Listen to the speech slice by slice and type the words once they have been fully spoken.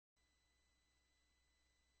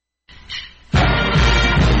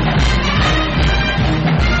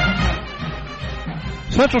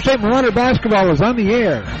Central State Marauder basketball is on the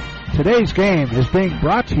air. Today's game is being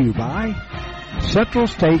brought to you by Central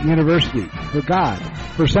State University, for God,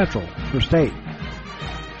 for Central, for State.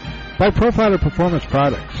 By Profiler Performance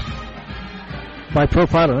Products. By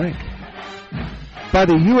Profiler Inc. By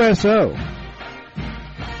the USO.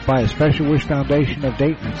 By a Special Wish Foundation of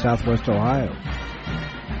Dayton in Southwest Ohio.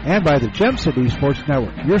 And by the Gem City Sports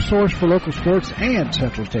Network, your source for local sports and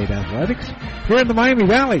Central State athletics here in the Miami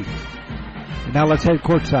Valley. And now let's head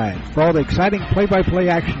courtside for all the exciting play-by-play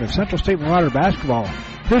action of Central State Marauder basketball.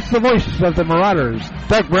 Here's the voices of the Marauders,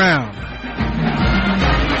 Doug Brown.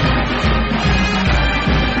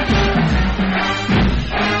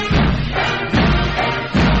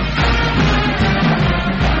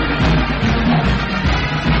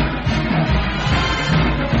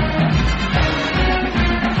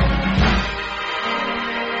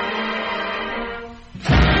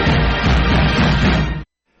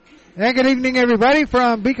 And good evening, everybody,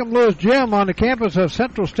 from Beacom Lewis Gym on the campus of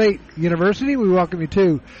Central State University. We welcome you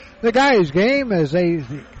to the guys' game as the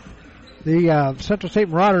Central State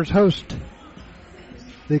Marauders host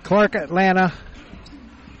the Clark Atlanta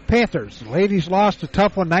Panthers. The ladies lost a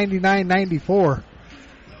tough one, 99-94,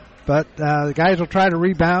 but the guys will try to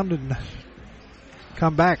rebound and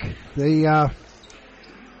come back. Both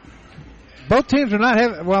teams are not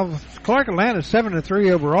having, well, Clark Atlanta is 7-3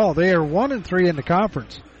 overall. They are 1-3 in the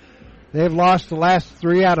conference. They've lost the last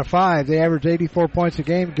 3 out of 5. They average 84 points a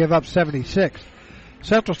game, give up 76.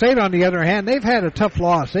 Central State, on the other hand, they've had a tough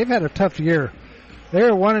loss. They've had a tough year.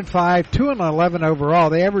 They're 1-5, 2-11 overall.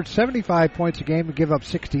 They average 75 points a game and give up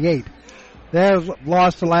 68. They've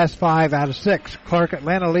lost the last 5 out of 6. Clark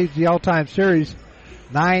Atlanta leads the all-time series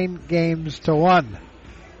 9-1.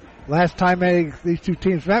 Last time these two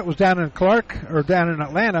teams met was down in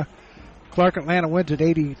Atlanta. Clark Atlanta wins at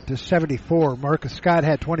 80-74. Marcus Scott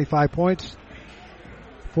had 25 points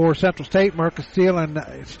for Central State. Marcus Steele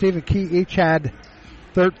and Stephen Key each had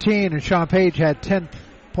 13, and Sean Page had 10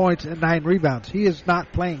 points and 9 rebounds. He is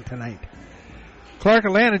not playing tonight. Clark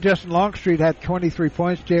Atlanta, Justin Longstreet had 23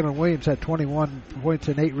 points. Jalen Williams had 21 points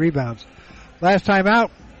and 8 rebounds. Last time out,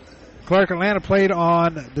 Clark Atlanta played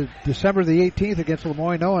on December the 18th against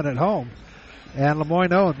Lemoyne Owen at home, and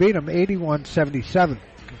Lemoyne Owen beat them 81-77.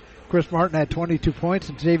 Chris Martin had 22 points,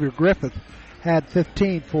 and Xavier Griffith had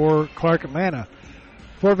 15 for Clark Atlanta.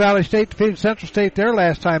 Fort Valley State defeated Central State their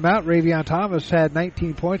last time out. Ravion Thomas had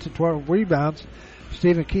 19 points and 12 rebounds.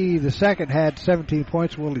 Stephen Key II had 17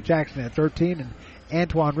 points. Willie Jackson had 13, and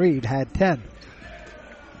Antoine Reed had 10.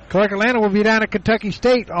 Clark Atlanta will be down at Kentucky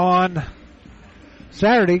State on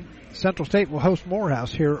Saturday. Central State will host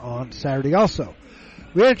Morehouse here on Saturday also.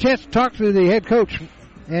 We had a chance to talk to the head coach,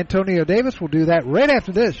 Antonio Davis. Will do that right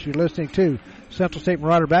after this. You're listening to Central State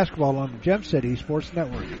Marauder basketball on the Gem City Sports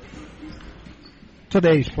Network.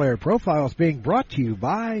 Today's player profile is being brought to you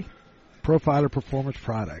by Profiler Performance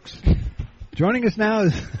Products. Joining us now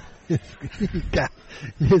is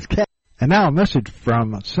his cat. And now a message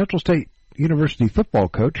from Central State University football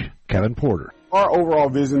coach Kevin Porter. Our overall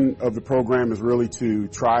vision of the program is really to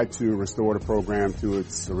try to restore the program to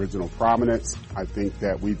its original prominence. I think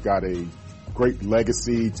that we've got a great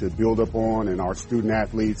legacy to build up on, and our student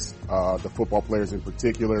athletes, the football players in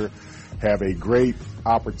particular, have a great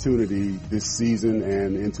opportunity this season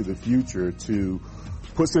and into the future to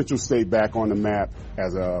put Central State back on the map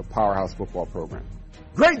as a powerhouse football program.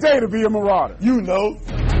 Great day to be a Marauder, you know.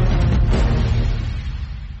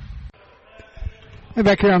 And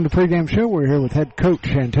back here on the pregame show, we're here with head coach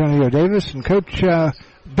Antonio Davis. And coach,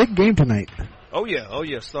 big game tonight. Oh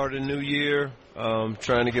yeah. Started a new year.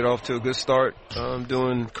 Trying to get off to a good start,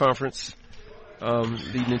 doing conference,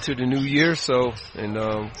 leading into the new year. So, and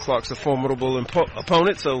Clark's a formidable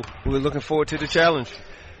opponent, so we're looking forward to the challenge.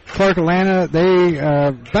 Clark Atlanta, they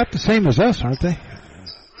about the same as us, aren't they?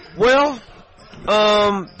 Well,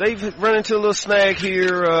 they've run into a little snag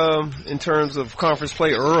here in terms of conference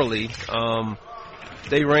play early.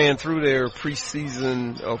 They ran through their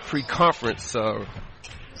preseason or pre-conference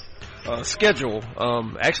schedule.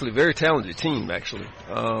 Actually, very talented team, actually.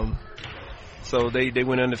 So they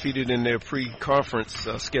went undefeated in their pre-conference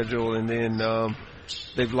schedule, and then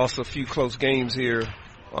they've lost a few close games here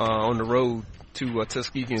on the road to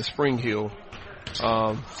Tuskegee and Spring Hill,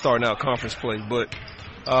 starting out conference play. But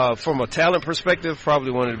from a talent perspective,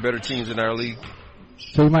 probably one of the better teams in our league.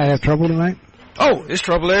 So you might have trouble tonight? Oh, it's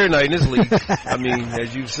trouble every night in this league. I mean,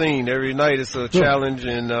 as you've seen, every night it's a challenge,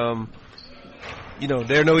 and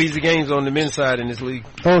there are no easy games on the men's side in this league.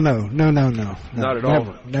 Oh no, not at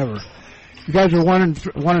all. Never. You guys are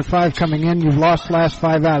 1-5 coming in. You've lost the last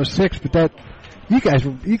 5 out of 6, but that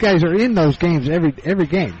you guys are in those games every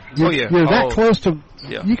game. You're that close to.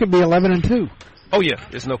 Yeah. You can be 11-2. Oh yeah,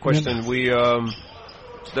 there's no question. We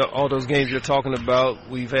all those games you're talking about,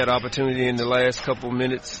 we've had opportunity in the last couple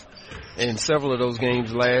minutes, and several of those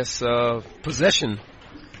games last possession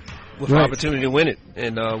with opportunity to win it,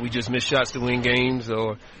 and we just missed shots to win games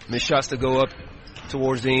or missed shots to go up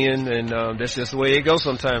towards the end, and that's just the way it goes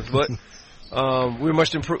sometimes. But we're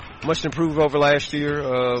much improved over last year.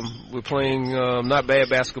 We're playing not bad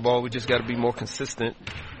basketball. We just got to be more consistent.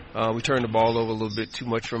 We turned the ball over a little bit too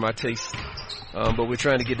much for my taste, but we're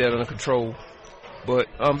trying to get that under control. But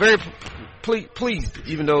I'm very pleased,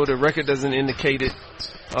 even though the record doesn't indicate it,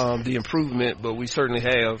 the improvement, but we certainly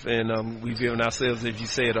have, and we've given ourselves, as you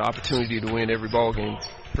said, an opportunity to win every ball game,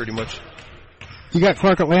 pretty much. You got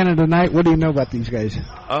Clark Atlanta tonight. What do you know about these guys?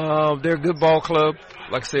 They're a good ball club.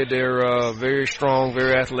 Like I said, they're very strong,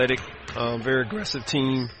 very athletic, very aggressive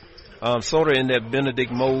team, sort of in that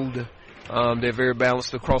Benedict mold. They're very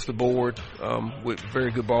balanced across the board with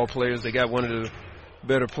very good ball players. They got one of the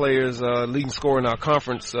better players, leading scorer in our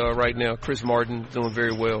conference right now, Chris Martin, doing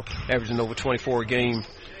very well, averaging over 24 a game,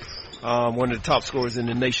 one of the top scorers in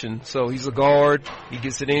the nation. So he's a guard. He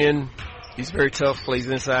gets it in. He's very tough, plays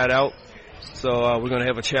inside out. So we're going to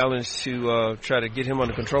have a challenge to try to get him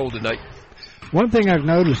under control tonight. One thing I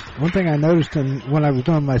noticed when I was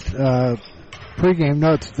doing my pregame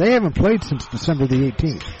notes, they haven't played since December the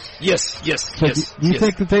 18th. Yes. Do you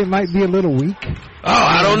think that they might be a little weak? Oh,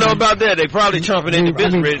 I don't know about that. They probably chomping in the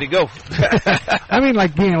bits, ready to go. I mean,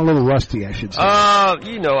 like being a little rusty, I should say.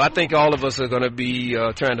 I think all of us are going to be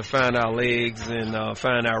trying to find our legs and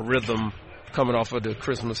find our rhythm coming off of the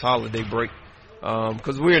Christmas holiday break.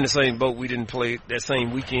 Because we're in the same boat. We didn't play that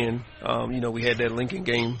same weekend. We had that Lincoln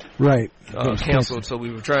game canceled, so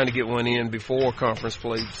we were trying to get one in before conference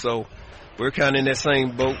play. So we're kind of in that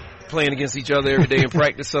same boat, playing against each other every day in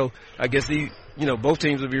practice. So I guess both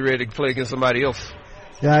teams will be ready to play against somebody else.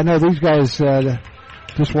 Yeah, I know these guys.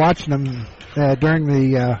 Just watching them during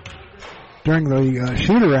the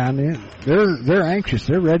shoot around, they're anxious.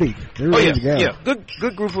 They're ready. They're ready to go. Yeah, good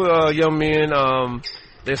group of young men.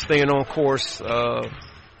 They're staying on course.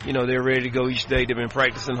 They're ready to go each day. They've been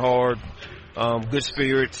practicing hard. Good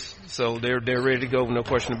spirits. So they're ready to go, no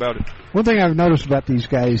question about it. One thing I've noticed about these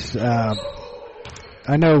guys,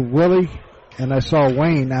 I know Willie and I saw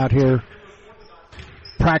Wayne out here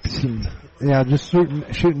practicing. Yeah, just shooting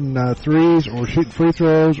threes or shooting free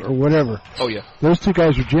throws or whatever. Oh, yeah. Those two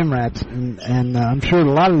guys are gym rats, and I'm sure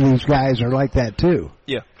a lot of these guys are like that, too.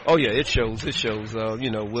 Yeah. Oh, yeah, it shows.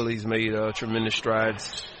 Willie's made tremendous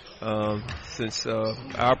strides since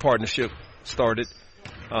our partnership started.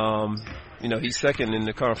 He's second in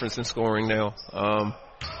the conference in scoring now.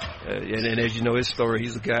 And as you know his story,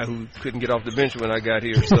 he's a guy who couldn't get off the bench when I got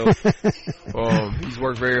here. So he's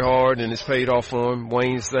worked very hard, and it's paid off for him.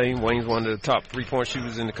 Wayne's same. Wayne's one of the top three-point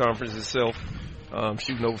shooters in the conference itself,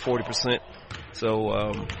 shooting over 40%.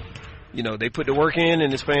 So, they put the work in,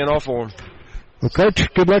 and it's paying off for him. Well,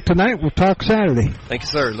 Coach, good luck tonight. We'll talk Saturday. Thank you,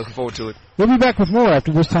 sir. Looking forward to it. We'll be back with more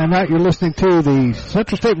after this time out. You're listening to the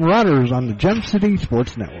Central State Marauders on the Gem City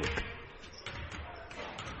Sports Network.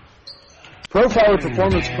 Profiler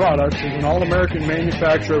Performance Products is an all-American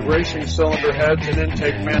manufacturer of racing cylinder heads and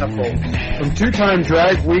intake manifolds. From two-time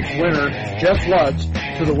Drag Week winner Jeff Lutz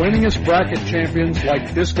to the winningest bracket champions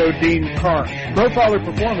like Disco Dean Karn, Profiler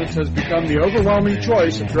Performance has become the overwhelming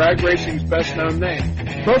choice of drag racing's best-known name.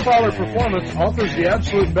 Profiler Performance offers the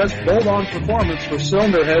absolute best bolt-on performance for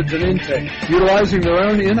cylinder heads and intake, utilizing their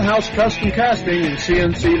own in-house custom casting and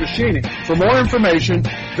CNC machining. For more information,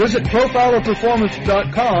 visit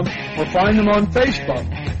ProfilerPerformance.com or find them on Facebook.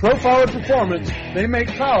 Profiler Performance, they make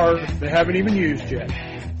power they haven't even used yet.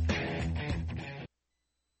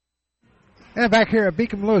 And back here at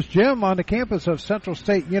Beacom Lewis Gym on the campus of Central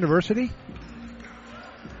State University.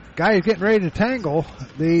 Guys getting ready to tangle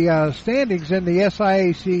the standings in the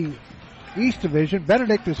SIAC East Division.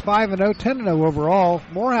 Benedict is 5-0, 10-0 overall.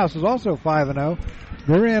 Morehouse is also 5-0.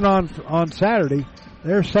 They're in on Saturday.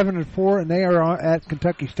 They're 7-4, and they are at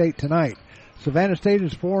Kentucky State tonight. Savannah State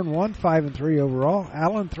is 4-1, 5-3 overall.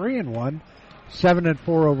 Allen 3-1, 7-4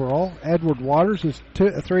 overall. Edward Waters is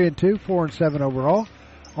 3-2, 4-7 overall.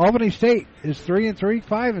 Albany State is 3-3,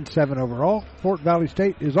 5-7 overall. Fort Valley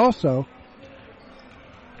State is also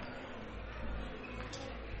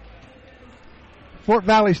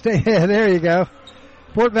there you go.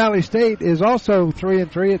 Fort Valley State is also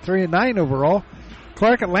 3-3 at 3-9 overall.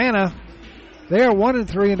 Clark Atlanta, they are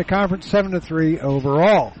 1-3 in the conference, 7-3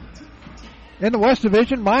 overall. In the West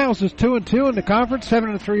Division, Miles is 2-2 in the conference,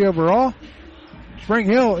 7-3 overall. Spring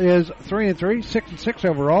Hill is 3-3, 6-6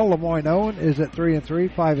 overall. Lemoyne Owen is at 3-3,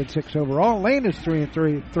 5-6 overall. Lane is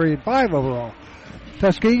 3-3, 3-5 overall.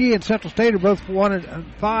 Tuskegee and Central State are both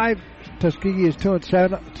 1-5. Tuskegee is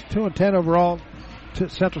 2-10 overall.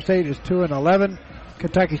 Central State is 2-11.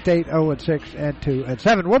 Kentucky State 0-6 and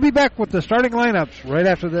 2-7. We'll be back with the starting lineups right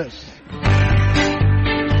after this.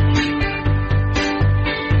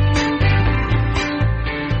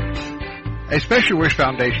 A Special Wish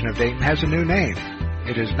Foundation of Dayton has a new name.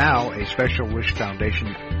 It is now a Special Wish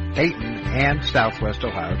Foundation Dayton and Southwest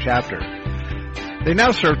Ohio chapter. They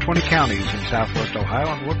now serve 20 counties in Southwest Ohio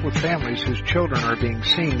and work with families whose children are being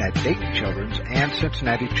seen at Dayton Children's and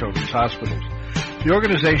Cincinnati Children's Hospitals. The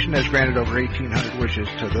organization has granted over 1,800 wishes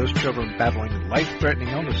to those children battling life-threatening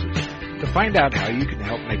illnesses. To find out how you can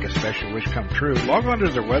help make a special wish come true, log on to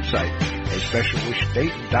their website,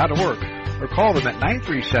 aspecialwishdayton.org, or call them at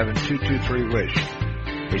 937-223-WISH.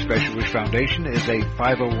 A Special Wish Foundation is a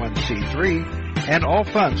 501c3, and all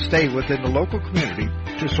funds stay within the local community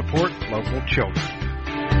to support local children.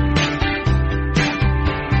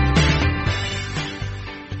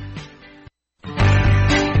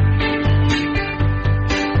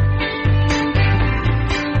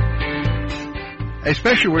 A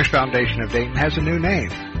Special Wish Foundation of Dayton has a new name.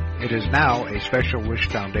 It is now a Special Wish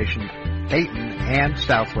Foundation Dayton and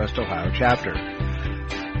Southwest Ohio chapter.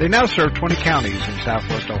 They now serve 20 counties in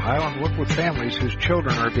Southwest Ohio and work with families whose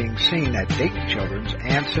children are being seen at Dayton Children's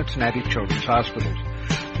and Cincinnati Children's Hospitals.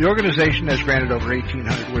 The organization has granted over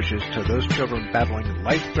 1,800 wishes to those children battling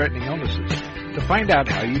life-threatening illnesses. To find out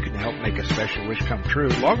how you can help make a special wish come true,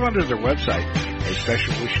 log on to their website,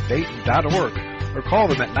 aspecialwishdayton.org, or call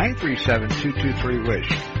them at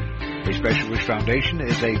 937-223-WISH. A Special Wish Foundation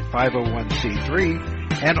is a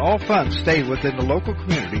 501c3, and all funds stay within the local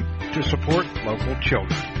community to support local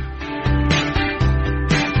children.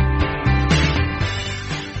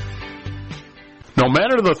 No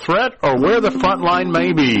matter the threat or where the front line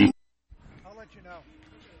may be. I'll let you know.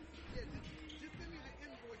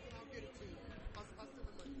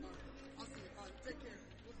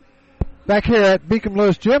 Back here at Beacom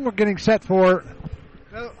Lewis Gym, we're getting set for...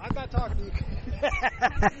 No, I'm not talking to you.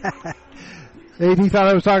 AD thought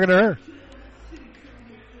I was talking to her.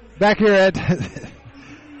 Back here at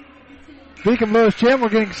Beacom Lewis Gym, we're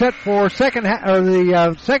getting set for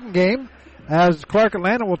the second game, as Clark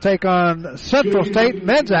Atlanta will take on Central State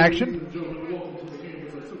men's action.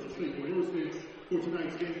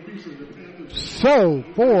 So,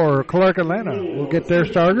 for Clark Atlanta, we'll get their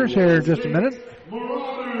starters here in just a minute.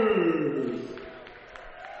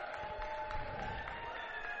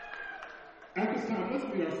 At this time, let's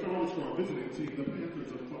be our starters for our visiting team, the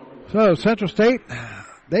Panthers of Clark Atlanta. So, Central State,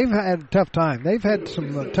 they've had a tough time. They've had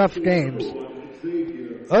some tough games.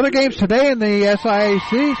 Other games today in the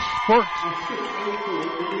SIAC sports.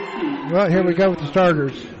 Well, here we go with the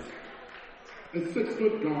starters.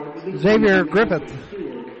 Xavier Griffith.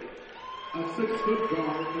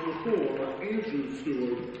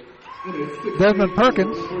 Desmond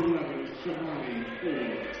Perkins.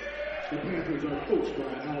 The Panthers are coached by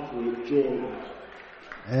Alfred Jordan.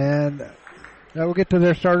 And we'll get to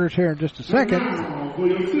their starters here in just a second. For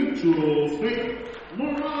your Central State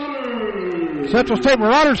Marauders. Central State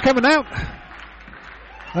Marauders coming out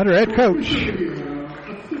under head coach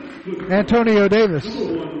Antonio Davis.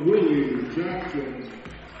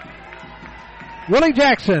 Willie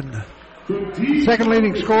Jackson, second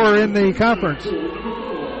leading scorer in the conference.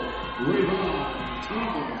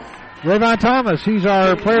 Rayvon Thomas, he's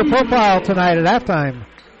our player profile tonight at halftime.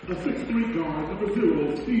 A 6'3" guard, number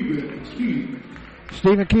 0, Stephen Key.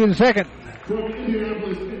 Stephen Key the second. From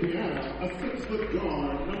Indianapolis, Indiana, a 6'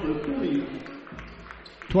 guard, number 3.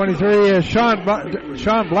 23 is Sean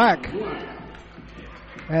Black.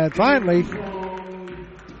 And finally, Louisville,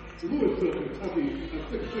 Kentucky, a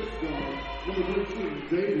 6'6" guard, number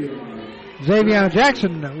 13, Xavier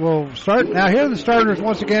Jackson will start. Now here are the starters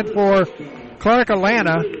once again for Clark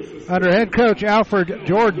Atlanta under head coach Alfred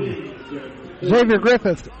Jordan. Xavier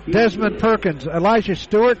Griffith, Desmond Perkins, Elijah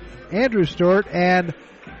Stewart, Andrew Stewart, and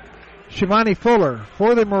Shivani Fuller.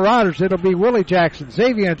 For the Marauders, it'll be Willie Jackson,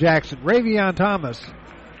 Xavier Jackson, Rayvon Thomas,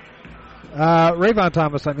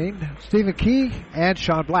 Stephen Key, and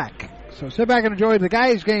Sean Black. So sit back and enjoy the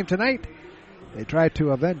guys' game tonight. They try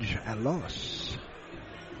to avenge a loss.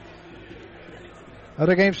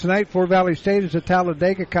 Other games tonight, Fort Valley State is at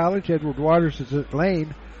Talladega College. Edward Waters is at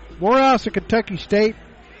Lane. Morehouse at Kentucky State.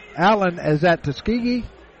 Allen is at Tuskegee.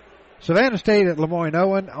 Savannah State at Lemoyne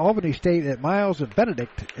Owen. Albany State at Miles. And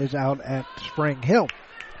Benedict is out at Spring Hill.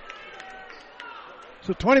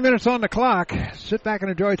 So 20 minutes on the clock. Sit back and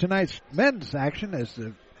enjoy tonight's men's action as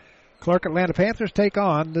the Clark Atlanta Panthers take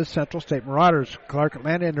on the Central State Marauders. Clark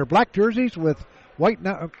Atlanta in their black jerseys with white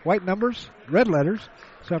numbers, red letters.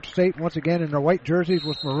 Central State once again in their white jerseys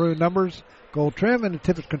with maroon numbers, gold trim, and the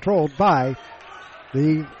tip is controlled by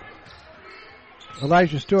the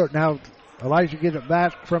Elijah Stewart. Now, Elijah gets it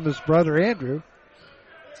back from his brother Andrew,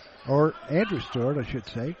 or Andrew Stewart, I should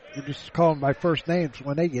say. We just call them by first names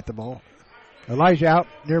when they get the ball. Elijah out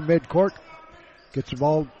near midcourt, gets the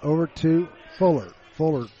ball over to Fuller.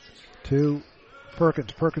 Fuller to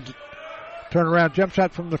Perkins. Perkins turn around jump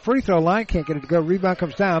shot from the free throw line, can't get it to go. Rebound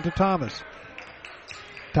comes down to Thomas.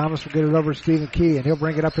 Thomas will get it over to Stephen Key, and he'll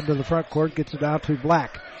bring it up into the front court, gets it out to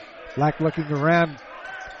Black. Black looking around,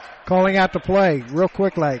 calling out the play real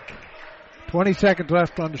quick like. 20 seconds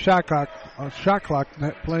left on the shot clock.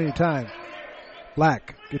 Plenty of time.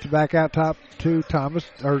 Black gets it back out top to Thomas,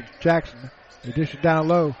 or Jackson. They dish it down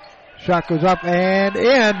low. Shot goes up and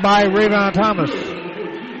in by rebound Thomas.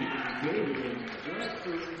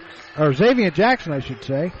 Or Xavier Jackson, I should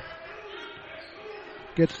say.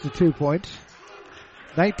 Gets the 2 points.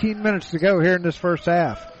 19 minutes to go here in this first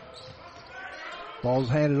half. Ball's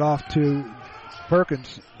handed off to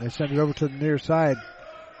Perkins. They send it over to the near side.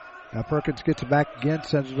 Now Perkins gets it back again,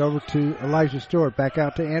 sends it over to Elijah Stewart. Back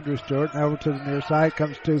out to Andrew Stewart. Now over to the near side,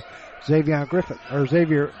 comes to Xavier Griffith.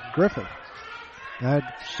 Now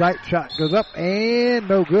sight shot goes up and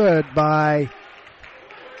no good by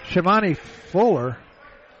Shimani Fuller.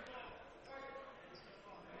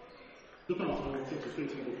 The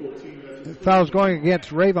foul's going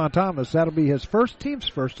against Rayvon Thomas. That'll be his team's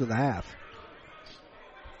first of the half.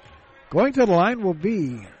 Going to the line will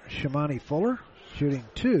be Shimani Fuller, shooting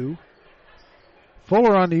 2.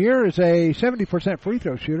 Fuller on the year is a 70% free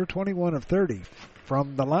throw shooter, 21 of 30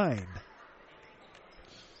 from the line.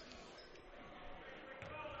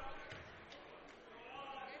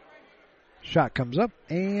 Shot comes up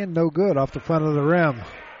and no good off the front of the rim.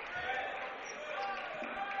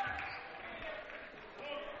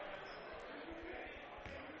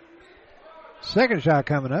 Second shot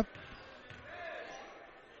coming up.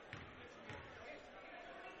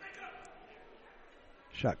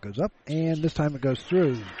 Shot goes up, and this time it goes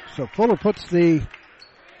through. So Fuller puts the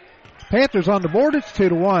Panthers on the board. It's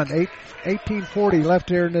 2-1. 18:40 left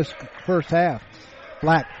here in this first half.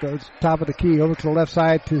 Black goes top of the key over to the left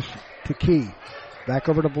side to Key. Back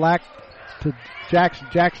over to Black to Jackson.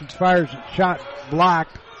 Jackson's fires shot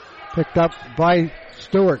blocked. Picked up by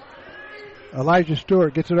Stewart. Elijah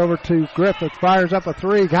Stewart gets it over to Griffith. Fires up a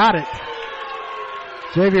 3. Got it.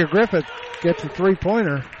 Xavier Griffith gets a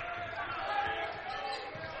 3-pointer.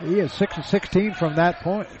 He is 6 of 16 from that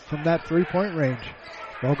 3-point range.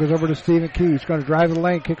 Ball goes over to Stephen Key. He's going to drive the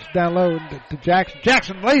lane, kicks it down low to Jackson.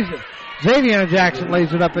 Jackson lays it. Xavier Jackson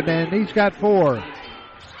lays it up and in. He's got 4.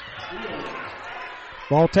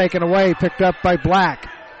 Ball taken away, picked up by Black.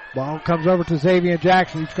 Ball comes over to Xavier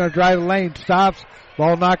Jackson. He's going to drive the lane, stops.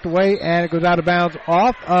 Ball knocked away, and it goes out of bounds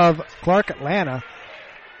off of Clark Atlanta.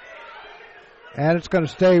 And it's going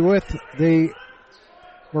to stay with the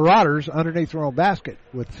Marauders underneath their own basket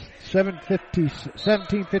with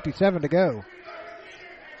 17:57 to go.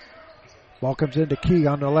 Ball comes into Key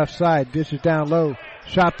on the left side. Dishes down low.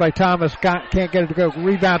 Shot by Thomas. Can't get it to go.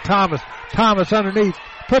 Rebound Thomas. Thomas underneath.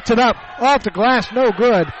 Puts it up. Off the glass. No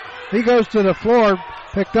good. He goes to the floor.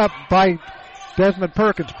 Picked up by Desmond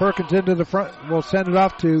Perkins. Perkins into the front. Will send it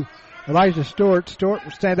off to Elijah Stewart. Stewart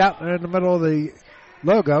will stand out in the middle of the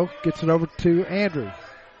logo. Gets it over to Andrew.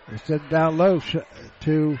 They send it down low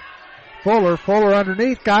to Fuller. Fuller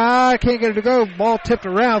underneath. Can't get it to go. Ball tipped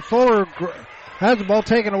around. Fuller has the ball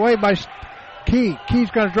taken away by Key.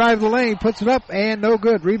 Key's going to drive the lane. Puts it up and no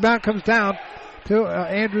good. Rebound comes down to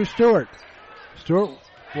Andrew Stewart. Stewart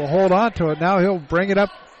will hold on to it. Now he'll bring it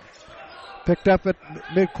up. Picked up at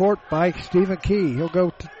midcourt by Stephen Key. He'll go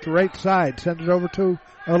to the right side. Send it over to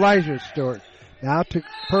Elijah Stewart. Now to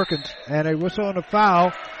Perkins. And a whistle and a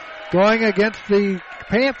foul going against the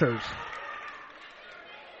Panthers.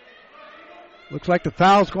 Looks like the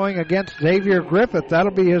foul's going against Xavier Griffith.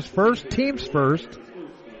 That'll be his team's first.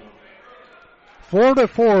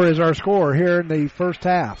 4-4 is our score here in the first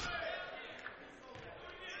half.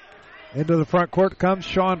 Into the front court comes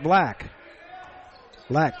Sean Black.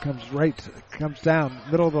 Black comes down,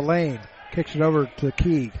 middle of the lane, kicks it over to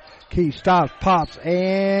Key. Key stops, pops,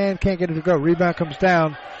 and can't get it to go. Rebound comes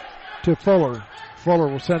down to Fuller. Fuller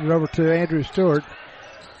will send it over to Andrew Stewart.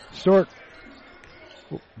 Stewart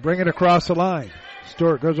will bring it across the line.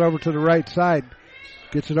 Stewart goes over to the right side,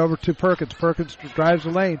 gets it over to Perkins. Perkins drives the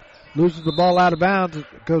lane, loses the ball out of bounds.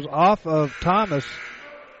 It goes off of Thomas.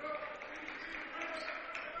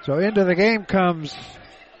 So into the game comes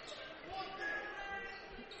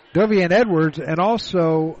Dovian Edwards and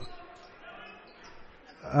also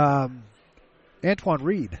Antoine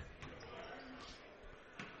Reed.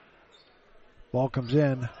 Ball comes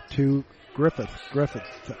in to Griffith. Griffith,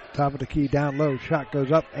 top of the key, down low. Shot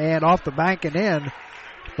goes up and off the bank and in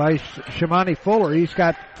by Shimani Fuller. He's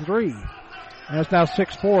got 3. And it's now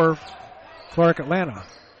 6-4, Clark Atlanta.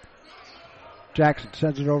 Jackson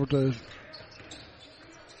sends it over to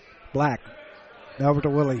Black. Now over to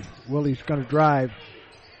Willie. Willie's going to drive.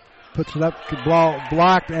 Puts it up,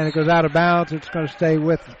 blocked, and it goes out of bounds. It's going to stay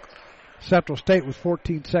with Central State with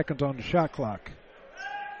 14 seconds on the shot clock.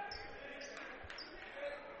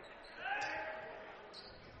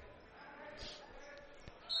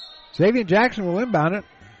 Xavier Jackson will inbound it.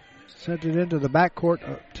 Sends it into the backcourt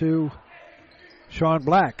to Sean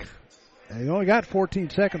Black. And he only got 14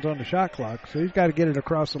 seconds on the shot clock, so he's got to get it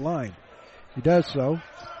across the line. He does so.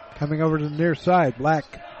 Coming over to the near side, Black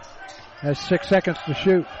has 6 seconds to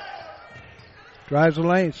shoot. Drives the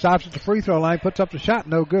lane, stops at the free throw line, puts up the shot,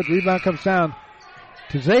 no good. Rebound comes down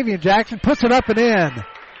to Xavier Jackson, puts it up and in.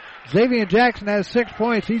 Xavier Jackson has 6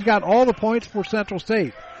 points. He's got all the points for Central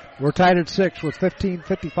State. We're tied at 6 with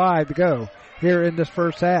 15:55 to go here in this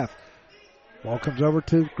first half. Ball comes over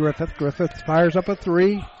to Griffith. Griffith fires up a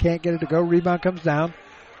 3. Can't get it to go. Rebound comes down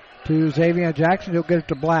to Xavier Jackson. He'll get it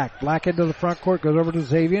to Black. Black into the front court. Goes over to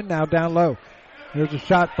Xavier. Now down low. Here's a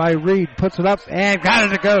shot by Reed. Puts it up and got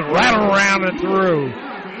it. It goes right around and through.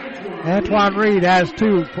 Antoine Reed has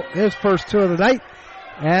 2. His first 2 of the night.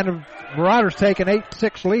 And the Marauders take an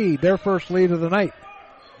 8-6 lead. Their first lead of the night.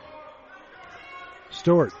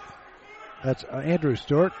 Stewart. That's Andrew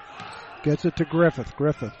Stewart. Gets it to Griffith.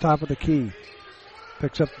 Griffith, top of the key.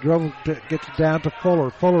 Picks up the dribble, gets it down to Fuller.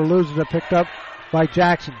 Fuller loses it, picked up by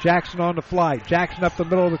Jackson. Jackson on the fly. Jackson up the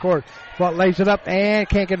middle of the court. But lays it up and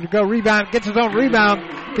can't get it to go. Rebound, gets his own rebound.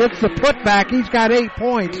 Gets the putback. He's got 8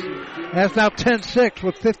 points. That's now 10-6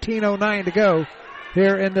 with 15:09 to go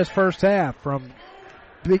here in this first half from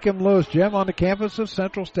Beacom Lewis Gym on the campus of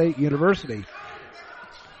Central State University.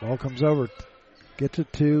 Ball comes over. Gets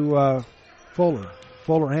it to Fuller.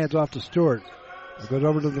 Fuller hands off to Stewart. It goes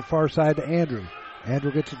over to the far side to Andrew.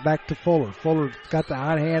 Andrew gets it back to Fuller. Fuller's got the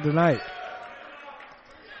hot hand tonight.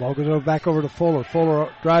 Ball goes back over to Fuller. Fuller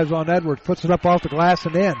drives on Edwards, puts it up off the glass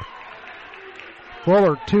and in.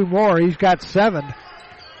 Fuller, 2 more. He's got 7.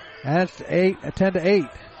 And it's 10-8.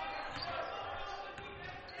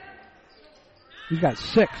 He's got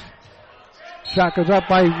 6. Shot goes up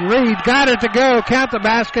by Reed. Got it to go. Count the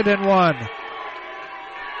basket and 1.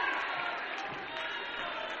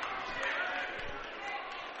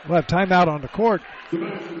 We'll have timeout on the court.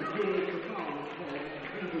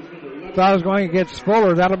 Thought was going against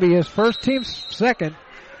Fuller. That'll be his first, team's second.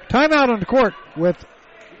 Timeout on the court with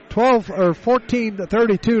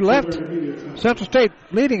 14:32 left. Central State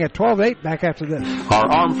leading at 12-8. Back after this.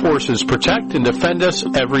 Our armed forces protect and defend us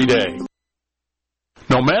every day.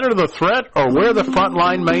 No matter the threat or where the front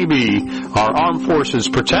line may be, our armed forces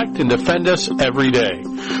protect and defend us every day.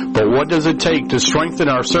 But what does it take to strengthen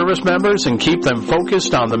our service members and keep them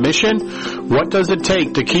focused on the mission? What does it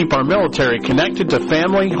take to keep our military connected to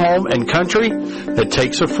family, home, and country? It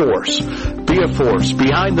takes a force. Be a force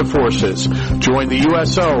behind the forces. Join the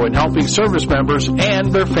USO in helping service members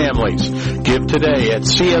and their families. Give today at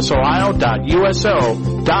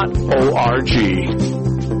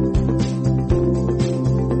csohio.uso.org.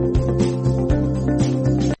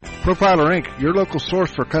 Profiler Inc., your local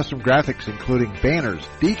source for custom graphics including banners,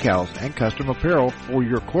 decals, and custom apparel for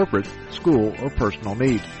your corporate, school, or personal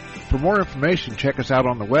needs. For more information, check us out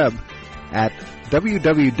on the web at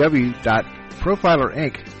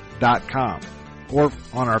www.profilerinc.com or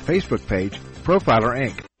on our Facebook page, Profiler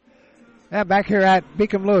Inc. And back here at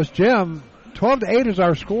Beacom Lewis Gym, 12-8 is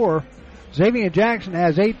our score. Xavier Jackson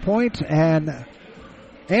has 8 points and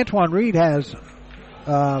Antoine Reed has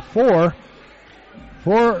 4.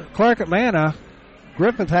 For Clark Atlanta,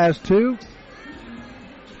 Griffith has 2.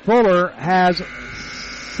 Fuller has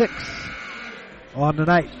 6 on the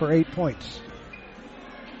night for 8 points.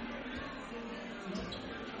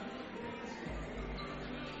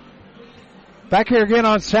 Back here again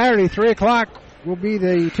on Saturday, 3 o'clock will be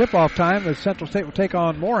the tip-off time as Central State will take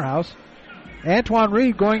on Morehouse. Antoine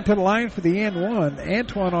Reed going to the line for the N1.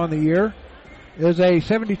 Antoine on the year is a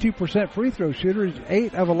 72% free throw shooter. He's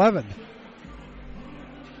 8 of 11.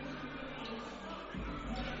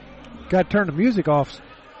 Got to turn the music off.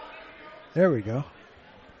 There we go.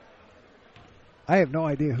 I have no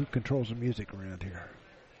idea who controls the music around here.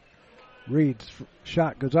 Reed's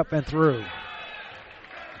shot goes up and through.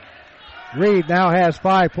 Reed now has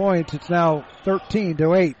 5 points. It's now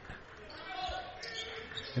 13-8.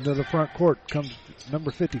 Into the front court comes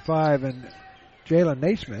number 55 and Jalen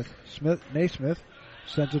Naismith. Naismith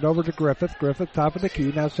sends it over to Griffith. Griffith, top of the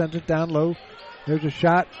key, now sends it down low. There's a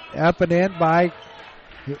shot up and in by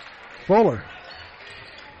Fuller.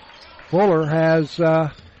 Fuller has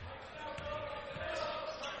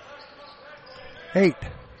 8.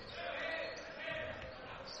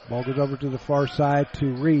 Ball goes over to the far side to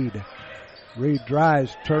Reed. Reed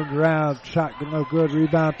drives, turned around, shot no good,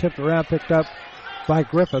 rebound tipped around, picked up by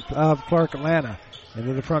Griffith of Clark Atlanta.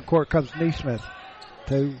 Into the front court comes Naismith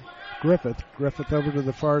to Griffith. Griffith over to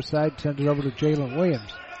the far side, sends it over to Jalen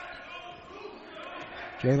Williams.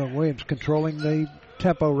 Jalen Williams controlling the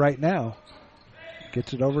tempo right now.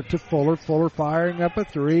 Gets it over to Fuller. Fuller firing up a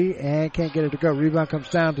 3 and can't get it to go. Rebound comes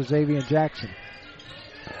down to Xavier Jackson.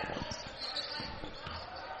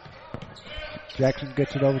 Jackson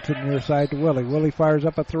gets it over to the near side to Willie. Willie fires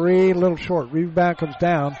up a 3, a little short. Rebound comes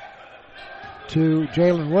down to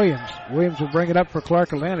Jalen Williams. Williams will bring it up for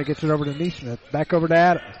Clark Atlanta. Gets it over to Naismith. Back over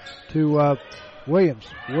to Williams.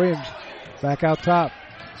 Williams back out top.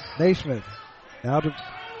 Naismith. Now to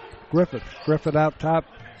Griffith. Griffith out top.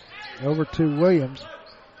 Over to Williams.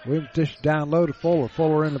 Williams dishes down low to Fuller.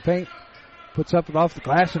 Fuller in the paint. Puts up and off the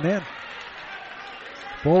glass and in.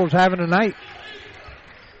 Fuller's having a night.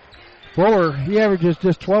 Fuller, he averages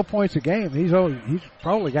just 12 points a game. He's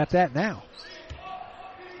probably got that now.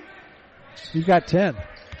 He's got 10.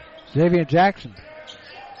 Xavier Jackson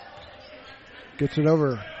gets it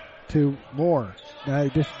over to Moore. Now he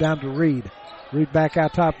dishes down to Reed. Reed back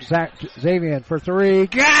out top. Xavier for 3.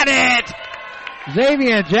 Got it!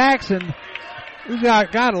 Xavier Jackson, he's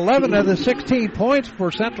got 11 of the 16 points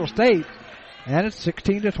for Central State, and it's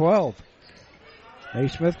 16-12.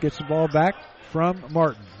 Naismith gets the ball back from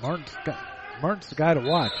Martin. Martin's the guy to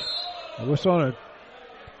watch. A whistle on a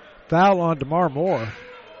foul on DeMar Moore.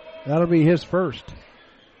 That'll be his first.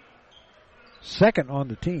 Second on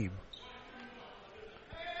the team.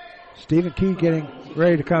 Stephen Key getting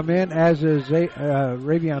ready to come in, as is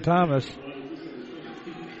Ravion Thomas.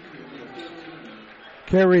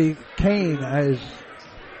 Kahari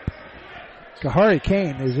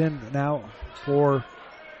Kane is in now for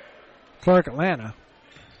Clark Atlanta.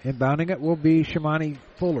 Inbounding it will be Shimani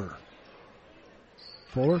Fuller.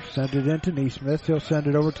 Fuller sends it into Naismith. He'll send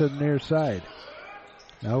it over to the near side.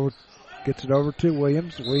 Now gets it over to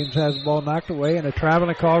Williams. Williams has the ball knocked away and a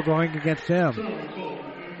traveling call going against him.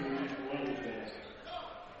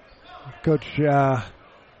 Coach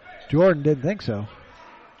Jordan didn't think so.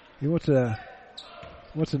 He wants an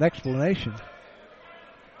explanation.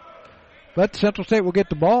 But Central State will get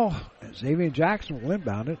the ball. Xavier Jackson will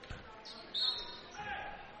inbound it.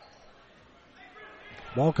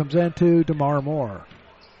 Ball comes into DeMar Moore.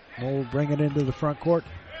 Moore will bring it into the front court.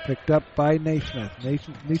 Picked up by Naismith.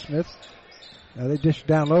 Naismith. Now they dish it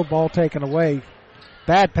down low. Ball taken away.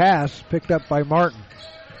 Bad pass picked up by Martin.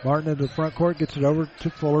 Martin into the front court. Gets it over to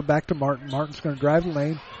Fuller. Back to Martin. Martin's going to drive the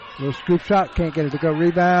lane. Little scoop shot. Can't get it to go.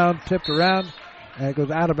 Rebound. Tipped around. And it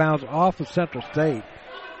goes out of bounds off of Central State.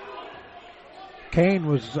 Kane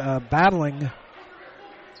was battling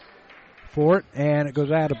for it. And it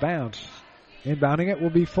goes out of bounds. Inbounding it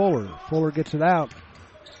will be Fuller. Fuller gets it out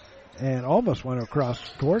and almost went across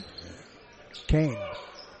the court. Kane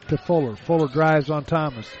to Fuller. Fuller drives on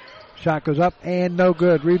Thomas. Shot goes up and no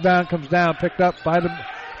good. Rebound comes down, picked up by the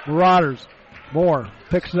Marauders. Moore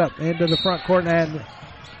picks it up into the front court, and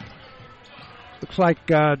looks like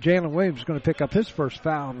Jalen Williams is going to pick up his first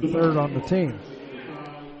foul, the third on the team.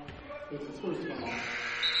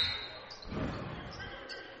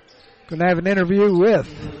 Going to have an interview with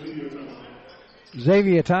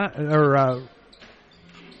Ravion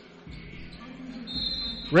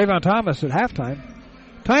Thomas at halftime.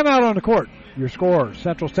 Timeout on the court. Your score,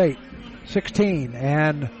 Central State 16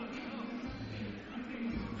 and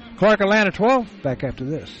Clark Atlanta 12. Back after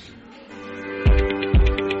this.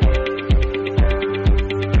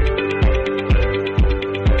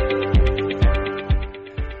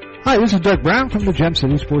 Hi, this is Doug Brown from the Gem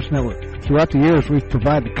City Sports Network. Throughout the years, we've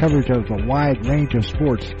provided coverage of a wide range of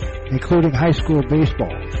sports, including high school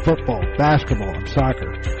baseball, football, basketball, and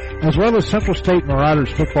soccer, as well as Central State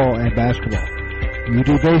Marauders football and basketball. You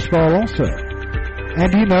do baseball also.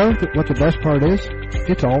 And you know that what the best part is?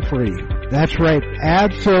 It's all free. That's right,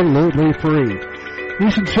 absolutely free.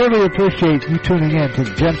 We sincerely appreciate you tuning in to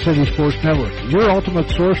the Gem City Sports Network, your ultimate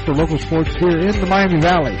source for local sports here in the Miami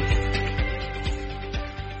Valley.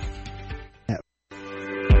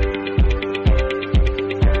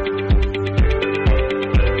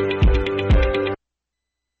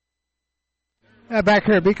 Back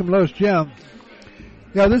here at Beacon Lowe's Gym,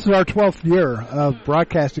 You know, this is our 12th year of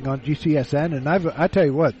broadcasting on GCSN, and I tell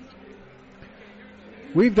you what,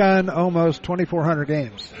 we've done almost 2,400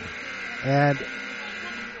 games, and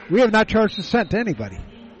we have not charged a cent to anybody.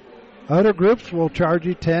 Other groups will charge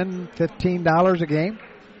you $10, $15 a game,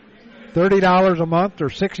 $30 a month, or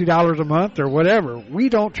 $60 a month, or whatever. We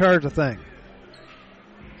don't charge a thing.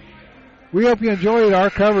 We hope you enjoyed our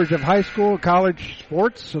coverage of high school and college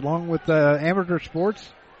sports, along with amateur sports,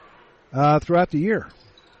 throughout the year.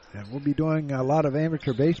 And we'll be doing a lot of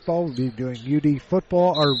amateur baseball. We'll be doing UD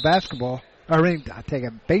football or basketball.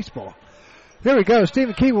 Baseball. Here we go.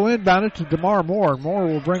 Stephen Key will inbound it to DeMar Moore. Moore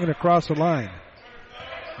will bring it across the line.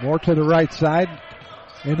 Moore to the right side,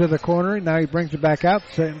 into the corner. Now he brings it back out,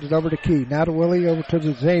 sends it over to Key. Now to Willie, over to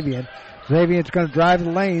the Xavier. Xavier's going to drive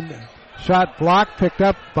the lane. Shot blocked, picked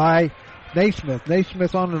up by Naismith.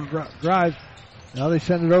 Naismith on the drive. Now they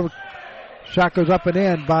send it over. Shot goes up and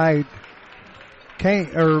in by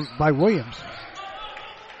Williams.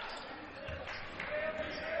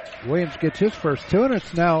 Williams gets his first two, and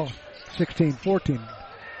it's now 16-14.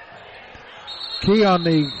 Key on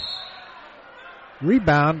the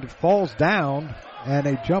rebound falls down, and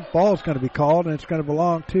a jump ball is going to be called, and it's going to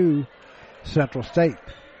belong to Central State.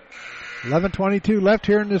 11:22 left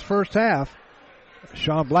here in this first half.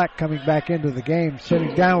 Sean Black coming back into the game.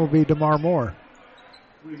 Sitting down will be DeMar Moore.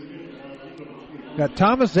 Got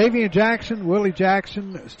Thomas, Xavier Jackson, Willie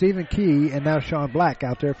Jackson, Stephen Key, and now Sean Black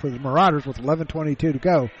out there for the Marauders with 11:22 to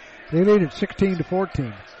go. They lead at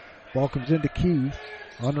 16-14. Ball comes into Key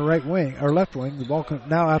on the right wing, or left wing. The ball comes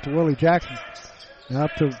now out to Willie Jackson. Now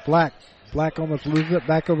to Black. Black almost loses it.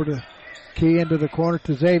 Back over to Key into the corner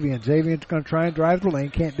to Xavier. Xavier's going to try and drive the lane.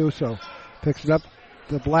 Can't do so. Picks it up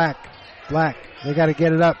to Black. Black. They got to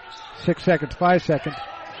get it up. 6 seconds, 5 seconds.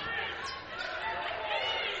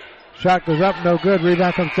 Shot goes up, no good.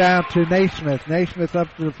 Rebound comes down to Naismith. Naismith up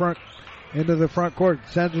to the front, into the front court.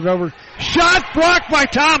 Sends it over. Shot blocked by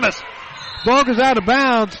Thomas. Ball goes out of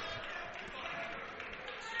bounds.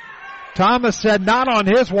 Thomas said not on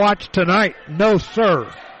his watch tonight. No,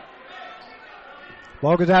 sir.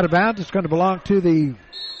 Ball goes out of bounds. It's going to belong to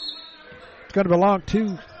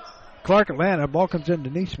Clark Atlanta. Ball comes into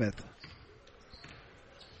Naismith.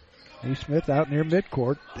 Naismith out near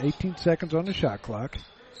midcourt. 18 seconds on the shot clock.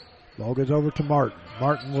 Ball goes over to Martin.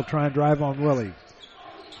 Martin will try and drive on Willie.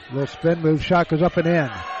 Little spin move. Shot goes up and in.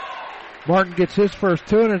 Martin gets his first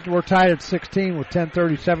two, and we're tied at 16 with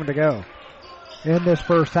 10:37 to go in this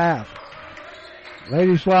first half.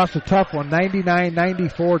 Ladies lost a tough one,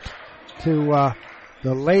 99-94 to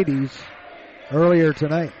the ladies earlier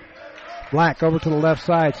tonight. Black over to the left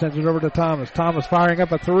side, sends it over to Thomas. Thomas firing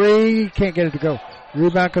up a three. Can't get it to go.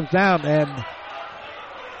 Rebound comes down, and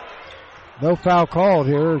no foul called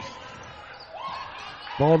here.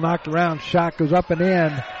 Ball knocked around. Shot goes up and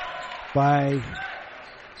in by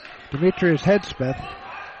Demetrius Headsmith.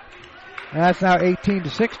 That's now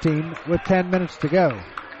 18-16 with 10 minutes to go.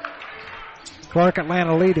 Clark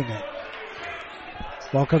Atlanta leading it.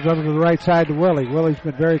 Ball comes over to the right side to Willie. Willie's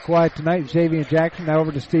been very quiet tonight. Xavier Jackson now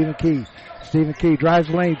over to Stephen Key. Stephen Key drives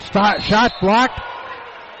the lane. Shot blocked.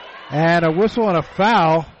 And a whistle and a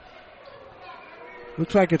foul.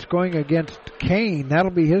 Looks like it's going against Kane.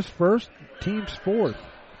 That'll be his first, team's fourth.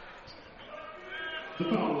 So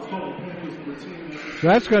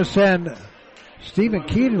that's going to send Stephen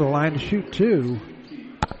Key to the line to shoot two.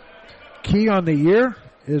 Key on the year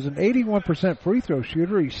is an 81% free throw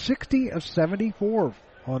shooter. He's 60 of 74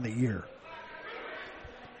 on the year.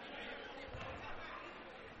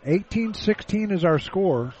 18-16 is our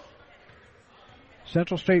score.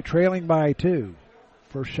 Central State trailing by 2.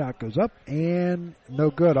 First shot goes up and no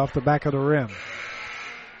good off the back of the rim.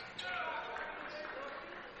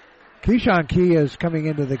 Keyshawn Key is coming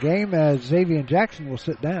into the game as Xavier Jackson will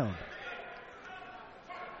sit down.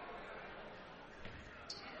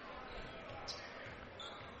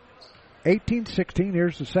 (18-16).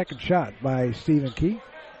 Here's the second shot by Stephen Key.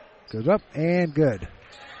 Goes up and good.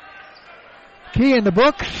 Key in the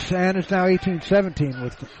books, and it's now 18-17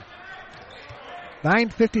 with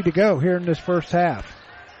 9:50 to go here in this first half.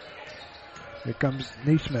 Here comes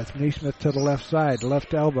Naismith. Naismith to the left side,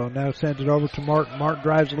 left elbow. Now sends it over to Martin. Martin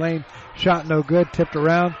drives the lane. Shot no good. Tipped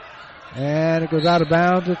around. And it goes out of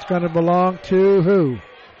bounds. It's going to belong to who?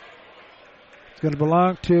 It's going to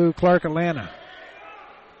belong to Clark Atlanta.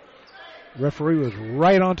 The referee was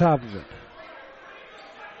right on top of it.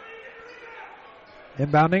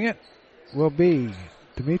 Inbounding it will be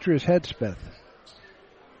Demetrius Headsmith.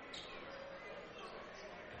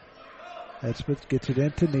 Headsmith gets it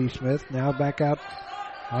into Naismith. Now back out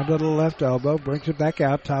Onto the left elbow, brings it back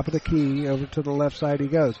out, top of the key, over to the left side he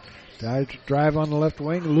goes. Drive on the left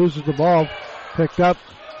wing, loses the ball, picked up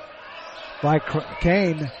by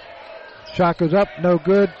Kane. Shot goes up, no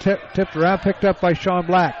good, tipped around, picked up by Sean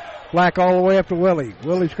Black. Black all the way up to Willie.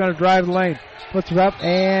 Willie's going to drive the lane, puts it up,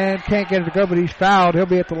 and can't get it to go, but he's fouled. He'll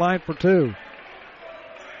be at the line for 2.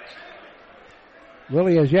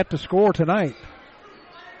 Willie has yet to score tonight.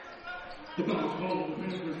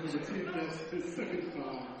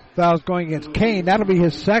 Foul's going against Kane. That'll be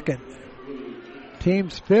his second.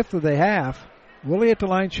 Team's 5th of the half. Willie at the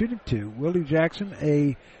line shooting 2. Willie Jackson,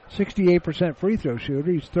 a 68% free throw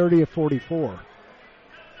shooter. He's 30 of 44.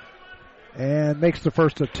 And makes the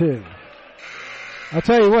first of 2. I'll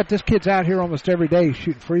tell you what, this kid's out here almost every day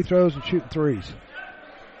shooting free throws and shooting threes.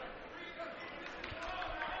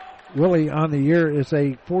 Willie on the year is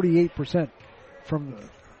a 48% from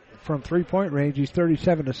 3-point range. He's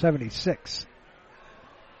 37 to 76.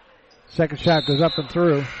 Second shot goes up and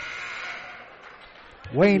through.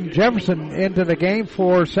 Wayne Jefferson into the game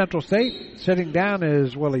for Central State. Sitting down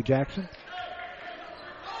is Willie Jackson.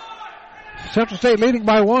 Central State leading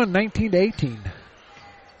by 1, 19 to 18.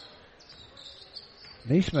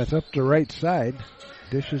 Neesmith up the right side.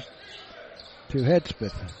 Dishes to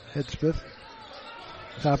Hedspeth. Hedspeth,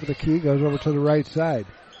 top of the key, goes over to the right side.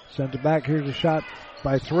 Sends it back. Here's a shot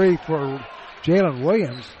by 3 for Jalen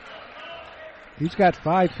Williams. He's got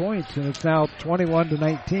 5 points, and it's now 21 to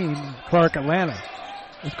 19. Clark Atlanta.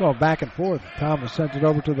 It's going back and forth. Thomas sends it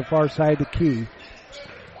over to the far side to Key.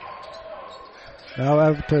 Now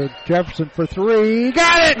over to Jefferson for 3.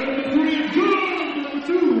 Got it!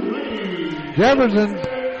 Jefferson,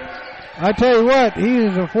 I tell you what, he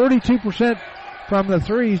is a 42% from the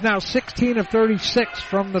 3. He's now 16 of 36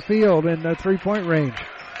 from the field in the 3-point range.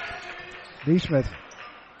 Neesmith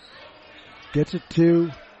gets it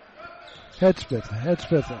to Hedspeth.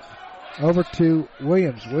 Hedspeth over to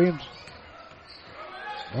Williams. Williams,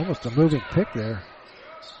 almost a moving pick there.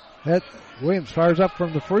 Williams fires up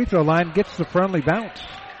from the free throw line, gets the friendly bounce.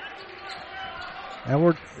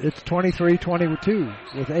 And it's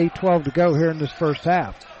 23-22 with 8:12 to go here in this first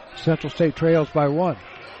half. Central State trails by 1.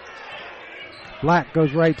 Black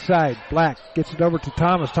goes right side. Black gets it over to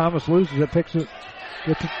Thomas. Thomas loses it, picks it,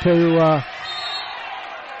 gets it to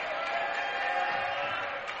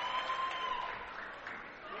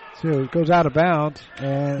so it goes out of bounds,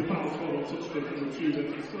 and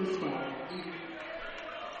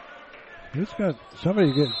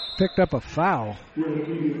somebody picked up a foul.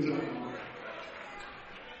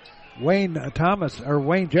 Wayne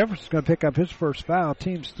Jefferson's going to pick up his first foul,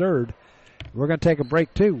 team's 3rd. We're going to take a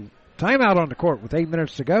break too. Timeout on the court with 8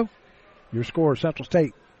 minutes to go. Your score: Central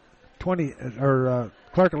State Clark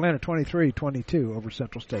Atlanta 23-22 over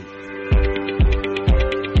Central State.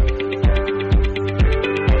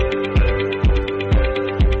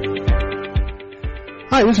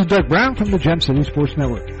 Hi, this is Doug Brown from the Gem City Sports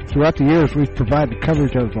Network. Throughout the years, we've provided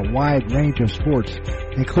coverage of a wide range of sports,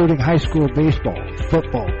 including high school baseball,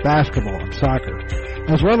 football, basketball, and soccer,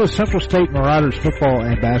 as well as Central State Marauders football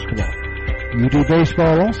and basketball. You do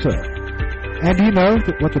baseball also. And do you know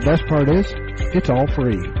what the best part is? It's all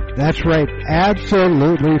free. That's right,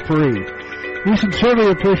 absolutely free. We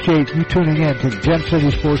sincerely appreciate you tuning in to the Gem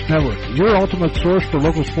City Sports Network, your ultimate source for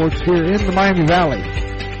local sports here in the Miami Valley.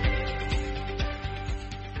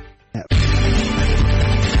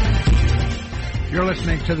 You're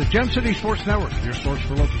listening to the Gem City Sports Network, your source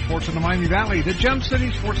for local sports in the Miami Valley, the Gem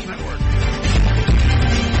City Sports Network.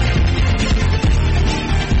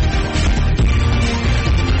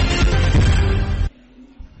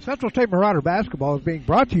 Central State Marauder basketball is being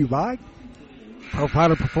brought to you by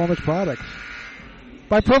Profiler Performance Products,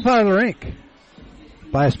 by Profiler Inc.,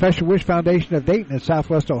 by a Special Wish Foundation of Dayton in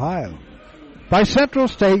Southwest Ohio, by Central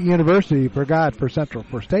State University, for God, for Central,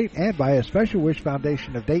 for State, and by a Special Wish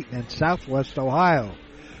Foundation of Dayton in Southwest Ohio.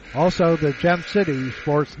 Also, the Gem City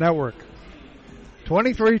Sports Network.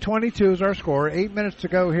 23-22 is our score. 8 minutes to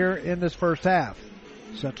go here in this first half.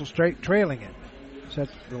 Central State trailing it. So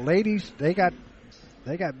the ladies, they got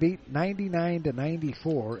beat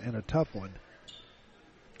 99-94 in a tough one.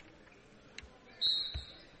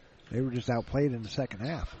 They were just outplayed in the second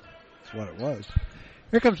half. That's what it was.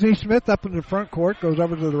 Here comes Neesmith up in the front court, goes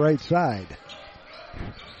over to the right side.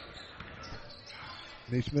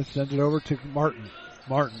 Neesmith sends it over to Martin.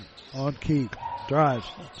 Martin on key, drives,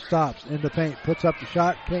 stops, in the paint, puts up the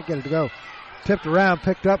shot, can't get it to go. Tipped around,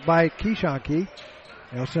 picked up by Keyshawn Key.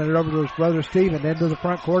 He'll send it over to his brother Steven, into the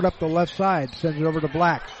front court, up the left side, sends it over to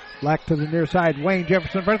Black. Black to the near side, Wayne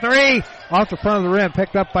Jefferson for 3! Off the front of the rim,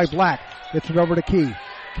 picked up by Black. Gets it over to Key.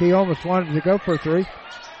 Key almost wanted to go for 3.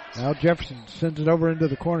 Now Jefferson sends it over into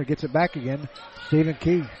the corner, gets it back again. Stephen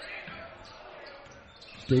Key.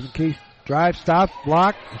 Stephen Key drives, stops,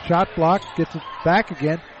 blocked, shot blocked, gets it back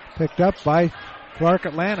again. Picked up by Clark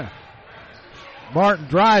Atlanta. Martin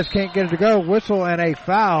drives, can't get it to go. Whistle and a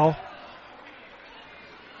foul.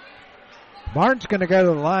 Martin's going to go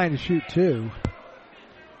to the line to shoot two.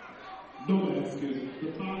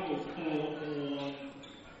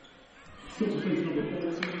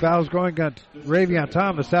 Foul's going on Ravion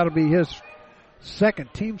Thomas. That'll be his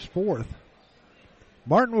second, team's fourth.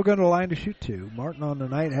 Martin will go to the line to shoot two. Martin on the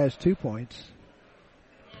night has 2 points.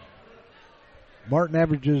 Martin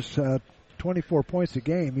averages 24 points a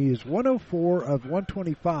game. He is 104 of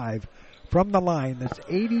 125 from the line. That's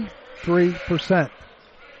 83%.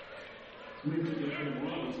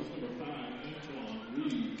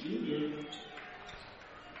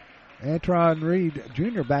 Antron Reed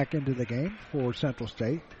Jr. back into the game for Central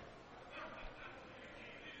State.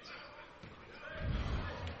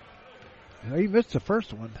 He missed the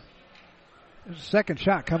first one. There's a second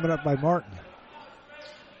shot coming up by Martin.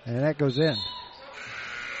 And that goes in.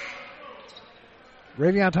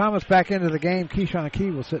 Ravion Thomas back into the game. Keyshawn Key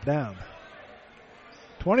will sit down.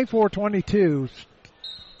 24-22.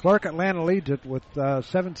 Clark Atlanta leads it with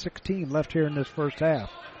 7:16 left here in this first half.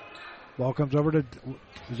 Ball comes over to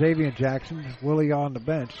Xavier Jackson. Willie on the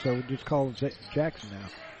bench, so we'll just call him Jackson now.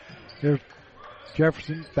 Here's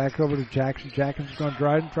Jefferson back over to Jackson. Jackson's going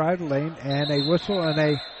to drive the lane, and a whistle and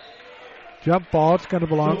a jump ball. It's going to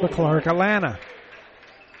belong to Clark Atlanta.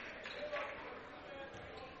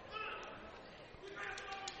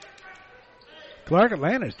 Clark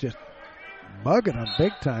Atlanta is just mugging them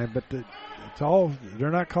big time, but they're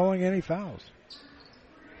not calling any fouls.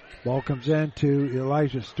 Ball comes in to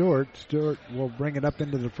Elijah Stewart. Stewart will bring it up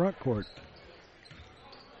into the front court.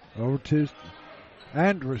 Over to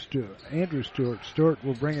Andrew Stewart. Stewart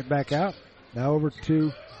will bring it back out. Now over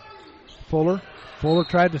to Fuller. Fuller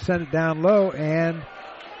tried to send it down low, and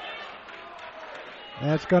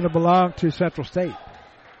that's going to belong to Central State.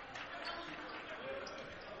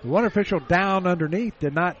 The one official down underneath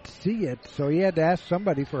did not see it, so he had to ask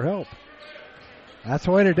somebody for help. That's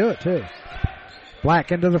the way to do it, too.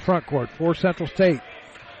 Black into the front court for Central State.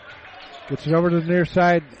 Gets it over to the near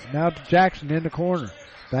side. Now to Jackson in the corner.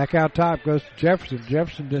 Back out top goes to Jefferson.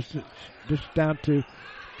 Jefferson just down to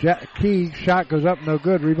Key. Shot goes up, no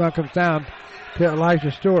good. Rebound comes down to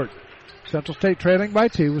Elijah Stewart. Central State trailing by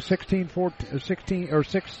 2 with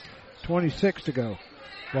 6:26 to go.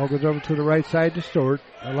 Ball goes over to the right side to Stewart.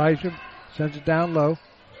 Elijah sends it down low.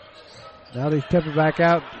 Now they tip it back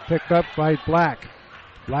out, picked up by Black.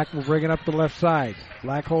 Black will bring it up the left side.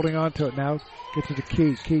 Black holding on to it now. Gets it to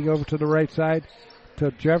Key. Key over to the right side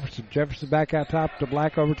to Jefferson. Jefferson back out top to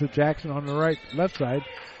Black over to Jackson on the left side.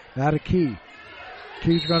 Now to Key.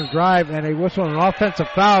 Key's going to drive, and a whistle and an offensive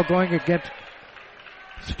foul going against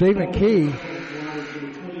Stephen Key.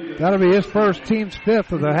 That'll be his first, team's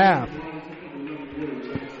fifth of the half.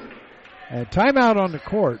 And timeout on the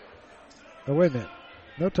court. Oh, wait a minute.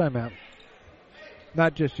 No timeout.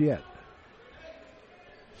 Not just yet.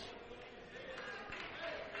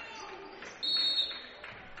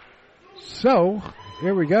 So,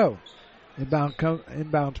 here we go.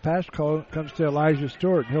 Inbounds pass comes to Elijah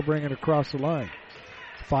Stewart. He'll bring it across the line.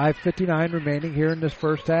 5:59 remaining here in this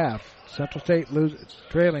first half. Central State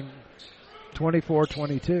trailing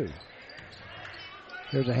 24-22.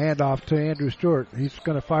 There's a handoff to Andrew Stewart. He's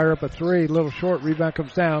going to fire up a three. Little short. Rebound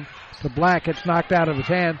comes down to Black. It's knocked out of his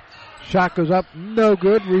hand. Shot goes up. No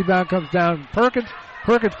good. Rebound comes down. Perkins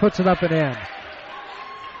puts it up and in.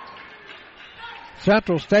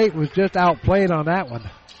 Central State was just outplayed on that one.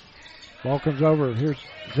 Ball comes over. Here's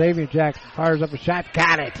Xavier Jackson. Fires up a shot.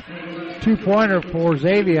 Got it. 2-pointer for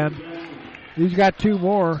Xavier. He's got 2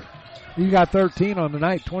 more. He's got 13 on the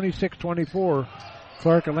night. 26-24.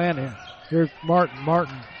 Clark Atlanta. Here's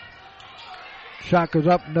Martin. Shot goes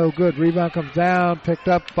up. No good. Rebound comes down. Picked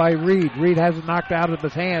up by Reed. Reed has it knocked out of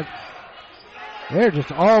his hands. They're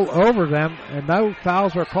just all over them, and no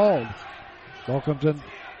fouls are called. Ball comes in.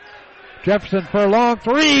 Jefferson for a long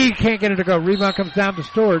three. Can't get it to go. Rebound comes down to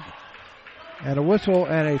Stewart. And a whistle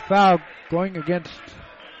and a foul going against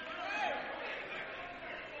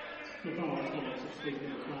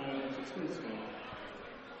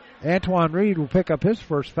Antoine Reed will pick up his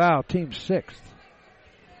first foul, team 6th.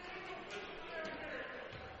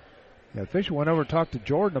 The official went over and talked to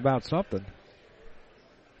Jordan about something.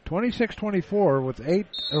 26-24 with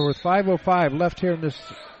 5:05 left here in this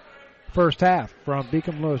first half from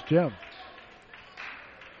Beacom Lewis Gym.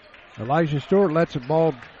 Elijah Stewart lets the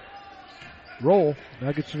ball roll.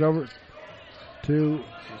 Now gets it over to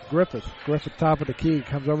Griffith. Griffith top of the key,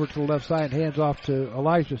 comes over to the left side, hands off to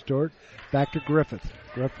Elijah Stewart. Back to Griffith.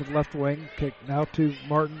 Griffith left wing, kick now to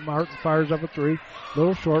Martin. Martin fires up a three.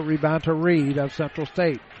 Little short, rebound to Reed of Central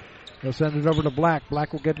State. They'll send it over to Black.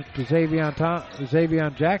 Black will get it to Xavier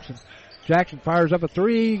Jackson. Jackson fires up a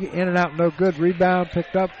three, in and out, no good. Rebound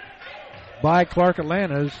picked up by Clark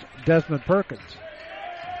Atlanta's Desmond Perkins.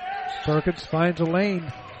 Perkins finds a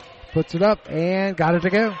lane, puts it up, and got it to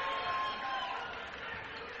go.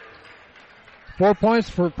 4 points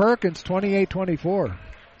for Perkins, 28-24.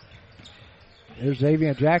 There's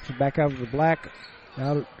Xavier Jackson back out to Black.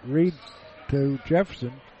 Now to Reed to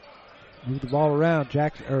Jefferson. Move the ball around.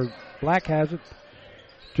 Black has it.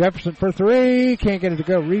 Jefferson for three. Can't get it to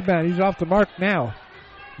go. Rebound. He's off the mark now.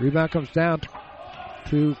 Rebound comes down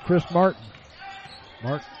to Chris Martin.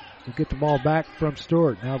 Martin will get the ball back from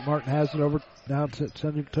Stewart. Now Martin has it over. Now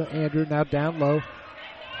send it to Andrew. Now down low.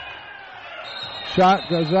 Shot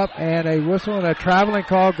goes up and a whistle and a traveling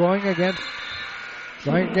call going against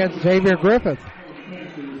Xavier Griffith.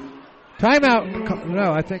 Timeout.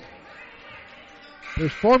 No, I think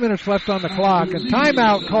there's 4 minutes left on the clock, and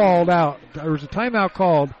timeout called out. There was a timeout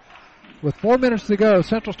called with 4 minutes to go.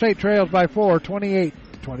 Central State trails by 4,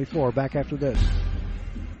 28-24. Back after this.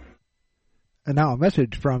 And now a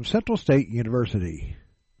message from Central State University.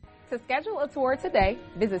 To schedule a tour today,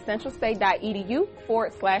 visit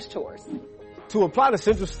centralstate.edu/tours. To apply to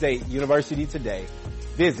Central State University today,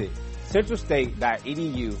 visit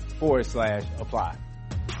centralstate.edu/apply.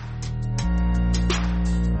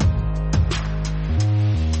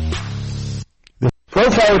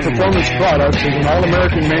 Profiler Performance Products is an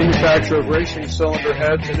all-American manufacturer of racing cylinder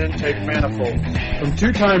heads and intake manifolds. From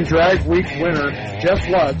two-time Drag Week winner Jeff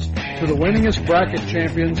Lutz to the winningest bracket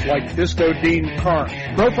champions like Disco Dean Carnes,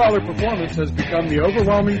 Profiler Performance has become the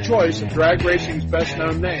overwhelming choice of drag racing's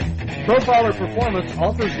best-known name. Profiler Performance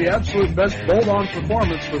offers the absolute best bolt-on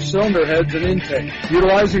performance for cylinder heads and intake,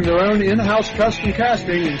 utilizing their own in-house custom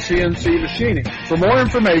casting and CNC machining. For more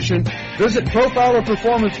information, visit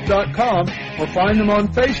profilerperformance.com or find them on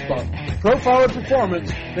Facebook. Profiler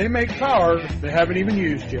Performance, they make power they haven't even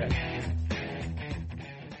used yet.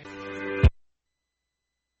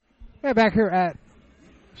 We're back here at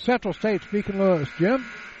Central State Speaking Lewis Gym.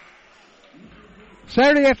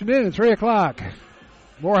 Saturday afternoon at 3 o'clock.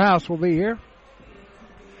 Morehouse will be here.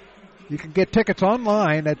 You can get tickets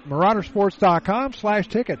online at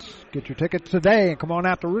maraudersports.com/tickets. Get your tickets today and come on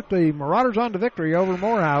out to root the Marauders on to victory over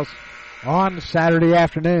Morehouse on Saturday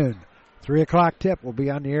afternoon. 3 o'clock tip will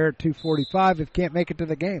be on the air at 2:45 if you can't make it to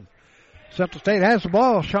the game. Central State has the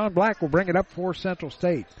ball. Sean Black will bring it up for Central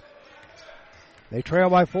State. They trail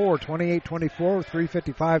by 4, 28-24,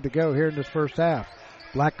 3:55 to go here in this first half.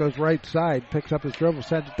 Black goes right side, picks up his dribble,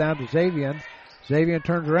 sends it down to Xavier. Xavier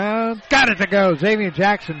turns around, got it to go. Xavier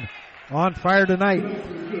Jackson on fire tonight.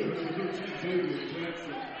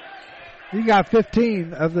 He got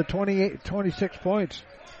 15 of the 26 points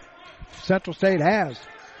Central State has.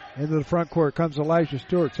 Into the front court comes Elijah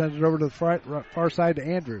Stewart. Sends it over to the far side to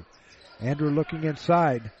Andrew. Andrew looking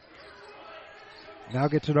inside. Now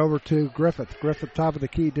gets it over to Griffith. Griffith top of the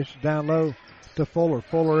key. Dishes down low to Fuller.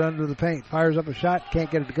 Fuller under the paint. Fires up a shot.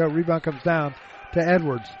 Can't get it to go. Rebound comes down to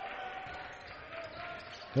Edwards.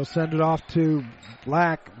 He'll send it off to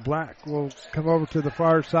Black. Black will come over to the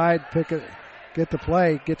far side. Pick it. Get the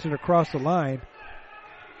play. Gets it across the line.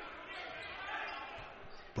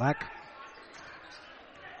 Black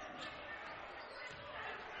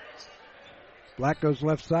goes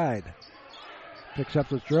left side. Picks up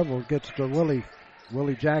his dribble. Gets to Willie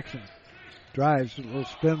Jackson. Drives. A little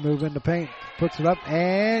spin move in the paint. Puts it up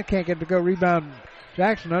and can't get it to go. Rebound.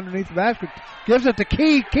 Jackson underneath the basket. Gives it to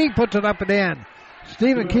Key. Key puts it up and in.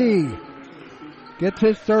 Stephen Key gets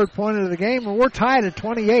his third point of the game, and we're tied at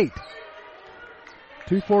 28.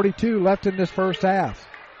 2:42 left in this first half.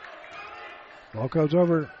 Ball goes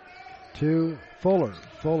over to Fuller.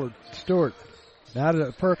 Stewart. Now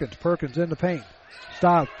to Perkins. Perkins in the paint.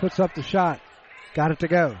 Stops. Puts up the shot. Got it to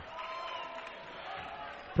go.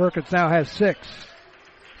 Perkins now has 6.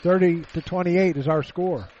 30-28 is our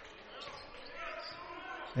score.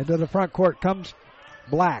 Into the front court comes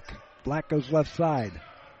Black. Black goes left side.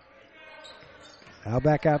 Now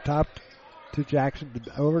back out top to Jackson.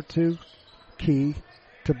 Over to Key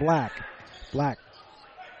to Black. Black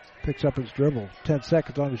picks up his dribble. 10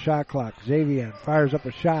 seconds on the shot clock. Xavier fires up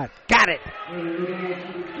a shot. Got it!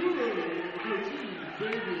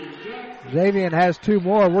 Xavier has 2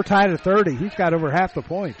 more. We're tied at 30. He's got over half the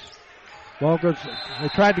points. Ball goes. They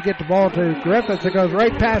tried to get the ball to Griffiths. It goes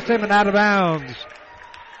right past him and out of bounds.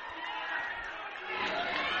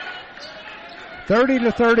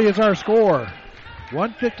 30-30 is our score.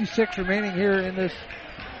 1:56 remaining here in this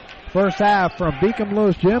first half from Beacom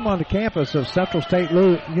Lewis Gym on the campus of Central State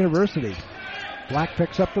University. Black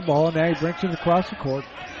picks up the ball, and now he brings it across the court,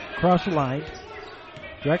 across the line.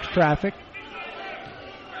 Directs traffic.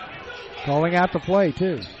 Calling out the play,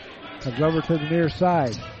 too. Comes over to the near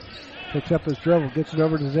side. Picks up his dribble, gets it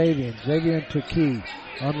over to Xavier. Xavier to Key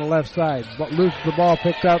on the left side. Loses the ball,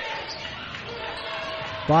 picked up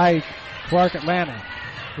by Clark Atlanta.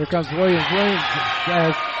 Here comes Williams. Williams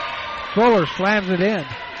as Fuller slams it in.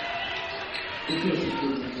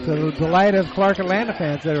 To the delight of Clark Atlanta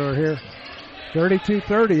fans that are here.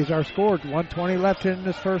 32-30 is our score. 1:20 left in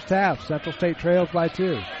this first half. Central State trails by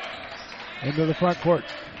 2. Into the front court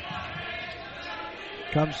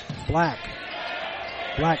comes Black.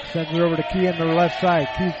 Black sends it over to Key on the left side.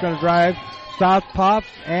 Key's going to drive. Stops, pops,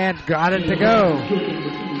 and got it to go.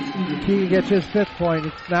 Key gets his 5th point.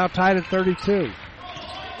 It's now tied at 32.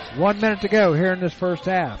 1 minute to go here in this first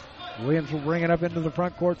half. Williams will bring it up into the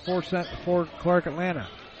front court for Clark Atlanta.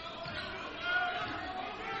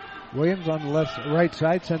 Williams on the right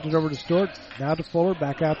side sends it over to Stewart. Now to Fuller,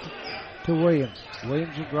 back out to Williams.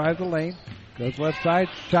 Williams will drive the lane. Goes left side.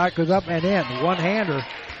 Shot goes up and in. One-hander.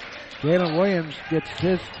 Jalen Williams gets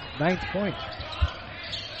his 9th point.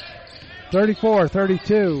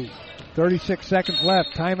 34-32. 36 seconds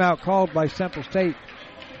left. Timeout called by Central State.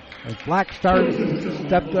 As Black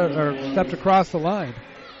stepped across the line.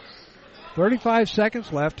 35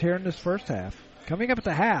 seconds left here in this first half. Coming up at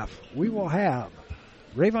the half, we will have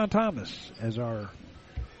Rayvon Thomas as our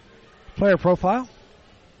player profile.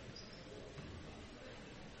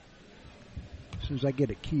 As soon as I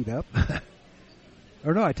get it keyed up.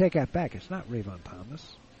 Or no, I take that back. It's not Rayvon Thomas.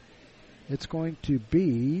 It's going to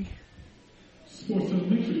be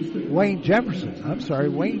Wayne Jefferson. I'm sorry,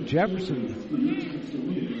 Wayne Jefferson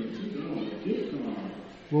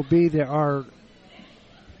will be our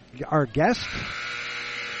guest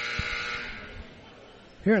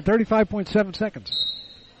here at 35.7 seconds.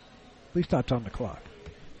 Please stop on the clock.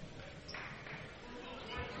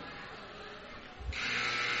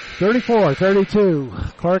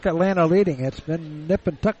 34-32. Clark Atlanta leading. It's been nip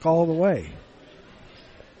and tuck all the way.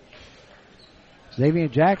 Xavier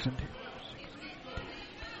Jackson.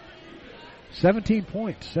 17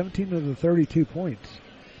 points. 17 of the 32 points.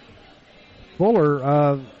 Fuller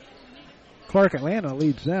of Clark Atlanta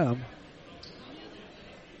leads them.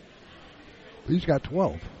 He's got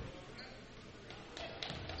 12.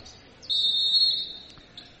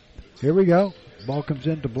 Here we go. Ball comes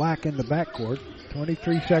into Black in the backcourt.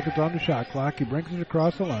 23 seconds on the shot clock. He brings it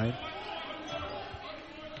across the line.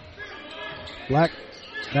 Black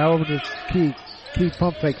now over to Key. Key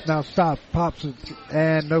pump fakes. Now stops. Pops it.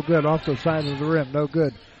 And no good. Off the side of the rim. No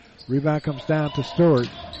good. Rebound comes down to Stewart.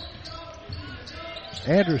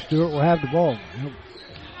 Andrew Stewart will have the ball. He'll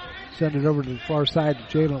send it over to the far side to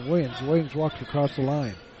Jalen Williams. Williams walks across the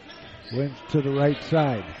line. Williams to the right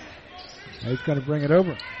side. Now he's going to bring it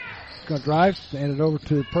over. He's going to drive, send it over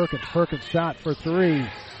to Perkins. Perkins shot for 3.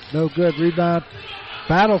 No good. Rebound.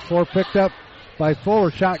 Battle for picked up by Fuller.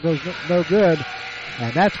 Shot goes no good.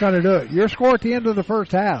 And that's going to do it. Your score at the end of the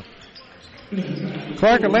first half.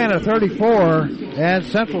 Clark Atlanta 34 and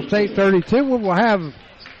Central State 32. We will have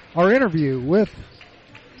our interview with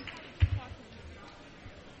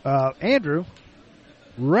Andrew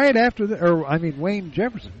right after Wayne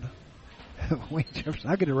Jefferson. Wayne Jefferson.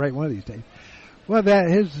 I'll get it right one of these days. Well,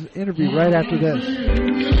 his interview right after this.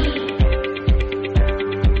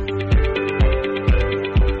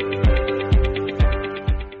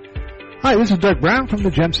 Hi, this is Doug Brown from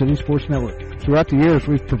the Gem City Sports Network. Throughout the years,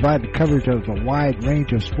 we've provided coverage of a wide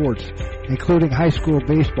range of sports, including high school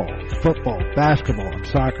baseball, football, basketball, and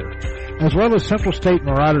soccer, as well as Central State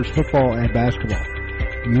Marauders football and basketball.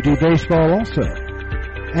 You do baseball also.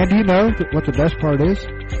 And you know what the best part is?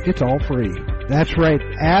 It's all free. That's right,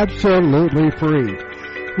 absolutely free.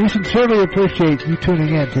 We sincerely appreciate you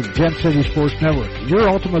tuning in to the Gem City Sports Network, your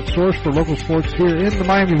ultimate source for local sports here in the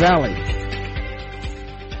Miami Valley.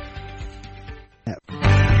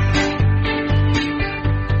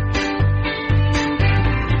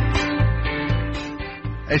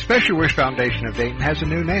 A Special Wish Foundation of Dayton has a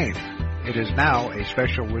new name. It is now a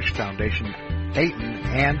Special Wish Foundation Dayton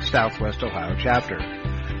and Southwest Ohio chapter.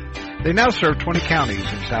 They now serve 20 counties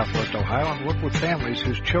in Southwest Ohio and work with families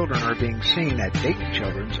whose children are being seen at Dayton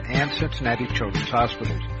Children's and Cincinnati Children's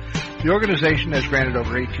Hospitals. The organization has granted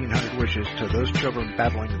over 1,800 wishes to those children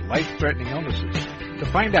battling life-threatening illnesses. To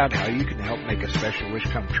find out how you can help make a special wish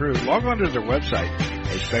come true, log on to their website,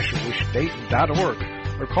 aspecialwishdayton.org,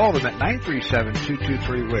 or call them at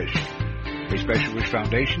 937-223-WISH. A Special Wish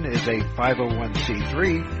Foundation is a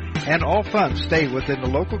 501c3 And all funds stay within the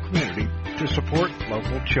local community to support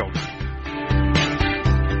local children.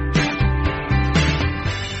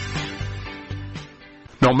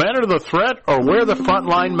 No matter the threat or where the front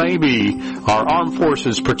line may be, our armed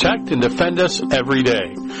forces protect and defend us every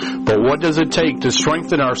day. But what does it take to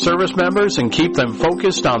strengthen our service members and keep them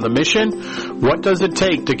focused on the mission? What does it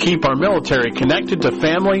take to keep our military connected to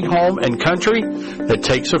family, home, and country? It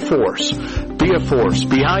takes a force. Be a force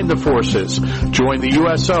behind the forces. Join the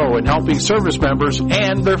USO in helping service members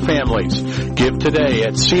and their families. Give today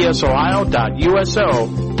at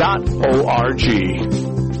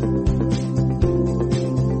csohio.uso.org.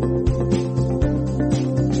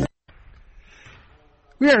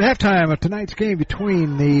 We are at halftime of tonight's game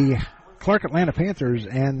between the Clark Atlanta Panthers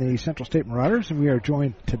and the Central State Marauders, and we are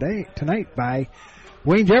joined tonight by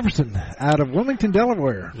Wayne Jefferson out of Wilmington,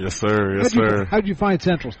 Delaware. Yes, sir. Yes, sir. How'd you find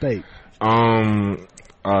Central State?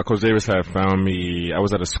 Coach Davis had found me. I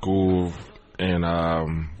was at a school in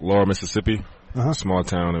Laurel, Mississippi, a small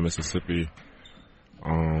town in Mississippi.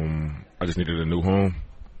 I just needed a new home.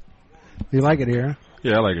 You like it here? Huh?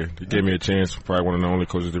 Yeah, I like it. He gave me a chance. Probably one of the only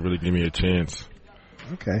coaches that really gave me a chance.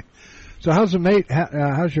 Okay. So how's your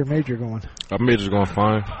major going? My major's going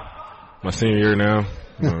fine. My senior year now.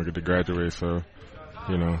 I get to graduate, so,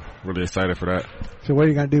 really excited for that. So what are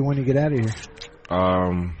you going to do when you get out of here?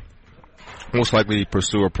 Most likely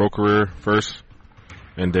pursue a pro career first,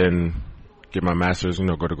 and then get my master's,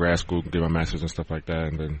 go to grad school, get my master's and stuff like that,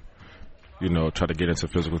 and then, try to get into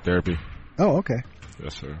physical therapy. Oh, okay.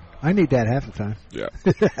 Yes, sir. I need that half the time. Yeah.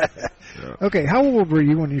 Okay, how old were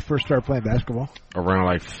you when you first started playing basketball? Around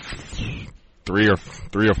like three or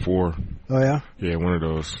four. Oh, yeah? Yeah, one of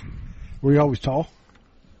those. Were you always tall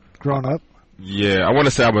growing up? Yeah, I want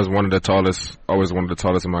to say I was always one of the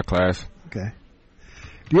tallest in my class. Okay.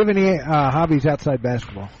 Do you have any hobbies outside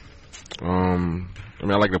basketball? I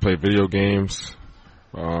like to play video games.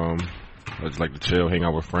 I just like to chill, hang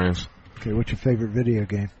out with friends. Okay, what's your favorite video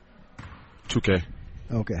game? 2K.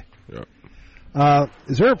 Okay. Yep.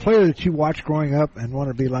 Is there a player that you watched growing up and want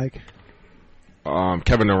to be like?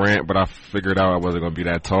 Kevin Durant, but I figured out I wasn't going to be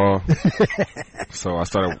that tall. So I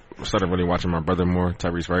started really watching my brother more,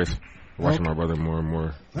 Tyrese Rice. Watching my brother more and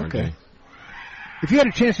more. Okay. If you had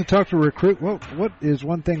a chance to talk to a recruit, what is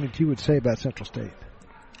one thing that you would say about Central State?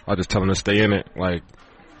 I'll just tell them to stay in it. Like,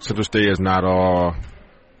 Central State is not all,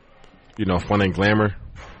 fun and glamour.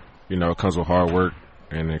 It comes with hard work,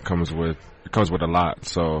 and it comes with a lot.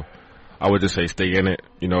 So I would just say stay in it.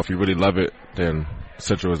 If you really love it, then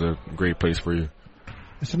Central is a great place for you.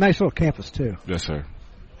 It's a nice little campus, too. Yes, sir.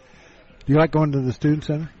 Do you like going to the student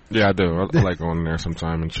center? Yeah, I do. I like going there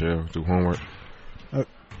sometime and chill, do homework.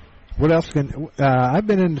 What else I've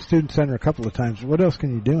been in the student center a couple of times. What else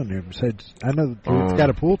can you do in there besides, I know it's got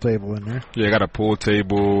a pool table in there. Yeah, I got a pool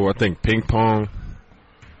table. I think ping pong.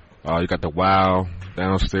 You got the WOW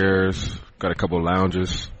downstairs. Got a couple of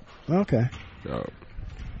lounges. Okay.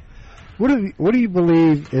 What do you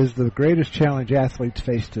believe is the greatest challenge athletes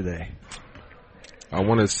face today? I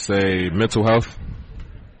want to say mental health.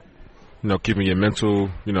 Keeping your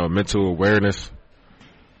mental awareness.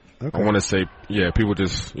 Okay. I want to say, people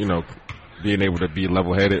just, being able to be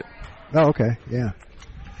level-headed. Oh, okay, yeah.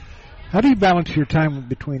 How do you balance your time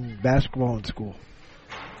between basketball and school?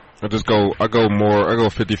 I go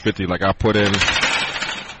 50-50. Like, I put in.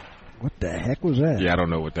 What the heck was that? Yeah, I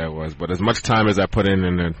don't know what that was. But as much time as I put in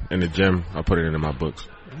the gym, I put it in my books.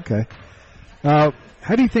 Okay. How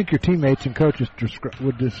do you think your teammates and coaches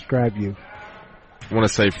would describe you? I want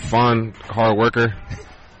to say fun, hard worker.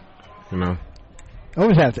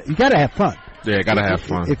 Always have to. You got to have fun. Yeah, you got to have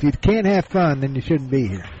fun. If you can't have fun, then you shouldn't be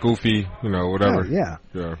here. Goofy, whatever. Yeah.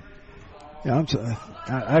 Yeah. Yeah,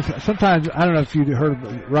 sometimes, I don't know if you heard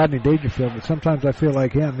of Rodney Dangerfield, but sometimes I feel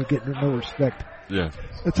like him. You get no respect. Yeah.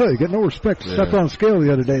 I tell you, get no respect. Yeah. Stepped on a scale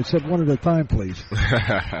the other day and said, one at a time, please.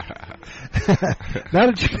 Now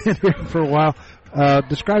that you've been here for a while,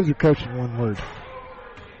 describe your coach in one word.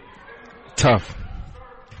 Tough.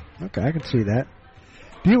 Okay, I can see that.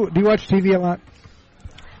 Do you watch TV a lot?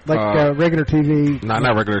 Like regular TV? Nah,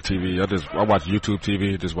 not regular TV. I watch YouTube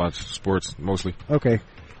TV. Just watch sports mostly. Okay.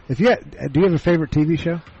 Do you have a favorite TV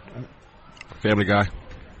show? Family Guy.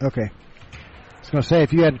 Okay. I was going to say,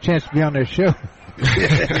 if you had a chance to be on their show.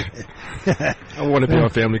 I want to be on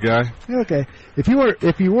Family Guy. Okay. If you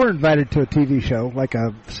were invited to a TV show, like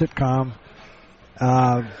a sitcom,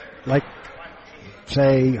 like,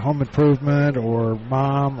 say, Home Improvement or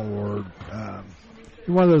Mom or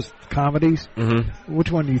one of those comedies,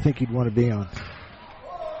 which one do you think you'd want to be on?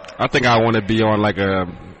 I think I want to be on like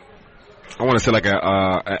an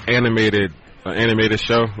animated an animated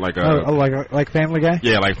show, like like Family Guy.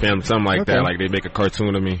 Yeah, like something like Okay. that. Like they make a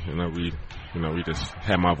cartoon of me, and we just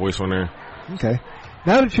have my voice on there. Okay.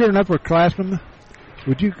 Now that you're an upperclassman,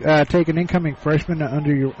 would you take an incoming freshman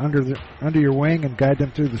under your wing and guide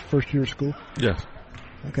them through the first year of school? Yes.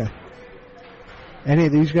 Okay. Any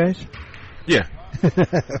of these guys? Yeah.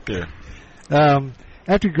 Yeah.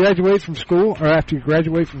 After you graduate from school, or after you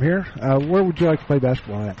graduate from here, where would you like to play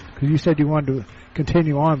basketball at? Because you said you wanted to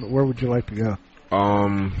continue on, but where would you like to go?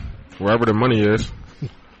 Wherever the money is.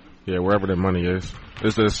 Yeah, wherever the money is.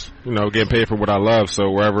 It's just, getting paid for what I love. So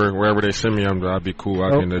wherever they send me, I'd be cool. I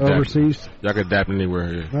can adapt. Overseas? Yeah, I can adapt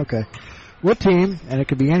anywhere. Yeah. Okay. What team, and it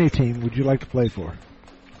could be any team, would you like to play for?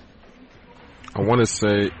 I want to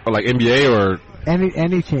say, like NBA or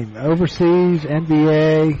any team, overseas,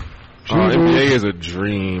 NBA. NBA is a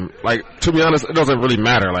dream. Like, to be honest, it doesn't really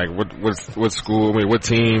matter. Like, what school, what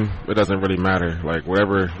team, it doesn't really matter. Like,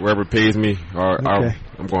 wherever pays me, I'm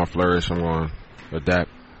going to flourish. I'm going to adapt.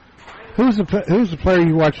 Who's the player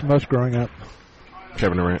you watched most growing up?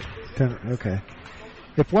 Kevin Durant. Okay.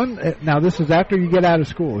 Now this is after you get out of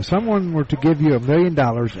school. If someone were to give you $1 million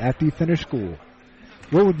after you finish school,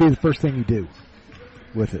 what would be the first thing you do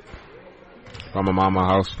with it? Buy my mom a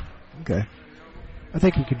house. Okay. I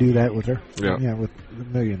think you could do that with her. Yeah. Yeah, with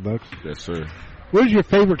 $1 million. Yes, sir. What is your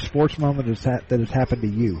favorite sports moment that has happened to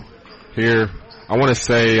you? Here, I want to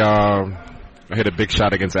say I hit a big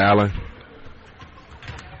shot against Allen.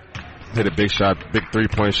 Hit a big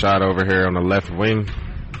 3-point shot over here on the left wing.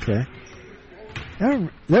 Okay.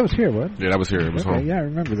 That was here, what? Yeah, that was here. It was home. Yeah, I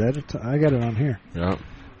remember that. I got it on here. Yeah.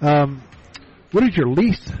 What is your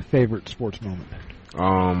least favorite sports moment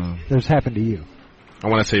that has happened to you? I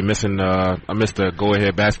want to say I missed the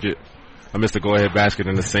go-ahead basket. I missed the go-ahead basket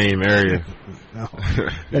in the same area. No.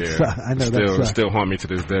 Yeah. I know still haunt me to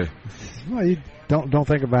this day. Well, you don't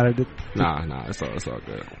think about it. Nah, it's all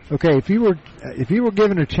good. Okay, if you were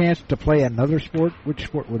given a chance to play another sport, which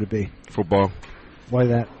sport would it be? Football. Why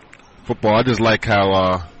that? Football. I just like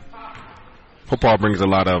how football brings a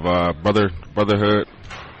lot of brotherhood.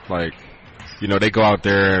 Like, they go out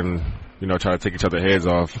there and try to take each other's heads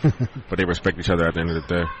off, but they respect each other at the end of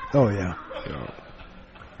the day. Oh yeah.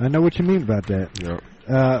 I know what you mean about that. Yeah.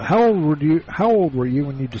 How old were you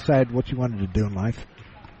when you decided what you wanted to do in life?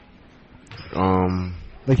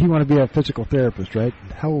 Like you want to be a physical therapist, right?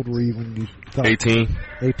 How old were you when you thought? 18.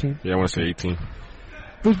 18? Yeah, I want to say 18.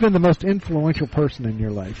 Who's been the most influential person in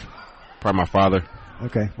your life? Probably my father.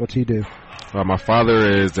 Okay, what's he do? My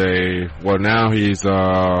father is now he's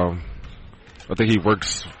I think he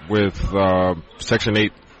works with Section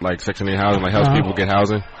 8, like Section 8 housing, like helps people get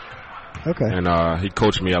housing. Okay. And he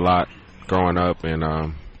coached me a lot growing up,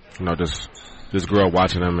 and just grew up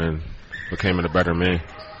watching him and became a better man.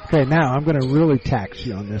 Okay, now I'm going to really tax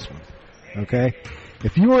you on this one. Okay,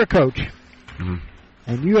 if you were a coach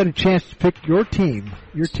and you had a chance to pick your team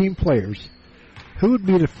players, who would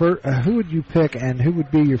be the first? Who would you pick, and who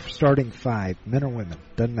would be your starting 5, men or women?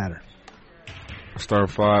 Doesn't matter. Starting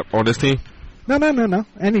 5 on this team? No.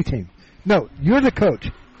 Any team. No, you're the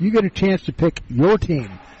coach. You get a chance to pick your team.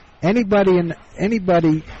 Anybody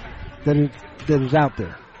that is out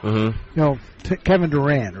there. Mm-hmm. Kevin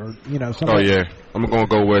Durant or somebody. Oh yeah, I'm gonna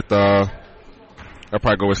go with. I'll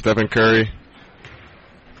probably go with Stephen Curry,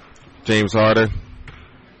 James Harden,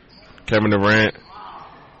 Kevin Durant.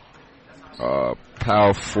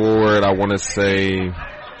 Power forward, I want to say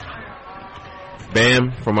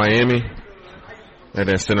Bam from Miami. And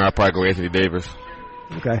then center, I'll probably go Anthony Davis.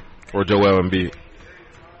 Okay. Or Joel Embiid.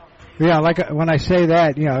 Yeah, like when I say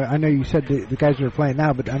that, I know you said the guys that are playing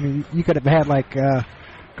now, but I mean, you could have had like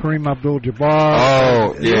Kareem Abdul-Jabbar.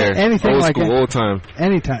 Oh, yeah. Anything old like school, that. Old time.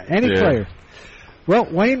 Anytime. Any player. Well,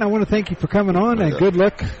 Wayne, I want to thank you for coming on, and good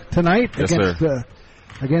luck tonight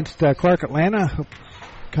against Clark Atlanta.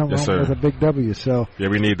 Come home with a big W. So yeah,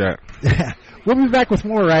 we need that. We'll be back with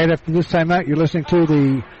more right after this time out. You're listening to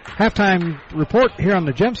the halftime report here on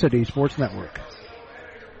the Gem City Sports Network.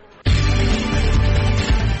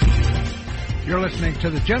 You're listening to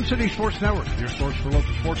the Gem City Sports Network, your source for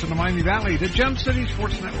local sports in the Miami Valley, the Gem City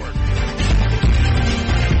Sports Network.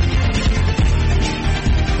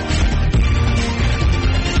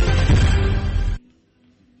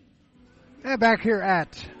 And back here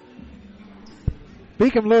at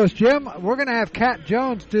Beacom Lewis Gym, we're going to have Kat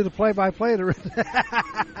Jones do the play-by-play.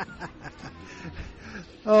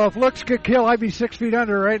 Oh, if looks could kill, I'd be 6 feet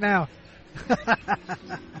under right now.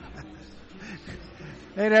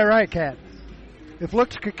 Ain't that right, Kat? If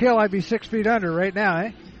looks could kill, I'd be 6 feet under right now,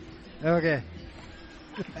 eh? Okay.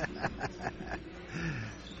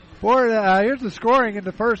 Here's the scoring in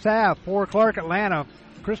the first half for Clark Atlanta.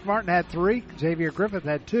 Chris Martin had 3. Xavier Griffith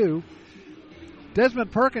had 2.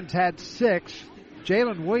 Desmond Perkins had 6.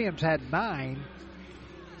 Jalen Williams had 9.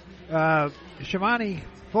 Shimani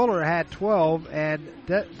Fuller had 12. And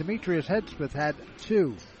Demetrius Headsmith had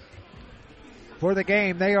 2. For the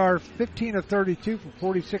game, they are 15 of 32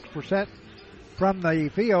 for 46% from the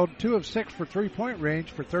field, 2 of 6 for three-point range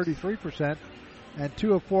for 33%, and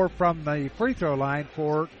 2 of 4 from the free throw line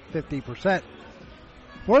for 50%.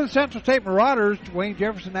 For the Central State Marauders, Wayne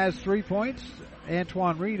Jefferson has 3 points,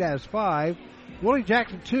 Antoine Reed has 5, Willie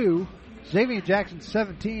Jackson 2, Xavier Jackson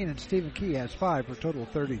 17, and Stephen Key has 5 for a total of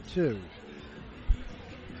 32.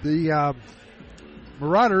 The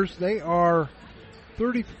Marauders, they are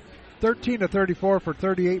 13 of 34 for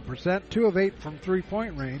 38%, 2 of 8 from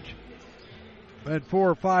three-point range, and 4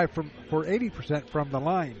 or 5 for 80% from the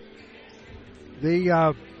line.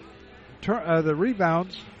 The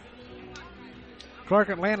rebounds, Clark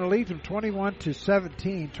Atlanta leads them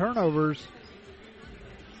 21-17. Turnovers,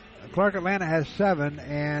 Clark Atlanta has 7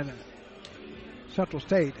 and Central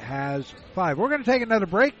State has 5. We're going to take another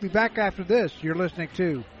break. Be back after this. You're listening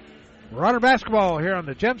to Marauder Basketball here on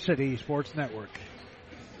the Gem City Sports Network.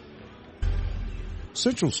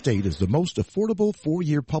 Central State is the most affordable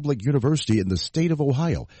four-year public university in the state of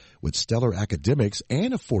Ohio. With stellar academics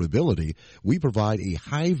and affordability, we provide a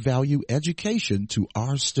high-value education to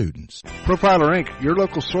our students. Profiler Inc., your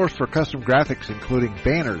local source for custom graphics including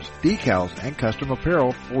banners, decals, and custom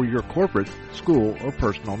apparel for your corporate, school, or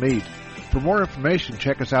personal needs. For more information,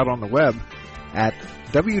 check us out on the web at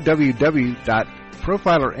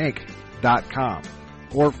www.profilerinc.com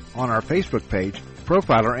or on our Facebook page,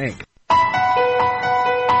 Profiler Inc.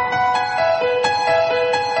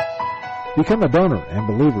 Become a donor and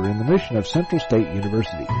believer in the mission of Central State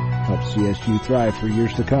University. Help CSU thrive for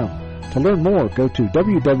years to come. To learn more, go to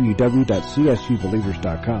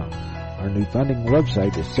www.csubelievers.com. Our new funding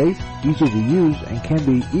website is safe, easy to use, and can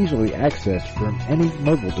be easily accessed from any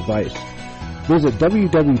mobile device. Visit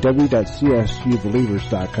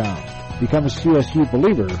www.csubelievers.com. Become a CSU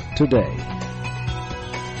believer today.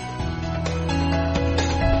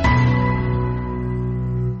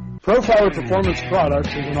 Profiler Performance Products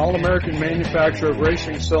is an all-American manufacturer of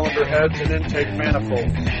racing cylinder heads and intake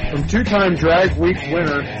manifolds. From two-time Drag Week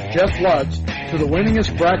winner Jeff Lutz to the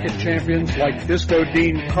winningest bracket champions like Disco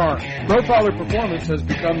Dean Karn, Profiler Performance has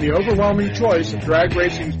become the overwhelming choice of drag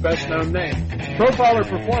racing's best-known name. Profiler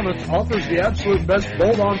Performance offers the absolute best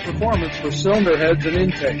bolt-on performance for cylinder heads and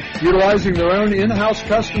intake, utilizing their own in-house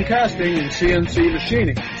custom casting and CNC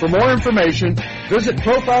machining. For more information, visit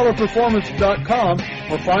profilerperformance.com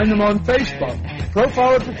or find them on Facebook.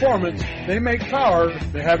 Profiler Performance, they make power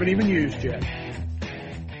they haven't even used yet.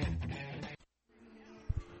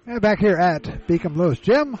 And back here at Beacom Lewis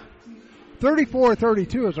Gym,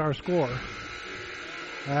 34-32 is our score.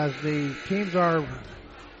 As the teams are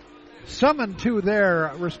summoned to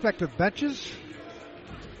their respective benches.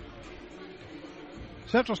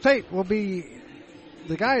 Central State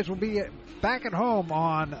the guys will be back at home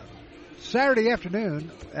on Saturday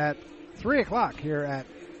afternoon at 3 o'clock here at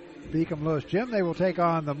Beacom Lewis Gym. They will take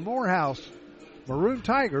on the Morehouse Maroon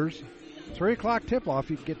Tigers. 3 o'clock tip-off.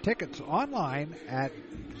 You can get tickets online at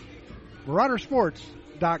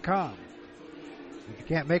maraudersports.com. If you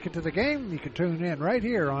can't make it to the game, you can tune in right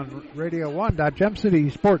here on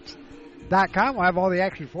radio1.gemcitysports.com. We'll have all the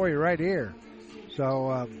action for you right here.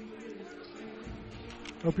 So,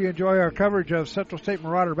 hope you enjoy our coverage of Central State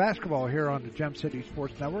Marauder basketball here on the Gem City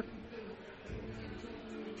Sports Network.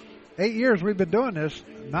 8 years we've been doing this,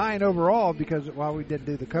 9 overall because we didn't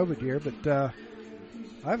do the COVID year, but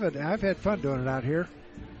I've had fun doing it out here.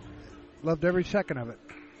 Loved every second of it.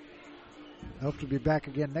 Hope to be back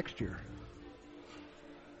again next year.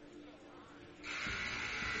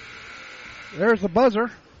 There's the buzzer.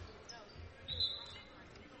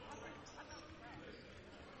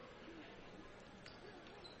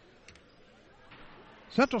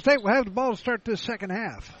 Central State will have the ball to start this second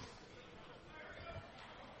half.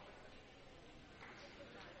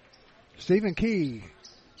 Stephen Key,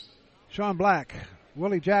 Sean Black,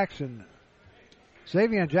 Willie Jackson,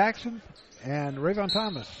 Xavier Jackson, and Rayvon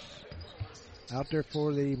Thomas out there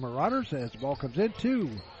for the Marauders as the ball comes in to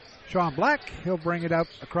Sean Black. He'll bring it up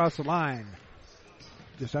across the line.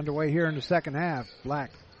 Just underway here in the second half.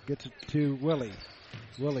 Black gets it to Willie.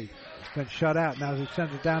 Willie has been shut out. Now he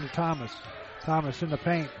sends it down to Thomas. Thomas in the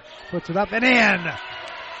paint. Puts it up and in.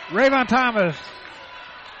 Rayvon Thomas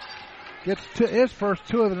gets to his first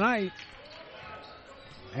 2 of the night.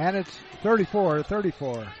 And it's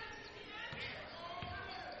 34-34.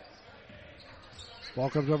 Ball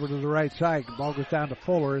comes over to the right side. The ball goes down to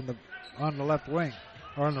Fuller on the left wing,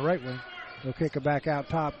 or on the right wing. He'll kick it back out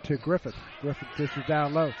top to Griffith. Griffith dishes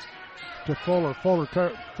down low to Fuller. Fuller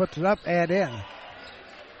puts it up and in.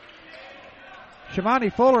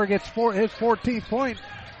 Shimani Fuller gets his 14th point.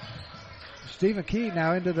 Stephen Key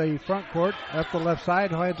now into the front court, up the left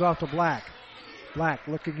side, hands off to Black. Black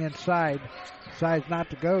looking inside, decides not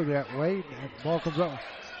to go that way. The ball comes up.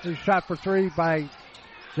 There's a shot for three by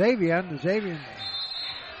Xavier. The Xavier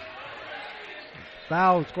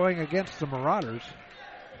foul is going against the Marauders.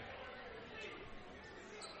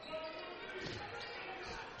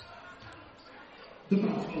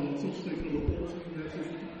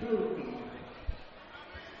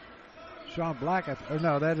 Sean Black,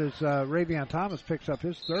 that is Ravion Thomas picks up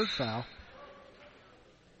his third foul.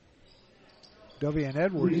 Dovian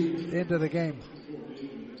Edwards into the game.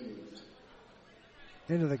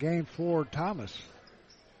 Into the game for Thomas.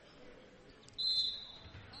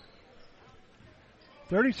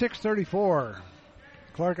 36-34.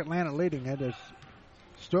 Clark Atlanta leading it as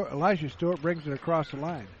Elijah Stewart brings it across the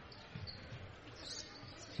line.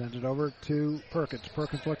 Sends it over to Perkins.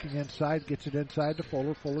 Perkins looking inside, gets it inside to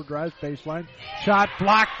Fuller. Fuller drives baseline. Shot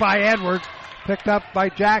blocked by Edwards. Picked up by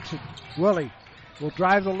Jackson. Willie will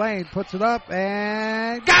drive the lane, puts it up,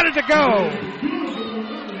 and got it to go!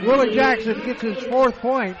 Willie Jackson gets his 4th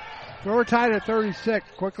point. So we're tied at 36.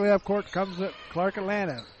 Quickly up court comes Clark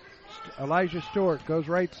Atlanta. Elijah Stewart goes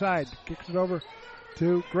right side, kicks it over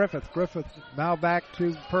to Griffith. Griffith now back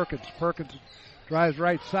to Perkins. Perkins drives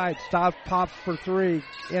right side, stops, pops for three,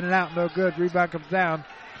 in and out, no good. Rebound comes down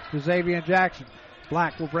to Xavier Jackson.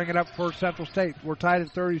 Black will bring it up for Central State. We're tied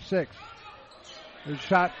at 36. There's a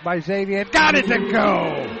shot by Xavier. Got it to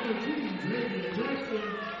go!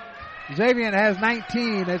 Xavier has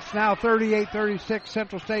 19. It's now 38-36.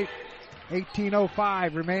 Central State,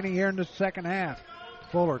 18:05 remaining here in the second half.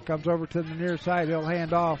 Fuller comes over to the near side. He'll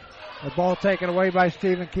hand off. The ball taken away by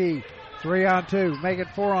Stephen Key. 3-on-2. Make it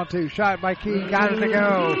 4-on-2. Shot by Key. Got it to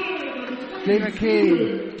go. Stephen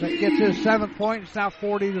Key gets his 7th point. It's now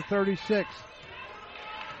 40-36.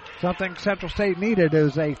 Something Central State needed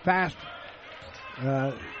is a fast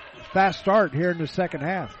start here in the second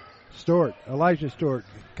half. Elijah Stewart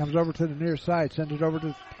comes over to the near side. Sends it over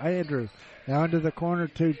to Andrew. Now into the corner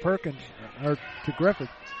to Perkins, or to Griffith.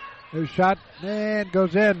 There's a shot and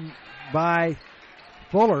goes in by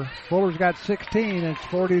Fuller. Fuller's got 16 and it's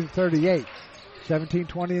 40-38.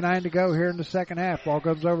 17:29 to go here in the second half. Ball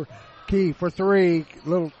comes over. Key for three. A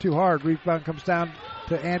little too hard. Rebound comes down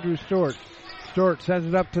to Andrew Stewart. Stewart sends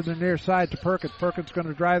it up to the near side to Perkins. Perkins going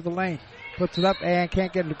to drive the lane. Puts it up and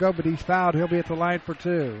can't get it to go, but he's fouled. He'll be at the line for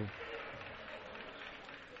two.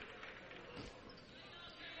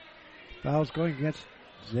 Foul's going against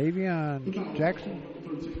Xavier Jackson.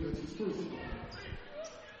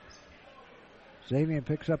 Xavier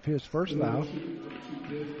picks up his first foul.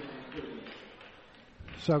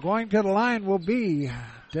 So going to the line will be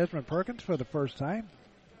Desmond Perkins for the first time.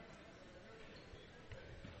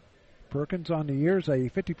 Perkins on the year is a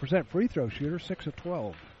 50% free throw shooter, 6 of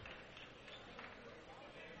 12.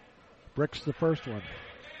 Bricks the first one.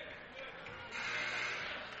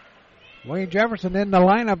 Wayne Jefferson in the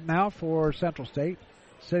lineup now for Central State.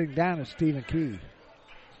 Sitting down is Stephen Key.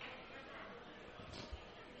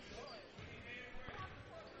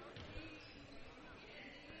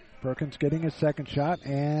 Perkins getting his second shot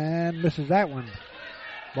and misses that one.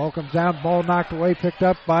 Ball comes down, ball knocked away, picked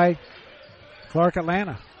up by Clark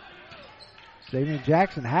Atlanta. Xavier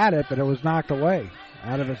Jackson had it, but it was knocked away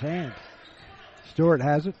out of his hands. Stewart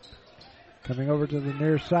has it. Coming over to the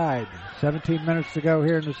near side. 17 minutes to go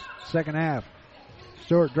here in the second half.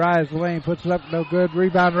 Stewart drives the lane, puts it up, no good.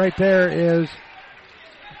 Rebound right there is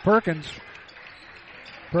Perkins.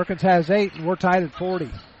 Perkins has 8, and we're tied at 40.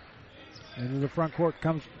 Into the front court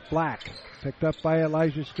comes Black. Picked up by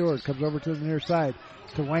Elijah Stewart. Comes over to the near side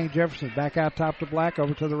to Wayne Jefferson. Back out top to Black.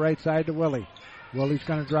 Over to the right side to Willie. Willie's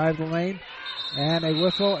going to drive the lane. And a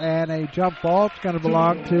whistle and a jump ball. It's going to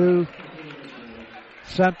belong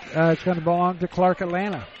to Clark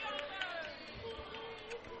Atlanta.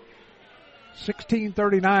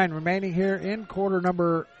 16:39 remaining here in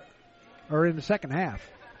in the second half.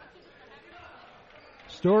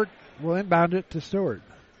 Stewart will inbound it to Stewart.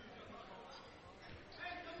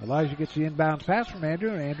 Elijah gets the inbounds pass from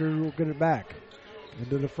Andrew, and Andrew will get it back.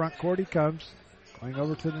 Into the front court he comes, going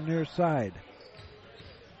over to the near side.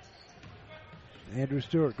 Andrew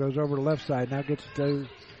Stewart goes over to the left side, now gets to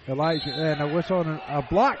Elijah, and a whistle and a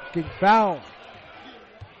blocking foul.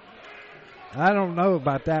 I don't know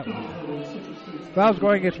about that one. Foul's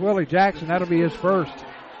going against Willie Jackson. That'll be his first.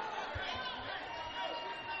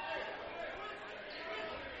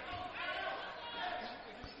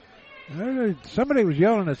 Somebody was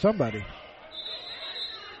yelling at somebody.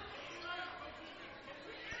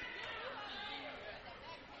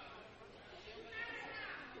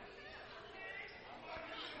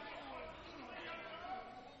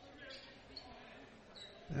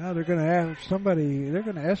 Now they're going to have somebody, they're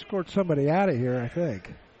going to escort somebody out of here, I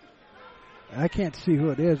think. I can't see who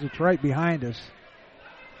it is. It's right behind us.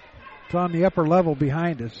 It's on the upper level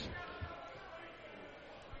behind us.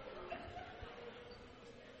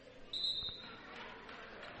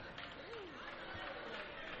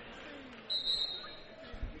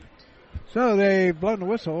 So they've blown the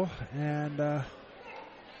whistle, and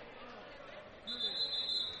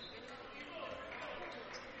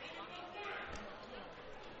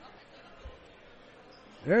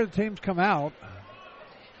there the teams come out.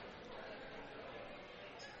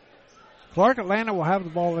 Clark Atlanta will have the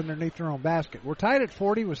ball underneath their own basket. We're tied at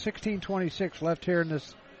 40 with 16:26 left here in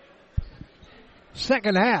this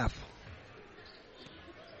second half.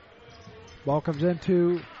 Ball comes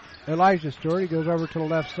into Elijah Stewart. He goes over to the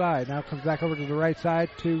left side. Now comes back over to the right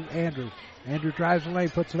side to Andrew. Andrew drives the lane,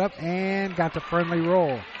 puts it up, and got the friendly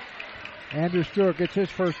roll. Andrew Stewart gets his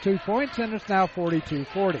first 2 points, and it's now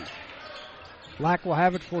 42-40. Black will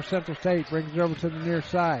have it for Central State. Brings it over to the near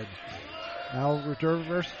side. Now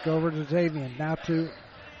reverse, go over to Xavier. Now to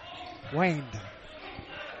Wayne.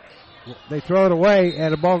 They throw it away,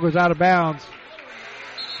 and the ball goes out of bounds.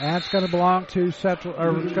 And it's going to belong to it's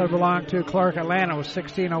going to belong to Clark Atlanta with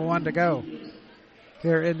 16:01 to go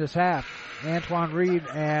here in this half. Antoine Reed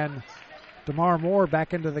and DeMar Moore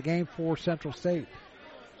back into the game for Central State.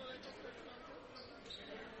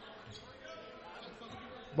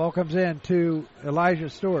 Ball comes in to Elijah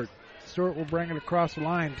Stewart. Stewart will bring it across the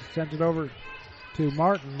line, sends it over to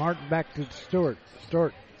Martin. Martin back to Stewart.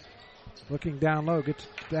 Stewart looking down low, gets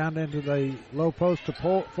down into the low post to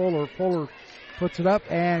Fuller. Fuller puts it up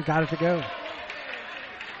and got it to go.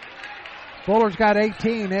 Fuller's got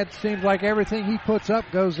 18. It seems like everything he puts up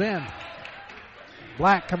goes in.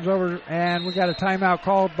 Black comes over, and we got a timeout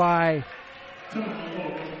called by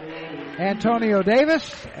Antonio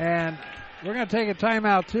Davis, and we're going to take a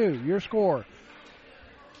timeout too. Your score: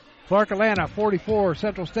 Clark Atlanta 44,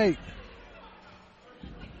 Central State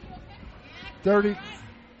 40.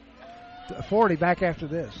 Back after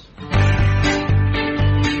this.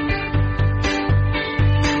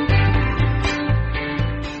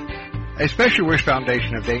 A Special Wish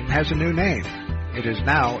Foundation of Dayton has a new name. It is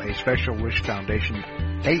now a Special Wish Foundation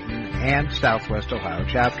Dayton and Southwest Ohio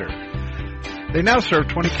chapter. They now serve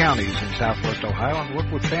 20 counties in Southwest Ohio and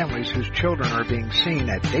work with families whose children are being seen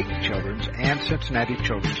at Dayton Children's and Cincinnati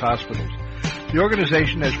Children's Hospitals. The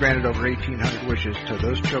organization has granted over 1,800 wishes to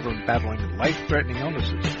those children battling life-threatening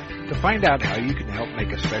illnesses. To find out how you can help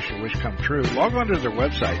make a special wish come true, log on to their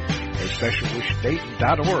website at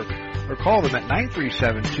specialwishdayton.org or call them at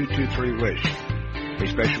 937-223-WISH. A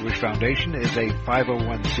Special Wish Foundation is a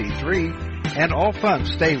 501c3, and all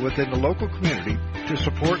funds stay within the local community to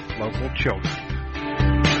support local children.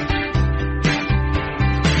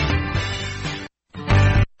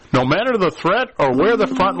 No matter the threat or where the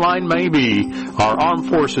front line may be, our armed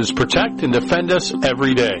forces protect and defend us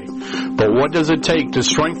every day. But what does it take to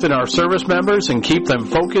strengthen our service members and keep them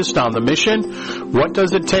focused on the mission? What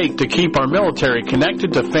does it take to keep our military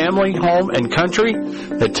connected to family, home, and country?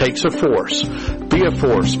 It takes a force. Be a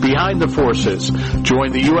force behind the forces.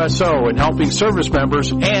 Join the USO in helping service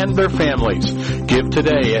members and their families. Give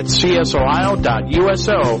today at csohio.uso.org.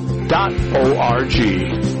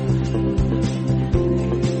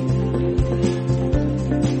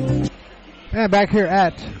 And back here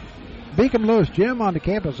at Beacom Lewis Gym on the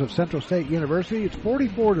campus of Central State University, it's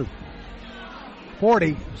 44-40.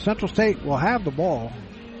 Central State will have the ball.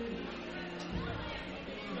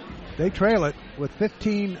 They trail it with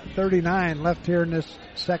 15:39 left here in this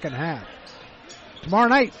second half. Tomorrow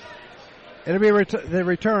night, it'll be the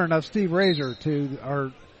return of Steve Razor to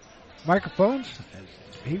our microphones.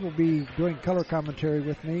 He will be doing color commentary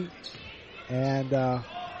with me, and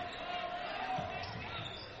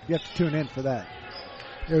you have to tune in for that.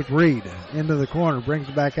 There's Reed into the corner, brings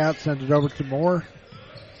it back out, sends it over to Moore.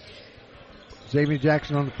 Xavier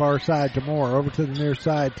Jackson on the far side to Moore, over to the near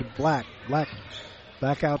side to Black. Black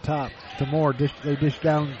back out top to Moore. They dish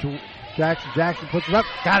down to Jackson. Jackson puts it up,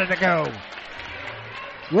 got it to go.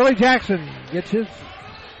 Willie Jackson gets his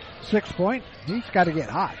 6 point. He's got to get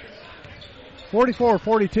hot.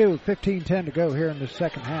 44-42, 15-10 to go here in the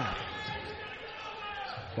second half.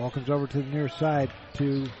 Ball comes over to the near side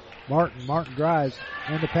to Martin. Martin drives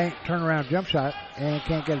in the paint, turnaround jump shot, and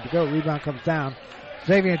can't get it to go. Rebound comes down.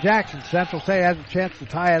 Xavier Jackson, Central State has a chance to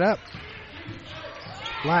tie it up.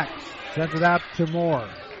 Black sends it out to Moore.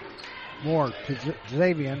 Moore to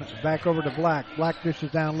Xavier, back over to Black. Black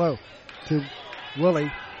dishes down low to Willie.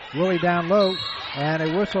 Willie down low, and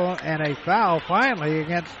a whistle and a foul finally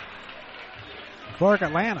against Clark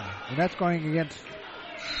Atlanta. And that's going against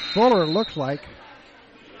Fuller, it looks like.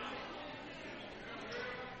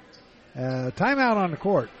 Timeout on the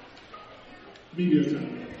court.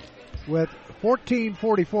 With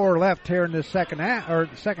 14:44 left here in this second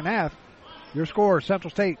half, your score,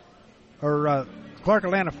 Central State, or Clark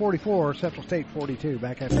Atlanta 44, Central State 42.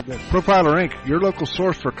 Back after this. Profiler Inc., your local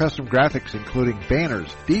source for custom graphics, including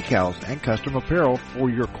banners, decals, and custom apparel for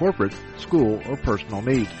your corporate, school, or personal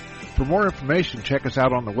needs. For more information, check us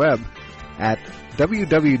out on the web at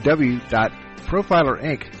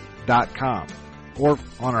www.profilerinc.com or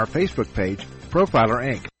on our Facebook page, Profiler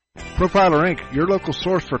Inc. Profiler Inc., your local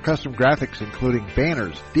source for custom graphics, including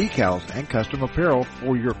banners, decals, and custom apparel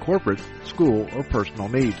for your corporate, school, or personal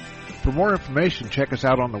needs. For more information, check us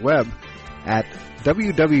out on the web at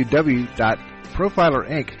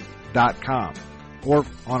www.profilerinc.com or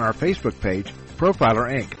on our Facebook page, Profiler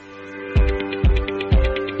Inc.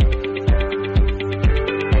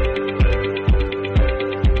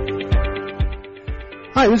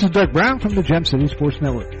 Hi, this is Doug Brown from the Gem City Sports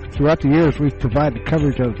Network. Throughout the years, we've provided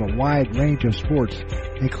coverage of a wide range of sports,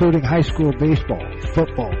 including high school baseball,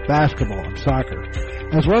 football, basketball, and soccer,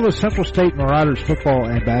 as well as Central State Marauders football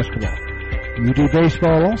and basketball. You do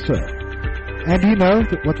baseball also. And you know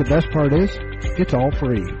that what the best part is? It's all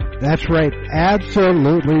free. That's right,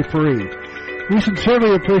 absolutely free. We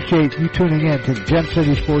sincerely appreciate you tuning in to the Gem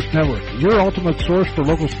City Sports Network, your ultimate source for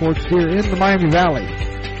local sports here in the Miami Valley.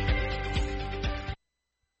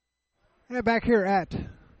 And back here at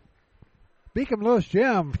Beacom Lewis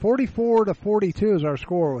Gym, 44-42 is our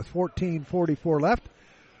score with 14:44 left.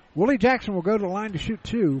 Willie Jackson will go to the line to shoot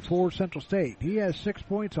 2 for Central State. He has 6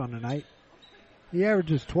 points on the night. He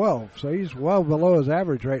averages 12, so he's well below his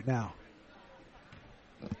average right now.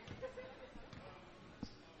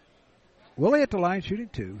 Willie at the line shooting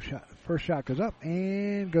 2. First shot goes up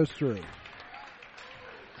and goes through.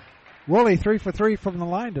 Willie 3 for 3 from the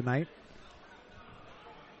line tonight.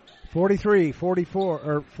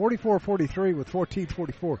 44-43 with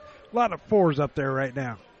 14:44. A lot of 4s up there right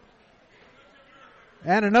now.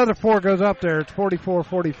 And another 4 goes up there. It's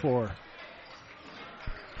 44-44.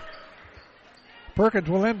 Perkins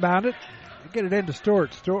will inbound it. Get it into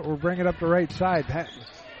Stewart. Stewart will bring it up the right side.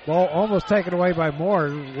 Ball almost taken away by Moore.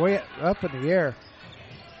 Way up in the air.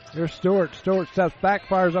 Here's Stewart. Stewart steps back,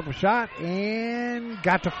 fires up a shot, and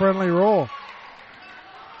got the friendly roll.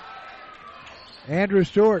 Andrew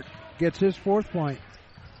Stewart gets his 4th point.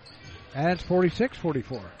 And it's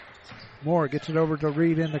 46-44. Moore gets it over to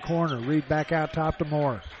Reed in the corner. Reed back out top to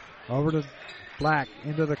Moore. Over to Black.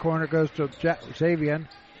 Into the corner goes to Xavier.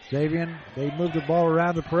 Xavier, they move the ball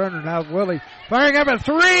around the perimeter. Now Willie firing up a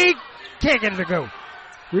 3. Can't get it to go.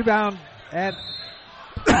 Rebound at...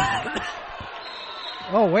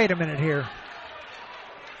 oh, wait a minute here.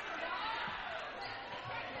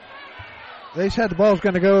 They said the ball's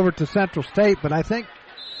going to go over to Central State, but I think...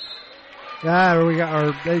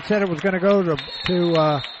 they said it was going to go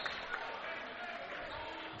to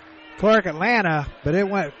Clark Atlanta, but it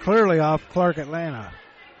went clearly off Clark Atlanta.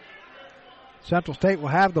 Central State will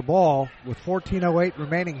have the ball with 14:08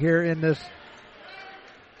 remaining here in this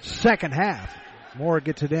second half. Moore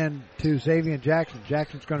gets it in to Xavier Jackson.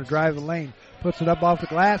 Jackson's going to drive the lane, puts it up off the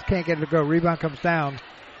glass, can't get it to go. Rebound comes down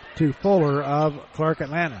to Fuller of Clark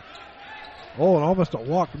Atlanta. Oh, and almost a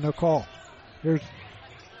walk, no call. Here's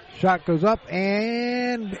shot goes up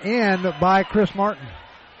and in by Chris Martin.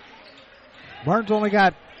 Martin's only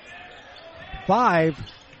got 5.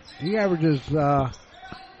 He averages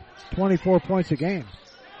 24 points a game.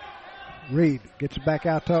 Reed gets it back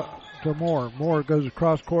out to Moore. Moore goes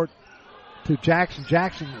across court to Jackson.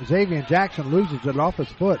 Xavier Jackson loses it off his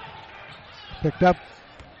foot. Picked up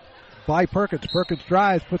by Perkins. Perkins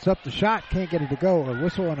drives, puts up the shot, can't get it to go. A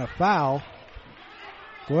whistle and a foul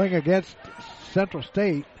going against Central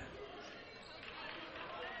State.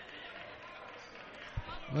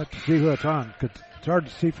 Let's see who it's on, because it's hard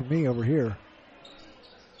to see for me over here.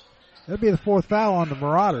 That'll be the 4th foul on the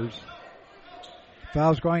Marauders.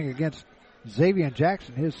 Foul's going against Xavier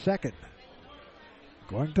Jackson, his 2nd.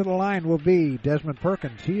 Going to the line will be Desmond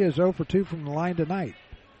Perkins. He is 0 for 2 from the line tonight.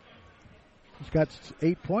 He's got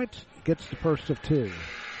 8 points, gets the first of 2.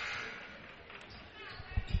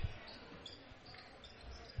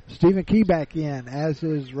 Stephen Key back in, as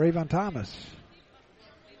is Rayvon Thomas.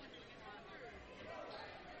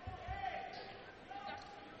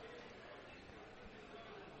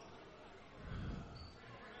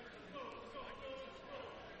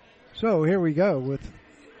 So here we go with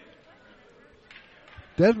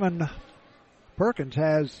Desmond Perkins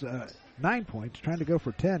has 9 points, trying to go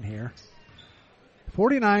for 10 here.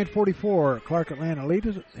 49-44, Clark Atlanta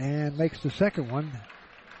leads and makes the second one.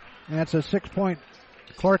 And that's a 6-point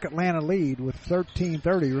Clark Atlanta lead with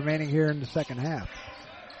 13:30 remaining here in the second half.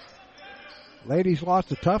 Ladies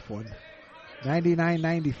lost a tough one,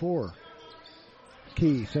 99-94.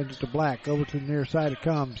 Key sends it to Black. Over to the near side it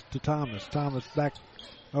comes to Thomas. Thomas back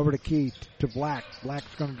over to Key to Black.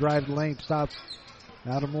 Black's going to drive the lane. Stops.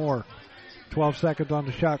 Now to Moore. 12 seconds on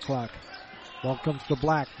the shot clock. Ball comes to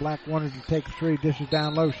Black. Black wanted to take a three. Dishes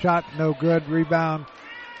down low. Shot no good. Rebound.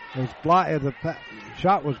 The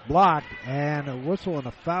shot was blocked, and a whistle and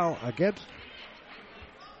a foul against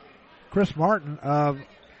Chris Martin of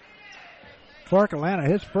Clark Atlanta.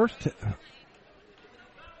 His first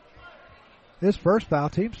foul,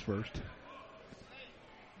 team's first.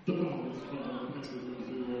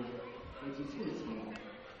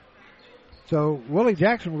 So Willie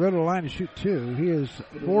Jackson will go to the line to shoot two. He is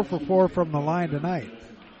 4 for 4 from the line tonight.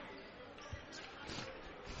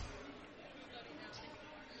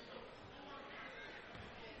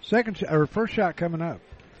 First shot coming up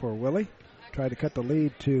for Willie. Tried to cut the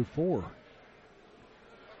lead to 4.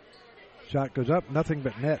 Shot goes up, nothing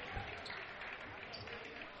but net.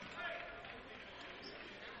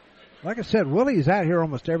 Like I said, Willie's out here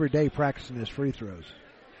almost every day practicing his free throws.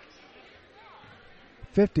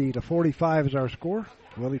 50-45 is our score.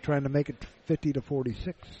 Willie trying to make it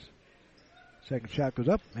 50-46. Second shot goes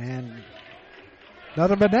up, and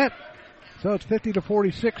nothing but net. So it's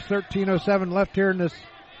 50-46, 13:07 left here in this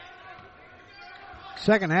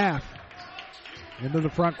second half. Into the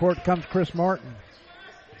front court comes Chris Martin.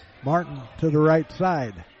 Martin to the right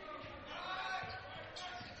side.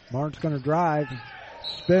 Martin's going to drive.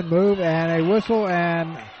 Spin move and a whistle,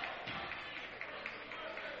 and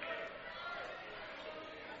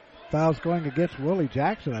foul's going against Willie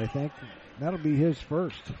Jackson, I think. That'll be his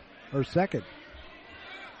first or second.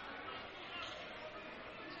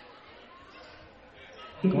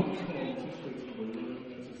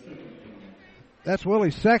 That's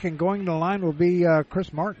Willie's second. Going to the line will be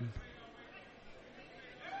Chris Martin.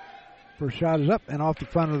 First shot is up and off the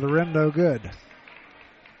front of the rim, no good.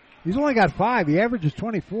 He's only got 5. He averages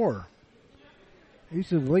 24.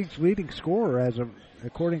 He's the league's leading scorer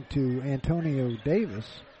according to Antonio Davis.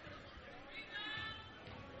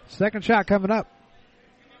 Second shot coming up.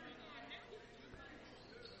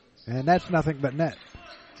 And that's nothing but net.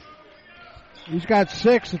 He's got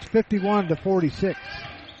 6. It's 51-46.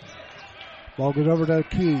 Ball goes over to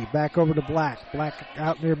Key. Back over to Black. Black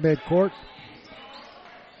out near midcourt.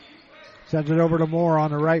 Sends it over to Moore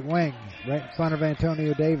on the right wing. Right in front of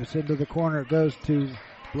Antonio Davis. Into the corner. It goes to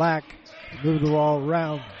Black. Move the ball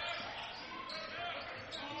around.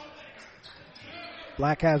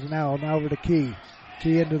 Black has it now over to Key.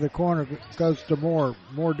 Key into the corner. Goes to Moore.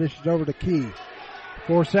 Moore dishes over to Key.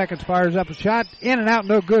 4 seconds. Fires up a shot. In and out.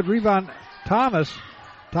 No good. Rebound. Thomas.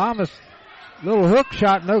 Little hook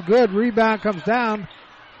shot. No good. Rebound comes down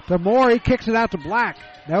to Moore. He kicks it out to Black.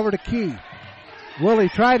 Now over to Key. Willie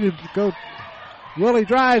tried to go. Willie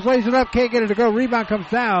drives, lays it up, can't get it to go. Rebound comes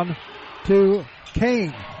down to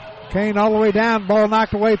Kane. Kane all the way down. Ball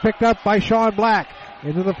knocked away, picked up by Sean Black.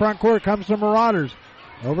 Into the front court comes the Marauders.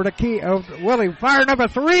 Over to Key. Willie firing up a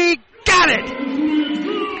three. Got it!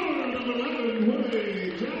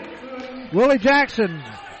 Willie Jackson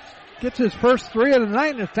gets his first 3 of the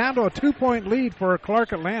night, and it's down to a 2-point lead for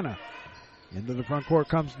Clark Atlanta. Into the front court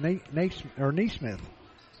comes Neesmith.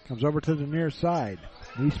 Comes over to the near side.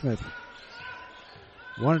 Neesmith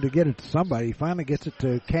wanted to get it to somebody. He finally gets it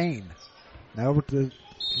to Kane. Now over to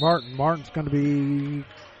Martin. Martin's going to be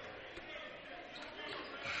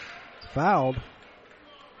fouled.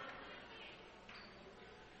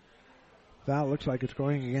 Foul looks like it's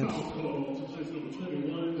going against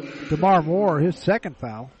DeMar Moore, his second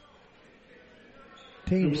foul.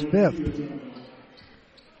 Team's 5th.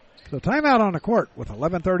 So timeout on the court with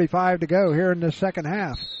 11:35 to go here in the second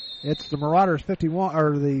half. It's the Marauders 51,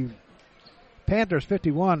 or the Panthers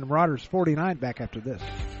 51, the Marauders 49 back after this.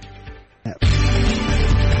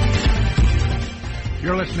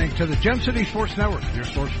 You're listening to the Gem City Sports Network, your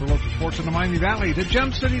source for local sports in the Miami Valley, the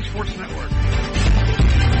Gem City Sports Network.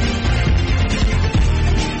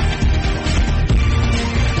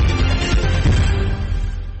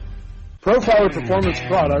 Profiler Performance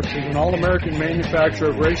Products is an all-American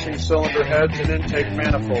manufacturer of racing cylinder heads and intake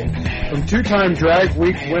manifolds. From 2-time Drag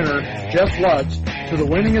Week winner Jeff Lutz to the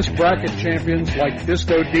winningest bracket champions like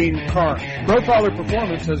Disco Dean Carnes, Profiler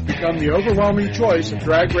Performance has become the overwhelming choice of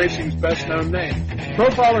drag racing's best-known name.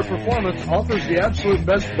 Profiler Performance offers the absolute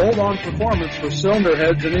best bolt-on performance for cylinder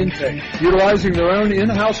heads and intake, utilizing their own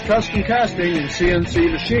in-house custom casting and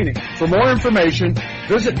CNC machining. For more information,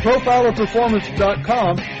 visit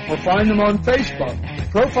ProfilerPerformance.com or find them on Facebook.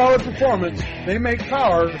 Profiler Performance, they make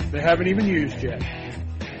power they haven't even used yet.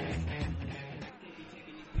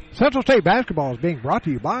 Central State basketball is being brought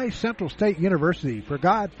to you by Central State University, for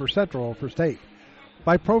God, for Central, for State.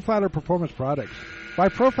 By Profiler Performance Products. By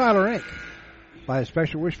Profiler Inc. By the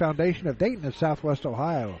Special Wish Foundation of Dayton and Southwest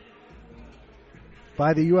Ohio.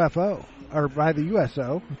 By the UFO, or by the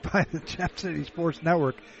USO, by the Gem City Sports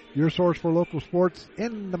Network, your source for local sports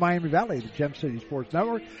in the Miami Valley, the Gem City Sports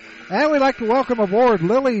Network. And we'd like to welcome aboard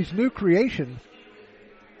Lily's new creation.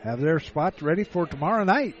 Have their spots ready for tomorrow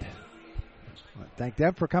night. Thank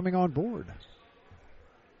them for coming on board.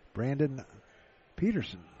 Brandon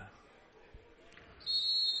Peterson,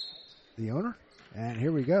 the owner. And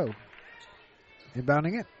here we go.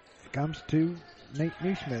 Inbounding it. It comes to Nate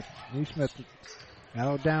Neesmith. Neesmith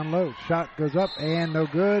now down low. Shot goes up and no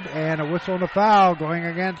good. And a whistle and a foul going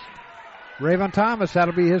against Rayvon Thomas.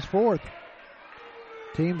 That'll be his fourth.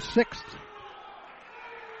 Team sixth.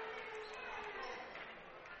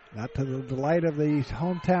 Not to the delight of the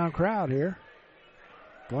hometown crowd here.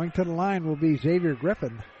 Going to the line will be Xavier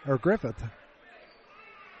Griffith.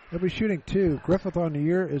 He'll be shooting two. Griffith on the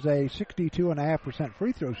year is a 62.5%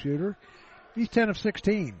 free throw shooter. He's 10 of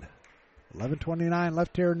 16. 11:29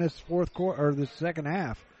 left here in this fourth quarter, or this second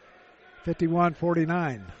half.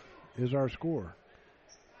 51-49 is our score.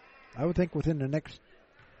 I would think within the next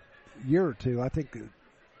year or two, I think the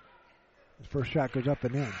first shot goes up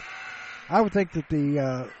and in. I would think that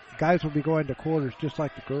the guys will be going to quarters just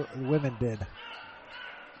like the women did.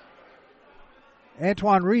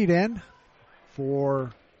 Antoine Reed in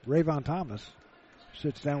for Rayvon Thomas.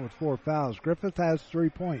 Sits down with 4 fouls. Griffith has 3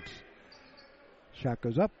 points. Shot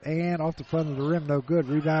goes up and off the front of the rim, no good.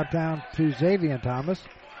 Rebound down to Xavier Thomas.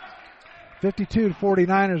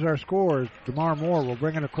 52-49 is our score. DeMar Moore will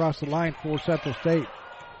bring it across the line for Central State.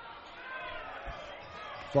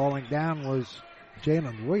 Falling down was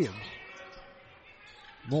Jalen Williams.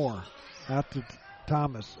 Moore out to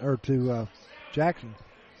Thomas, or to Jackson.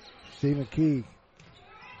 Stephen Key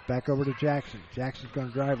back over to Jackson. Jackson's going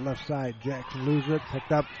to drive left side. Jackson loses it,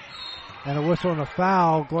 picked up, and a whistle and a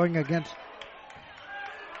foul going against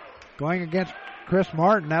Chris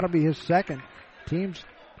Martin. That'll be his second. Team's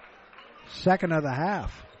second of the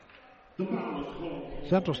half.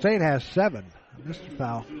 Central State has 7. Missed a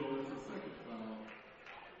foul.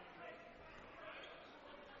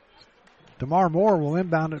 DeMar Moore will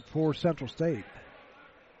inbound it for Central State.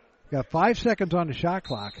 Got 5 seconds on the shot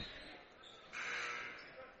clock.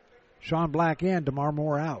 Sean Black in, DeMar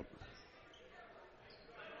Moore out.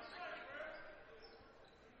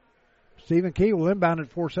 Stephen Key will inbound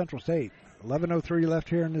it for Central State. 11:03 left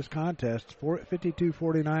here in this contest.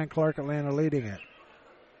 52-49, Clark Atlanta leading it.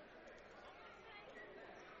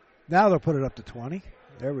 Now they'll put it up to 20.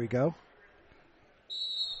 There we go.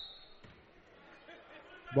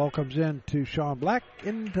 Ball comes in to Sean Black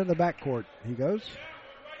into the backcourt. He goes.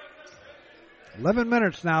 11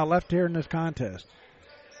 minutes now left here in this contest.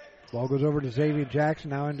 Ball goes over to Xavier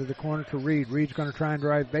Jackson, now into the corner to Reed. Reed's going to try and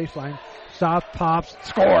drive baseline. South pops,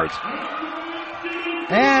 scores.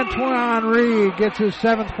 Antoine Reed gets his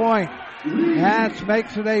 7th point. That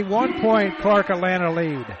makes it a 1-point Clark Atlanta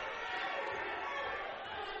lead.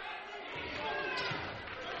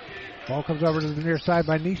 Ball comes over to the near side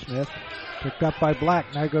by Neesmith. Picked up by Black.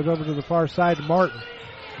 Now he goes over to the far side to Martin.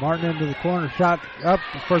 Martin into the corner. Shot up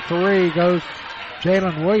for 3 goes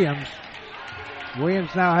Jalen Williams.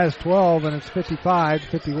 Williams now has 12, and it's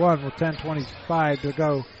 55-51 with 10:25 to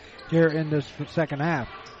go here in this second half.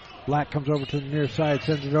 Black comes over to the near side,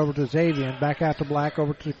 sends it over to Xavier, and back out to Black,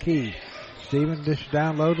 over to Key. Steven dishes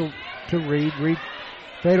down low to Reed. Reed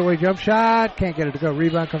fadeaway jump shot, can't get it to go.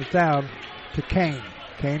 Rebound comes down to Kane.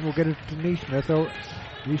 Kane will get it to Neesmith.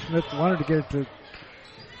 Neesmith wanted to get it to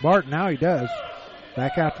Martin, now he does.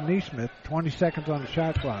 Back out to Neesmith, 20 seconds on the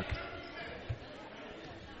shot clock.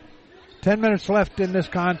 10 minutes left in this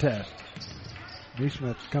contest.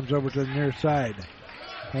 Neesmith comes over to the near side.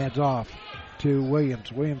 Hands off to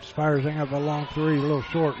Williams. Williams fires in up a long 3, a little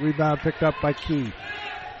short. Rebound picked up by Key.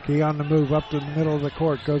 Key on the move up to the middle of the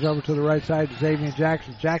court. Goes over to the right side to Xavier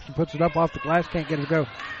Jackson. Jackson puts it up off the glass. Can't get it to go.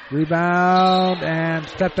 Rebound and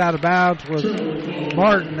stepped out of bounds was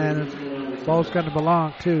Martin, and the ball's going to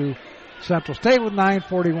belong to Central State with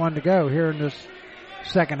 9:41 to go here in this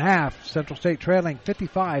second half. Central State trailing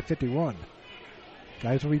 55-51.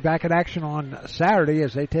 Guys will be back in action on Saturday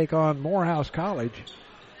as they take on Morehouse College.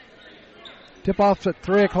 Tip-off's at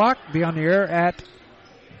 3 o'clock. Be on the air at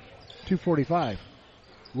 2:45.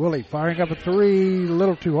 Willie firing up a 3, a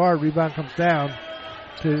little too hard. Rebound comes down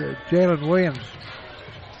to Jalen Williams.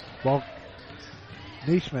 Ball,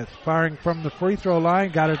 Neesmith firing from the free throw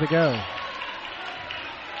line, got it to go.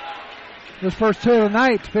 This first two of the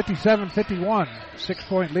night, 57-51.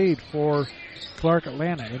 6-point lead for Clark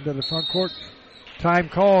Atlanta. Into the front court. Time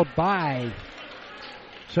called by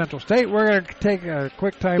Central State. We're going to take a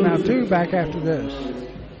quick timeout too. Back after this.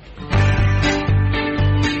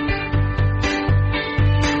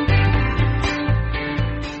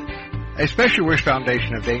 A Special Wish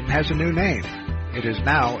Foundation of Dayton has a new name. It is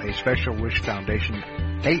now a Special Wish Foundation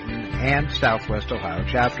Dayton and Southwest Ohio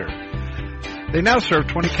chapter. They now serve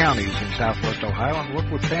 20 counties in Southwest Ohio and work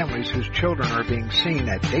with families whose children are being seen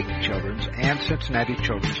at Dayton Children's and Cincinnati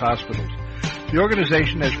Children's Hospitals. The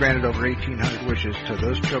organization has granted over 1,800 wishes to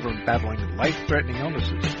those children battling life-threatening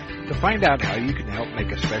illnesses. To find out how you can help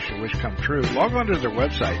make a special wish come true, log on to their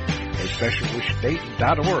website at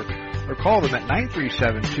specialwishdayton.org or call them at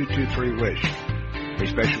 937-223-WISH. A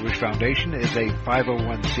Special Wish Foundation is a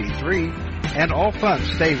 501c3, and all funds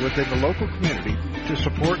stay within the local community to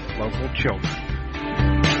support local children.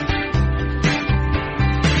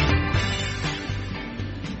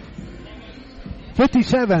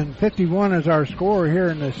 $57-51 is our score here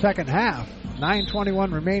in the second half.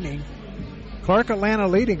 9:21 remaining. Clark Atlanta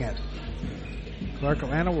leading it. Clark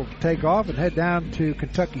Atlanta will take off and head down to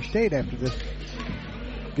Kentucky State after this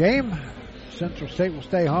game. Central State will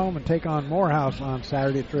stay home and take on Morehouse on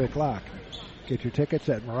Saturday at 3 o'clock. Get your tickets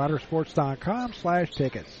at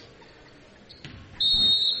maraudersports.com/tickets.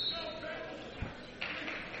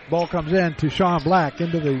 Ball comes in to Sean Black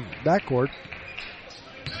into the backcourt.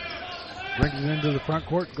 Brings it into the front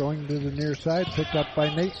court, going to the near side, picked up by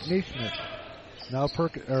Neesmith. Now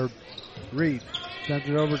Reed sends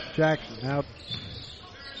it over to Jackson. Now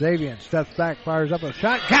Xavier steps back, fires up a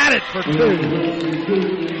shot, got it for two.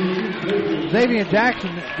 Xavier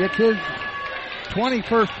Jackson gets his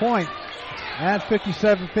 21st point. That's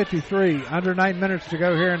 57-53. Under 9 minutes to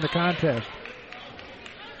go here in the contest.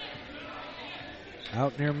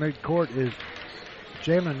 Out near midcourt is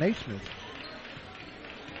Jalen Neesmith.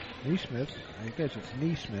 I guess it's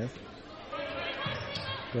Neesmith.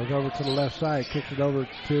 Goes over to the left side, kicks it over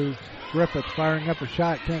to Griffiths, firing up a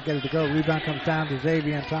shot, can't get it to go. Rebound comes down to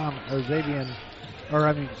Xavier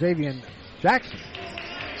Jackson.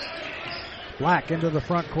 Black into the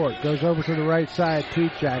front court, goes over to the right side to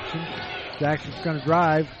Jackson. Jackson's going to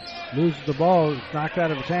drive, loses the ball, it's knocked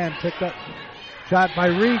out of his hand, picked up, shot by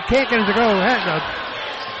Reed, can't get it to go.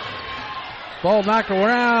 Ball knocked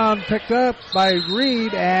around, picked up by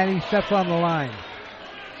Reed, and he steps on the line.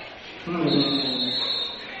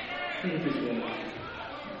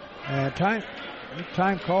 And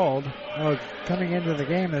time called. Coming into the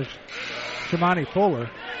game is Shimani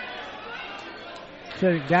Fuller.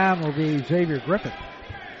 Sitting down will be Xavier Griffith.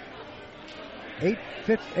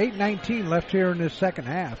 8:19 left here in this second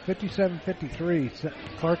half. 57-53.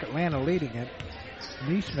 Clark Atlanta leading it.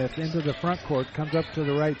 Neesmith into the front court, comes up to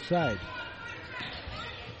the right side.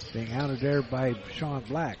 Being hounded there by Sean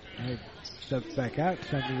Black. He steps back out,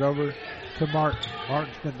 sends it over to Martin.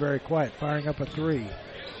 Martin's been very quiet, firing up a three.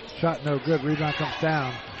 Shot no good. Rebound comes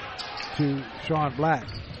down to Sean Black.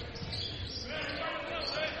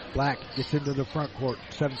 Black gets into the front court.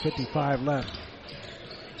 7:55 left.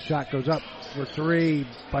 Shot goes up for three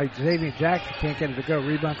by Xavier Jackson. Can't get it to go.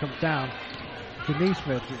 Rebound comes down to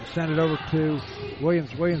Neesmith. Send it over to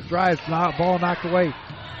Williams. Williams drives. Ball knocked away.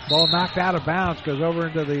 Ball knocked out of bounds. Goes over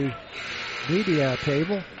into the media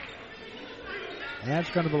table. And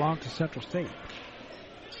it's going to belong to Central State.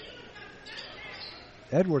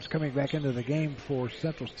 Edwards coming back into the game for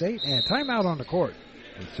Central State. And timeout on the court.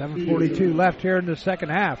 With 7:42 left here in the second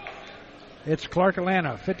half. It's Clark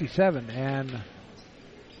Atlanta 57 and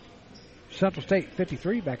Central State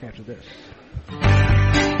 53 back after this.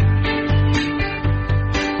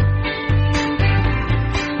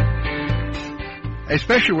 A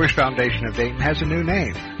Special Wish Foundation of Dayton has a new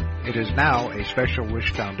name. It is now a Special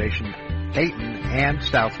Wish Foundation Dayton and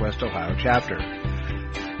Southwest Ohio chapter.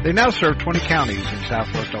 They now serve 20 counties in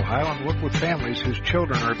Southwest Ohio and work with families whose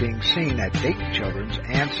children are being seen at Dayton Children's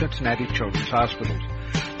and Cincinnati Children's Hospitals.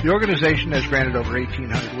 The organization has granted over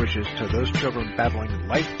 1,800 wishes to those children battling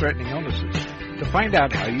life-threatening illnesses. To find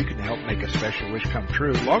out how you can help make a special wish come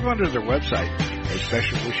true, log on to their website at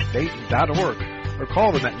specialwishdayton.org or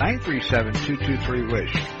call them at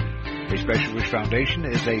 937-223-WISH. A Special Wish Foundation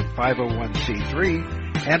is a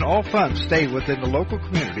 501c3, and all funds stay within the local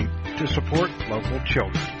community to support local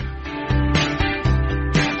children.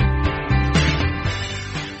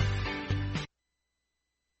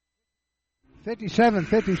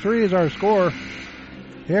 $57-53 is our score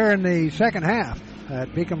here in the second half at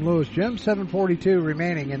Beacom Lewis Gym. 7:42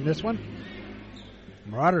 remaining in this one.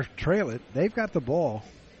 Marauders trail it. They've got the ball.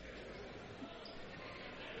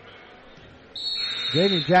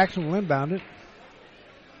 Xavier Jackson will inbound it.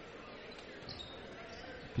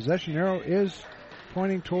 Possession arrow is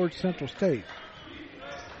pointing towards Central State.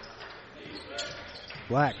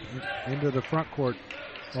 Black into the front court.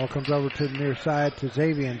 Ball comes over to the near side to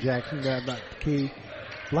Xavier Jackson. Got about the key.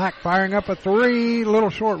 Black firing up a three. Little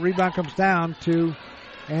short. Rebound comes down to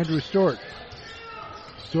Andrew Stewart.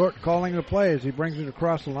 Stewart calling the play as he brings it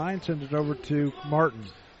across the line. Sends it over to Martin.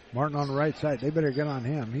 Martin on the right side. They better get on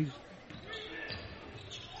him. He's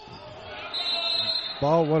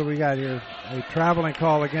ball. What do we got here? A traveling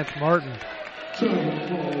call against Martin.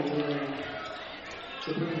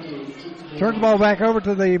 Turns the ball back over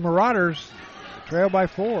to the Marauders. Trail by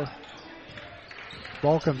 4.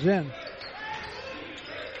 Ball comes in.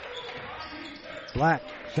 Black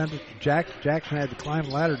sends it to Jackson. Jackson had to climb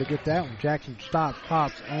the ladder to get that one. Jackson stops,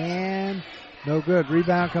 pops, and no good.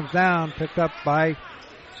 Rebound comes down, picked up by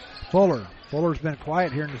Fuller. Fuller's been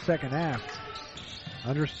quiet here in the second half.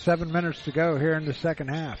 Under 7 minutes to go here in the second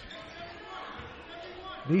half.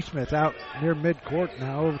 Neesmith out near midcourt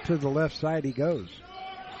now. Over to the left side he goes.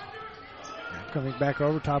 Now coming back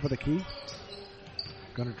over top of the key.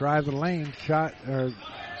 Going to drive the lane. Shot, or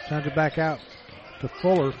sends it back out to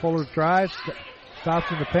Fuller. Fuller drives,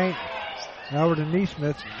 stops in the paint. Now over to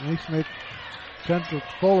Neesmith. Neesmith sends it to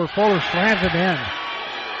Fuller. Fuller slams it in.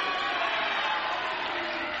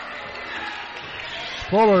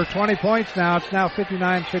 Fuller, 20 points now. It's now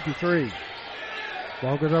 59-53.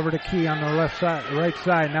 Ball goes over to Key on the left side, right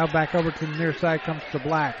side. Now back over to the near side comes to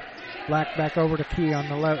Black. Black back over to Key on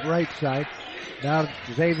the right side. Now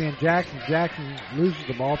Xavier Jackson. Jackson loses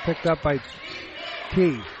the ball, picked up by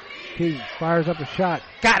Key. Key fires up a shot.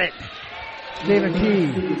 Got it! Stephen Key.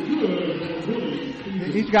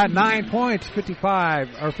 He's got 9 points,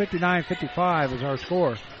 59-55 is our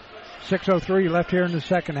score. 6:03 left here in the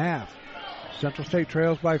second half. Central State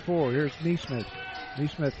trails by 4. Here's Neesmith.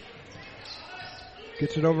 Neesmith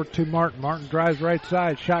gets it over to Martin. Martin drives right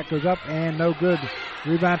side. Shot goes up and no good.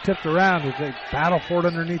 Rebound tipped around as they battle for it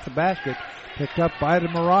underneath the basket. Picked up by the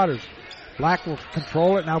Marauders. Black will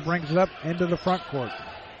control it. Now brings it up into the front court.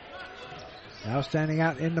 Now standing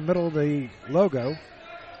out in the middle of the logo.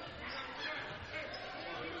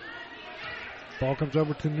 Ball comes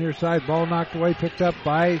over to the near side. Ball knocked away. Picked up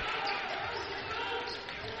by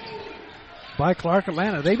Clark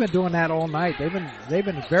Atlanta. They've been doing that all night. They've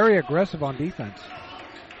been very aggressive on defense.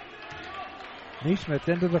 Neesmith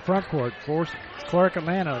into the front court for Clark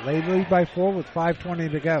Atlanta. They lead by 4 with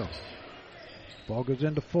 5:20 to go. Ball goes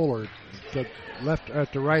into Fuller to left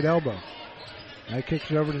at the right elbow. Now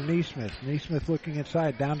kicks it over to Neesmith. Neesmith looking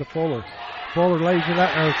inside, down to Fuller. Fuller lays it up,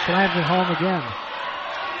 or slams it home again.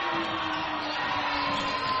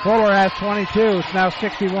 Fuller has 22. It's now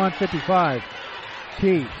 61-55.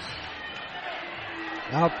 Key.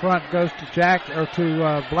 Out front goes to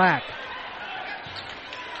Black.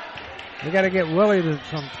 They got to get Willie to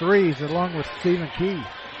some threes along with Stephen Key.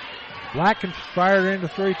 Black can fire into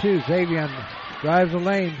 3 too. Xavier drives the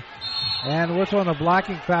lane. And whistle on a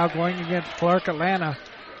blocking foul going against Clark Atlanta.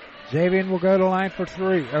 Xavier will go to line for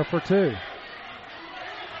 2.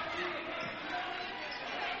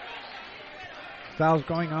 Foul's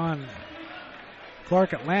going on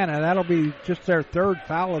Clark Atlanta. That'll be just their 3rd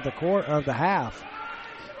foul of the half.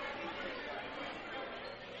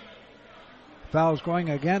 Foul's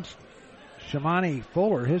going against Shimani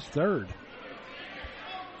Fuller, his 3rd.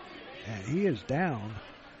 And he is down.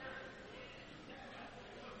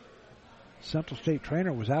 Central State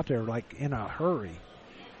trainer was out there like in a hurry.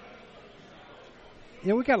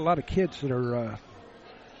 Yeah, we got a lot of kids that are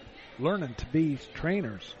learning to be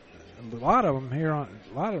trainers. A lot of them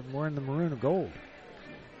were in the maroon and gold.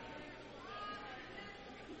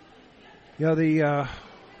 You know, they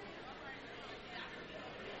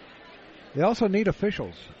also need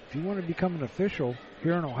officials. If you want to become an official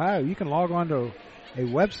here in Ohio, you can log on to a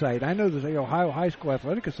website. I know there's the Ohio High School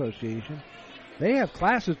Athletic Association. They have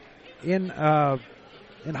classes in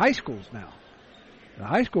high schools now. The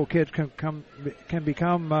high school kids can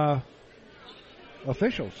become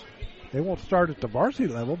officials. They won't start at the varsity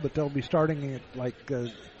level, but they'll be starting at like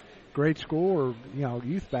grade school or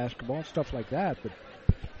youth basketball and stuff like that. But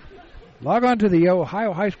log on to the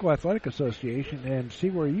Ohio High School Athletic Association and see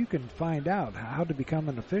where you can find out how to become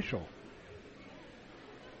an official.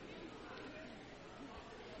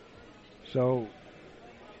 So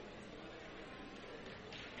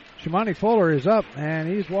Shimani Fuller is up, and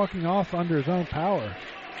he's walking off under his own power.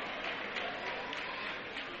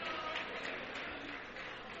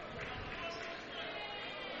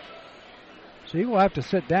 So he will have to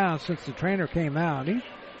sit down since the trainer came out.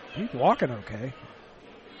 He's walking okay.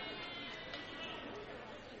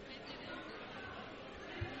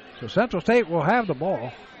 So Central State will have the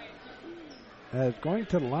ball. As going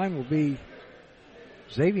to the line will be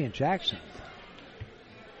Xavier Jackson.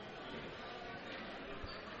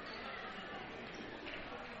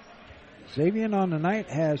 Xavier on the night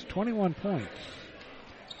has 21 points.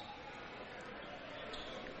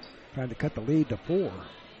 Trying to cut the lead to 4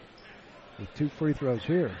 with 2 free throws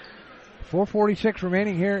here. 4:46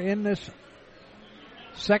 remaining here in this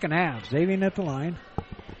second half. Xavier at the line.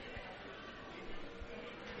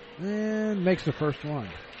 And makes the first one.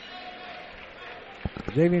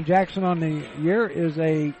 Xavier Jackson on the year is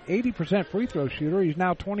a 80% free throw shooter. He's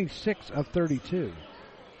now 26 of 32.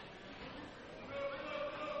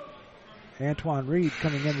 Antoine Reed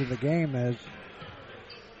coming into the game as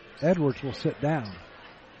Edwards will sit down.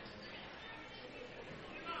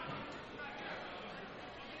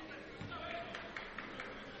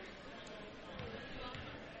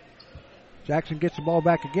 Jackson gets the ball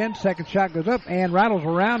back again. Second shot goes up and rattles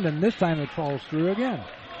around, and this time it falls through again.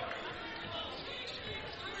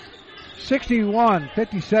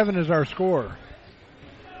 61-57 is our score.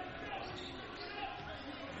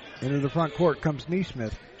 Into the front court comes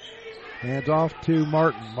Neesmith. Hands off to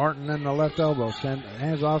Martin. Martin in the left elbow.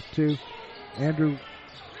 Hands off to Andrew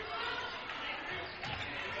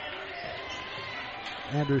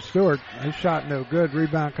Stewart. His shot no good.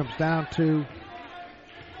 Rebound comes down to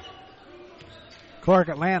Clark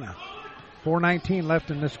Atlanta. 4:19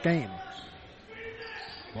 left in this game.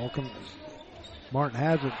 Martin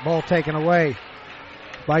has it. Ball taken away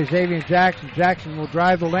by Xavier Jackson. Jackson will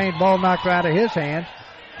drive the lane. Ball knocked out of his hands.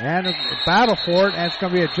 And a battle for it, and it's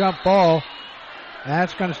going to be a jump ball.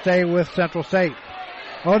 That's going to stay with Central State.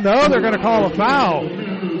 Oh, no, they're going to call a foul.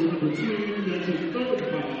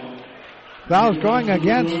 Foul's going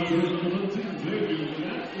against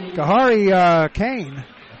Kahari Kane. I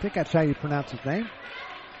think that's how you pronounce his name.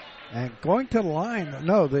 And going to the line,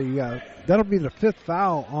 no, that'll be the 5th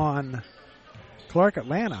foul on Clark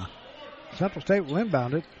Atlanta. Central State will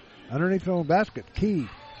inbound it. Underneath the basket, Key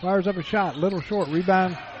fires up a shot, little short,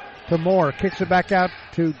 rebound to Moore, kicks it back out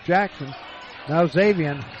to Jackson. Now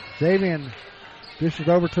Xavier dishes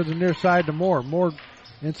over to the near side to Moore. Moore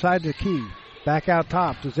inside the Key, back out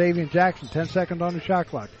top to Xavier Jackson. 10 seconds on the shot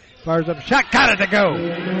clock. Fires up a shot, got it to go.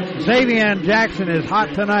 Xavier Jackson is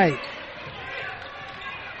hot tonight.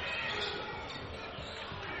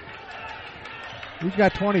 He's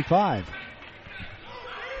got 25.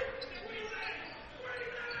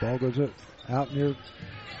 Ball goes out near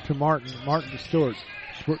to Martin. Martin to Stewart.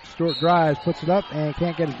 Stewart drives, puts it up, and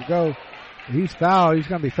can't get it to go. He's fouled. He's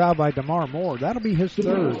going to be fouled by DeMar Moore. That'll be his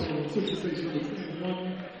 3rd.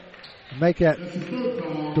 Make that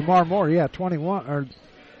DeMar Moore, 21. Or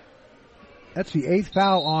that's the 8th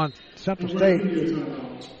foul on Central State.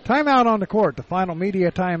 Timeout on the court. The final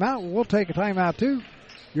media timeout. We'll take a timeout too.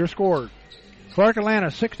 Your score: Clark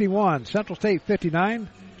Atlanta 61, Central State 59.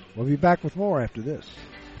 We'll be back with more after this.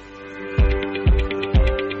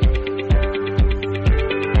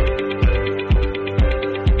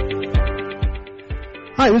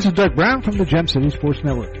 Hi, this is Doug Brown from the Gem City Sports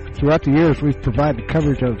Network. Throughout the years, we've provided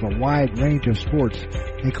coverage of a wide range of sports,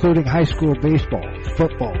 including high school baseball,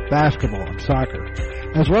 football, basketball, and soccer,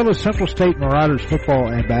 as well as Central State Marauders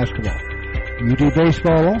football and basketball. You do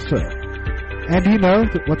baseball also. And do you know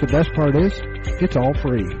what the best part is? It's all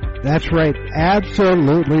free. That's right,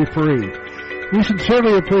 absolutely free. We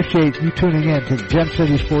sincerely appreciate you tuning in to the Gem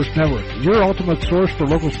City Sports Network, your ultimate source for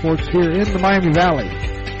local sports here in the Miami Valley.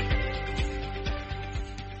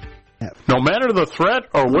 No matter the threat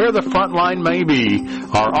or where the front line may be,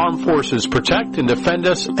 our armed forces protect and defend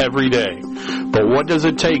us every day. But what does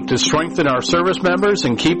it take to strengthen our service members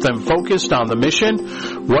and keep them focused on the mission?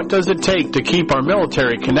 What does it take to keep our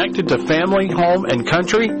military connected to family, home, and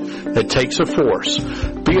country? It takes a force.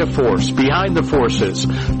 Be a force behind the forces.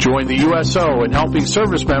 Join the USO in helping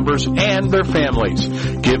service members and their families.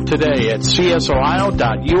 Give today at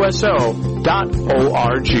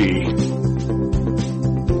csohio.uso.org.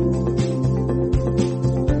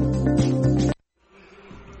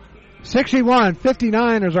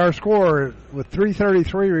 61-59 is our score with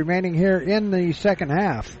 3:33 remaining here in the second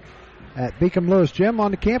half at Beacom Lewis Gym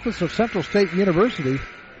on the campus of Central State University.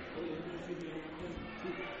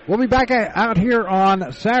 We'll be back out here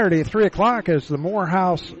on Saturday at 3 o'clock as the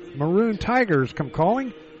Morehouse Maroon Tigers come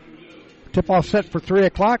calling. Tip-off set for 3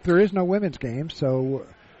 o'clock. There is no women's game, so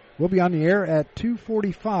we'll be on the air at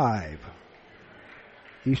 2:45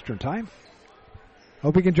 Eastern Time.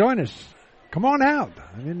 Hope you can join us. Come on out.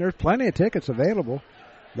 I mean, there's plenty of tickets available.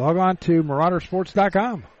 Log on to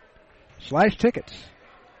maraudersports.com/tickets.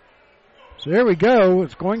 So here we go.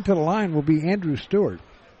 It's going to the line will be Andrew Stewart.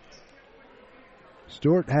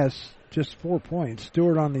 Stewart has just 4 points.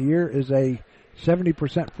 Stewart on the year is a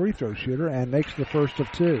 70% free throw shooter and makes the first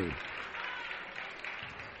of 2.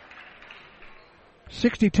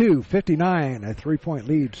 62-59, a 3-point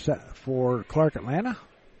lead set for Clark Atlanta.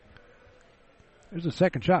 There's a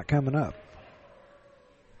second shot coming up.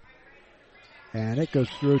 And it goes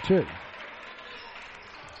through too.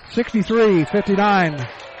 63-59.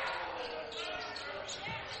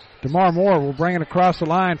 DeMar Moore will bring it across the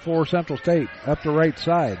line for Central State, up the right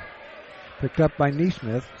side. Picked up by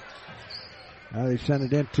Neesmith. Now they send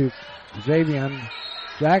it into Xavier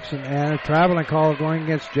Jackson, and a traveling call going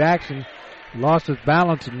against Jackson. Lost his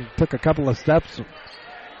balance and took a couple of steps.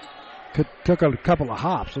 Took a couple of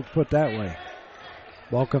hops, let's put it that way.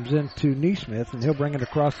 Ball comes into Neesmith, and he'll bring it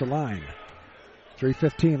across the line.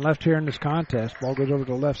 3:15 left here in this contest. Ball goes over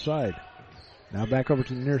to the left side. Now back over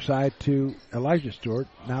to the near side to Elijah Stewart.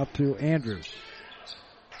 Now to Andrews.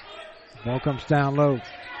 Ball comes down low.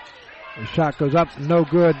 The shot goes up, no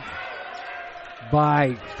good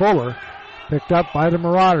by Fuller. Picked up by the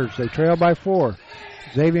Marauders. They trail by 4.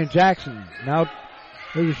 Xavier Jackson. Now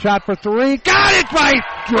there's a shot for 3. Got it by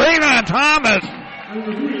Draymond Thomas.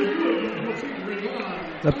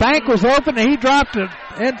 The bank was open and he dropped it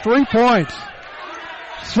in 3 points.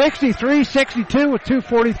 63-62 with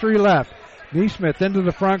 2:43 left. Neesmith into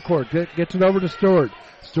the front court. Gets it over to Stewart.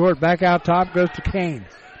 Stewart back out top, goes to Kane.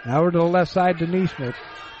 Now over to the left side to Neesmith.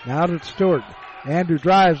 Now to Stewart. Andrew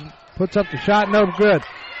drives, puts up the shot, no good.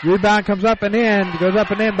 Rebound comes up and in, goes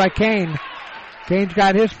up and in by Kane. Kane's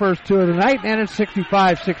got his first 2 of the night, and it's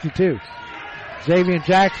 65-62. Xavier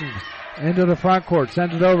Jackson into the front court,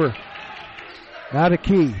 sends it over. Now to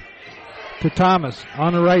Key. To Thomas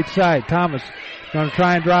on the right side. Thomas going to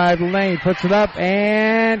try and drive the lane, puts it up,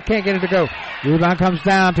 and can't get it to go. Rebound comes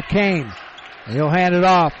down to Kane. And he'll hand it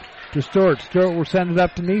off to Stewart. Stewart will send it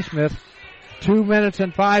up to Neesmith. 2 minutes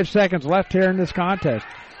and 5 seconds left here in this contest.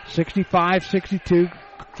 65-62,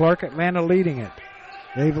 Clark Atlanta leading it.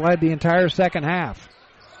 They've led the entire second half.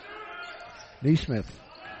 Neesmith.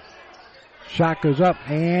 Shot goes up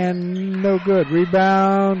and no good.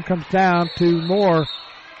 Rebound comes down to Moore.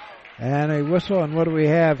 And a whistle, and what do we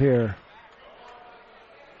have here?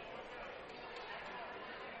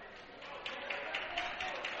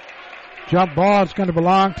 Jump ball is going to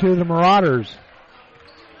belong to the Marauders.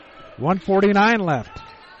 1:49 left.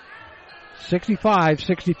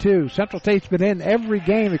 65-62. Central State's been in every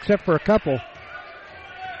game except for a couple.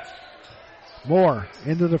 Moore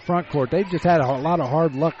into the front court. They've just had a lot of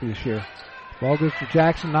hard luck this year. Ball goes to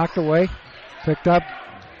Jackson, knocked away. Picked up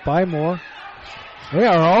by Moore. They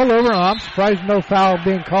are all over him. I'm surprised no foul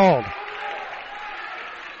being called.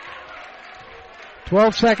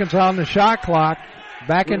 12 seconds on the shot clock.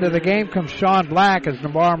 Back into the game comes Sean Black as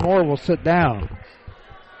DeMar Moore will sit down.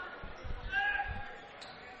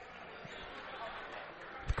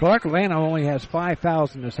 Clark Atlanta only has 5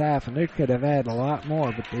 fouls in this half, and they could have had a lot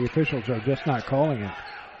more, but the officials are just not calling it.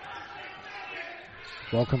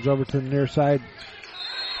 Ball comes over to the near side.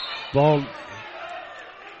 Ball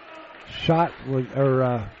shot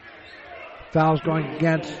fouls going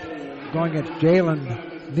against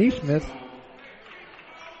Jalen Neesmith.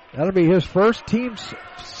 That'll be his first, team's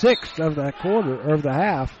 6th of the quarter or of the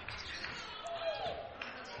half.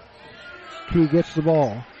 Key gets the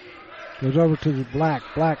ball. Goes over to the Black.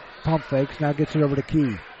 Black pump fakes. Now gets it over to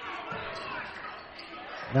Key.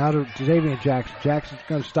 Now to Xavier Jackson. Jackson's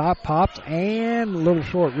going to stop. Pops and a little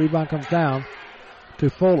short. Rebound comes down to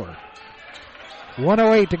Fuller.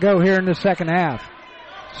 1:08 to go here in the second half.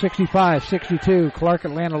 65-62. Clark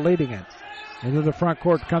Atlanta leading it. Into the front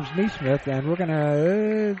court comes Neesmith, and we're going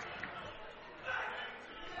to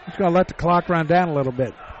just going to let the clock run down a little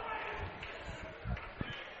bit.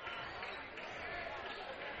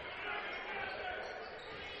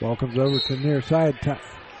 Ball comes over to the near side.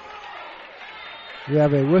 We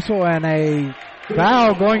have a whistle and a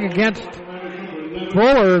foul going against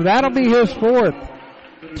Fuller. That'll be his 4th.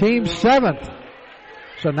 Team 7th.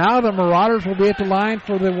 So now the Marauders will be at the line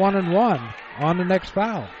for the 1-and-1 on the next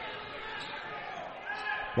foul.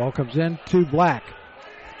 Ball comes in to Black.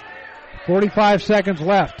 45 seconds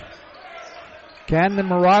left. Can the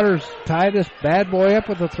Marauders tie this bad boy up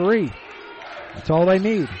with a 3? That's all they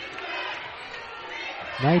need.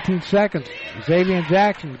 19 seconds. Xavier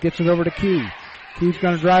Jackson gets it over to Key. Key's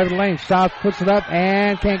going to drive the lane. Stops, puts it up,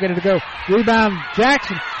 and can't get it to go. Rebound,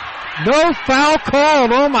 Jackson. No foul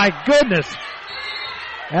called. Oh, my goodness.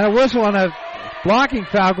 And a whistle and a blocking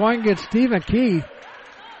foul going against Stephen Key.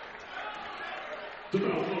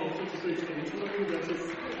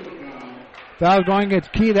 Foul going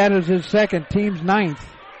against Key. That is his second, team's 9th.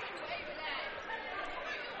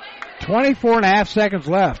 24 and a half seconds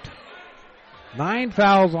left. 9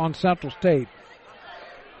 fouls on Central State.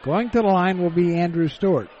 Going to the line will be Andrew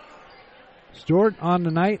Stewart. Stewart on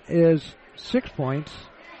the night is 6 points.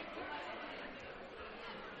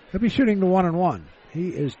 He'll be shooting the 1-and-1. He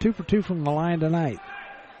is 2 for 2 from the line tonight.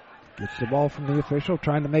 Gets the ball from the official,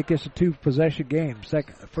 trying to make this a 2-possession game.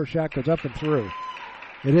 First shot goes up and through.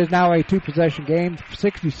 It is now a 2-possession game,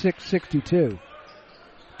 66-62.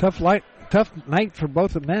 Tough night for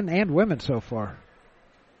both the men and women so far.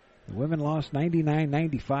 The women lost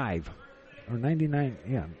 99-95. Or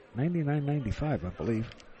 99-95, I believe.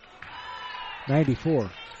 94.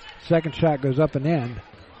 Second shot goes up and in.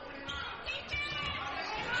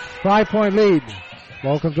 5-point lead.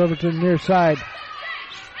 Ball comes over to the near side.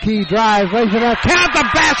 Key drives, lays it up, count the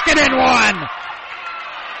basket in one!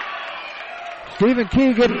 Stephen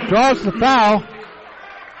Key draws the foul.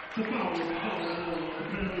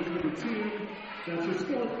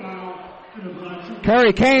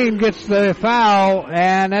 Kerry Kane gets the foul,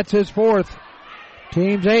 and that's his fourth.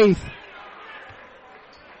 Team's eighth.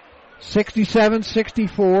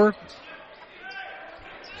 67-64.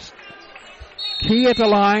 Key at the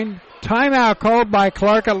line. Timeout called by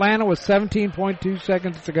Clark Atlanta with 17.2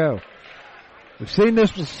 seconds to go. We've seen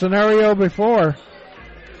this scenario before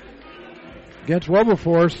against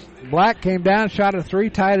Wilberforce. Black came down, shot a three,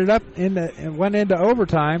 tied it up, and went into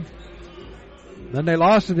overtime. Then they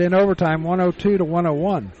lost it in overtime,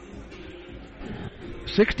 102-101.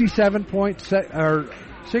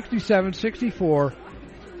 67-64,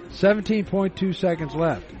 17.2 seconds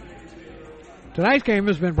left. Tonight's game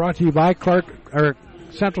has been brought to you by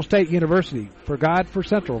Central State University, for God, for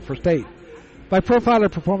Central, for State, by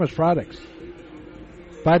Profiler Performance Products,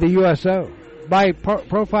 by the USO, by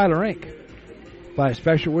Profiler Inc., by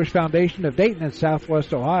Special Wish Foundation of Dayton and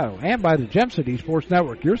Southwest Ohio, and by the Gem City Sports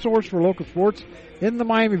Network, your source for local sports in the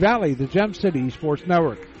Miami Valley, the Gem City Sports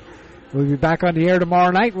Network. We'll be back on the air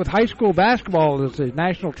tomorrow night with high school basketball as the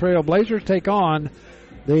National Trail Blazers take on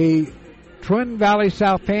the Twin Valley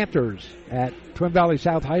South Panthers at Twin Valley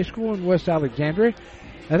South High School in West Alexandria.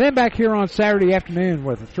 And then back here on Saturday afternoon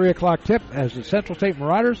with a 3 o'clock tip as the Central State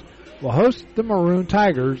Marauders will host the Maroon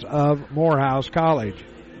Tigers of Morehouse College.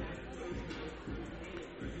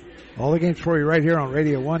 All the games for you right here on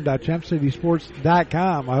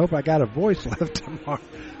radio1.gemcitysports.com. I hope I got a voice left tomorrow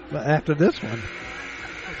after this one.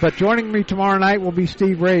 But joining me tomorrow night will be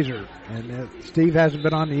Steve Razor. And Steve hasn't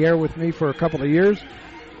been on the air with me for a couple of years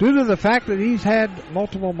due to the fact that he's had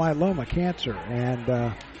multiple myeloma cancer.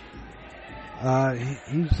 And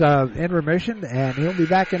he's in remission, and he'll be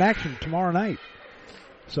back in action tomorrow night.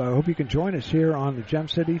 So I hope you can join us here on the Gem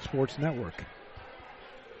City Sports Network.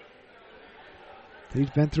 He's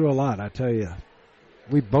been through a lot, I tell you.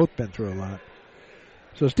 We've both been through a lot.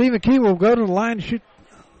 So Stephen Key will go to the line and shoot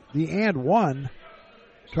the and one.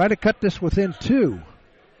 Try to cut this within 2.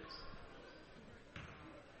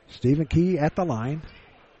 Stephen Key at the line.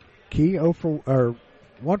 Key 1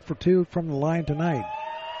 for 2 from the line tonight.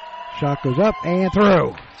 Shot goes up and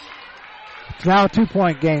through. It's now a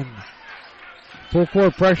 2-point game. Full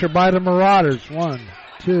court pressure by the Marauders. 1,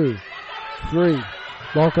 2, 3.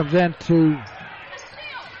 Ball comes in to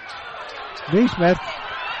Neesmith.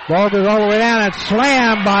 Ball goes all the way down and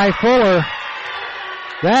slammed by Fuller.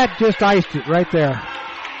 That just iced it right there.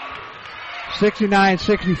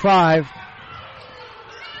 69-65.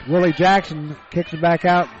 Willie Jackson kicks it back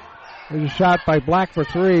out. There's a shot by Black for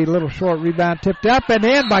 3. Little short rebound tipped up and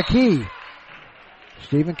in by Key.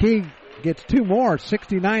 Stephen Key gets 2 more.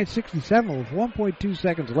 69-67 with 1.2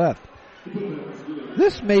 seconds left.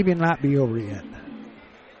 This may not be over yet.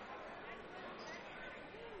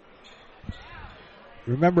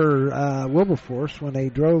 Remember Wilberforce when they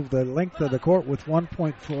drove the length of the court with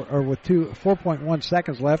 4.1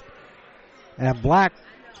 seconds left, and Black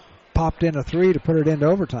popped in a 3 to put it into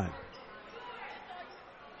overtime.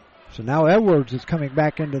 So now Edwards is coming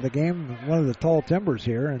back into the game, one of the tall timbers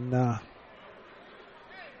here, and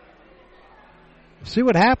see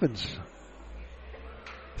what happens.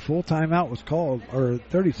 Full timeout was called, or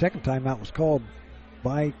 30-second timeout was called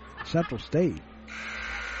by Central State.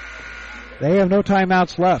 They have no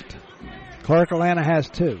timeouts left. Clark Atlanta has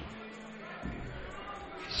 2.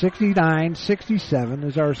 69-67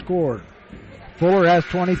 is our score. Fuller has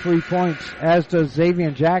 23 points, as does Xavier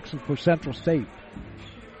Jackson for Central State.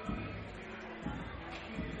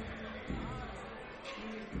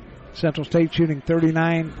 Central State shooting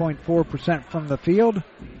 39.4% from the field.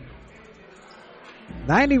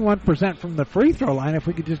 91% from the free throw line. If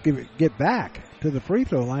we could just get back to the free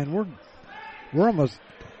throw line, we're almost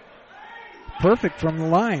perfect from the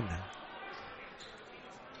line.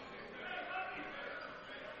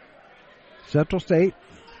 Central State,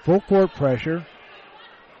 full court pressure.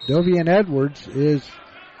 Dovian Edwards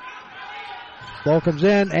ball comes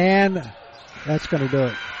in, and that's going to do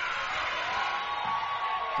it.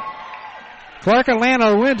 Clark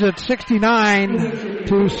Atlanta wins it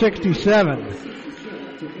 69-67.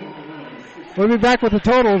 We'll be back with the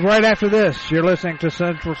totals right after this. You're listening to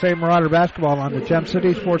Central State Marauder Basketball on the Gem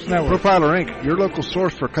City Sports Network. Profiler Inc., your local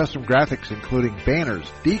source for custom graphics, including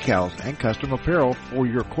banners, decals, and custom apparel for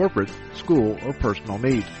your corporate, school, or personal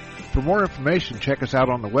needs. For more information, check us out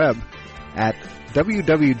on the web at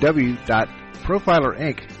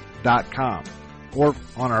www.profilerinc.com or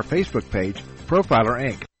on our Facebook page, Profiler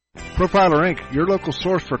Inc. Profiler Inc., your local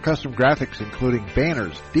source for custom graphics, including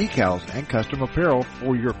banners, decals, and custom apparel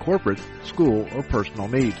for your corporate, school, or personal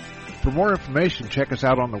needs. For more information, check us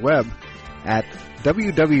out on the web at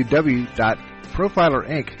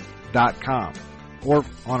www.profilerinc.com or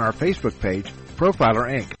on our Facebook page, Profiler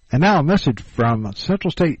Inc. And now a message from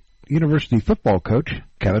Central State University football coach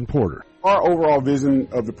Kevin Porter. Our overall vision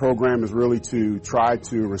of the program is really to try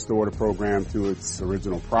to restore the program to its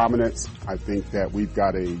original prominence. I think that we've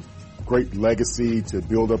got a great legacy to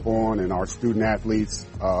build up on, and our student athletes,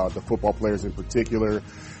 the football players in particular,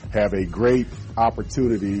 have a great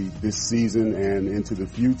opportunity this season and into the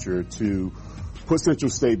future to put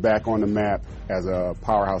Central State back on the map as a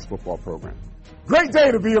powerhouse football program. Great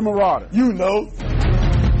day to be a Marauder, you know.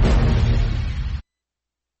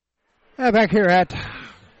 Back here at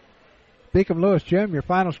Beacom Lewis Gym, your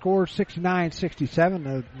final score 69-67.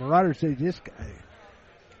 The Marauders, they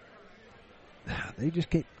just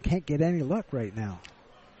can't get any luck right now.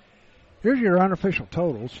 Here's your unofficial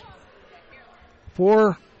totals.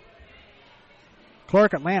 For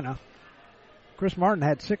Clark Atlanta, Chris Martin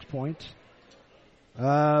had 6 points.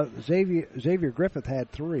 Xavier Griffith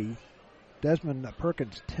had 3. Desmond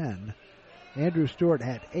Perkins 10. Andrew Stewart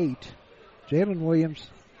had 8. Jalen Williams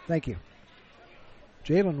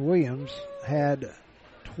had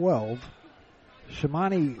 12.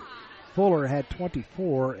 Shimani Fuller had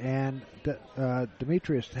 24, and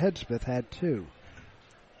Demetrius Headsmith had 2.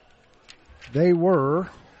 They were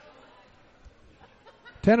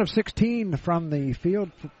 10 of 16 from the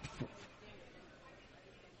field.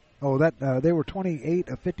 They were 28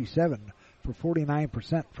 of 57 for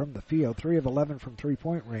 49% from the field, 3 of 11 from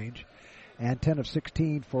three-point range, and 10 of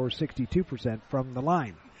 16 for 62% from the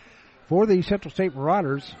line. For the Central State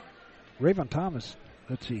Marauders, Rayvon Thomas,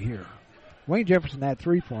 let's see here. Wayne Jefferson had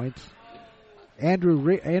 3 points.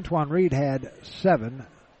 Antoine Reed had 7.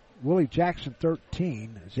 Willie Jackson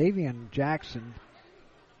 13. Xavier Jackson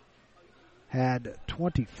had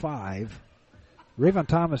 25. Rayvon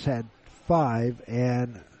Thomas had 5,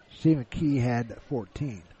 and Stephen Key had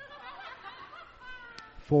 14.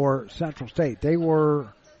 For Central State, they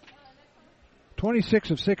were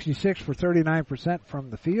 26 of 66 for 39% from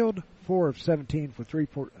the field, 4 of 17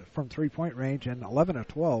 from three-point range, and 11 of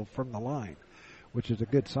 12 from the line, which is a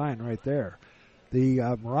good sign right there.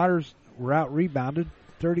 The Marauders were out-rebounded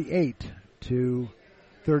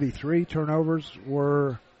 38-33. Turnovers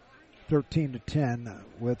were 13-10,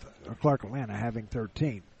 with Clark Atlanta having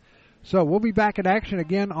 13. So we'll be back in action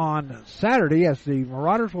again on Saturday as the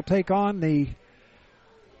Marauders will take on the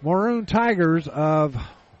Maroon Tigers of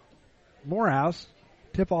Morehouse.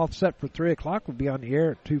 Tip-off set for 3 o'clock. Will be on the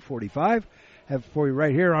air at 2:45. Have it for you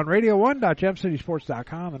right here on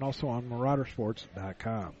radio1.gemcitysports.com and also on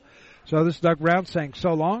maraudersports.com. So this is Doug Brown saying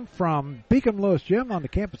so long from Beacom Lewis Gym on the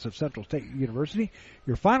campus of Central State University.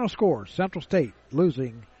 Your final score, Central State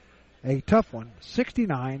losing a tough one,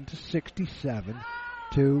 69-67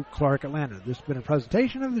 to Clark Atlanta. This has been a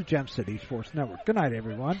presentation of the Gem City Sports Network. Good night,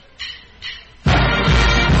 everyone.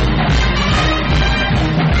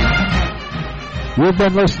 You've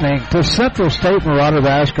been listening to Central State Marauder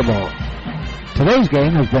Basketball. Today's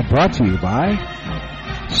game has been brought to you by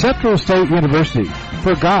Central State University,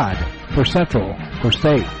 for God, for Central, for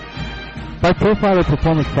State. By Profiler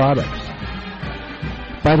Performance Products.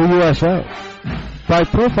 By the USO. By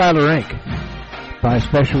Profiler Inc. By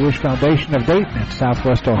Special Wish Foundation of Dayton in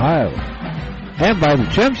Southwest Ohio. And by the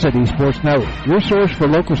Gem City Sports Network, your source for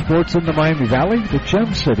local sports in the Miami Valley, the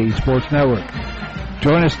Gem City Sports Network.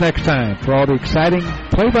 Join us next time for all the exciting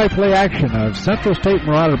play-by-play action of Central State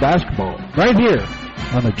Marauder Basketball right here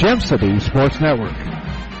on the Gem City Sports Network.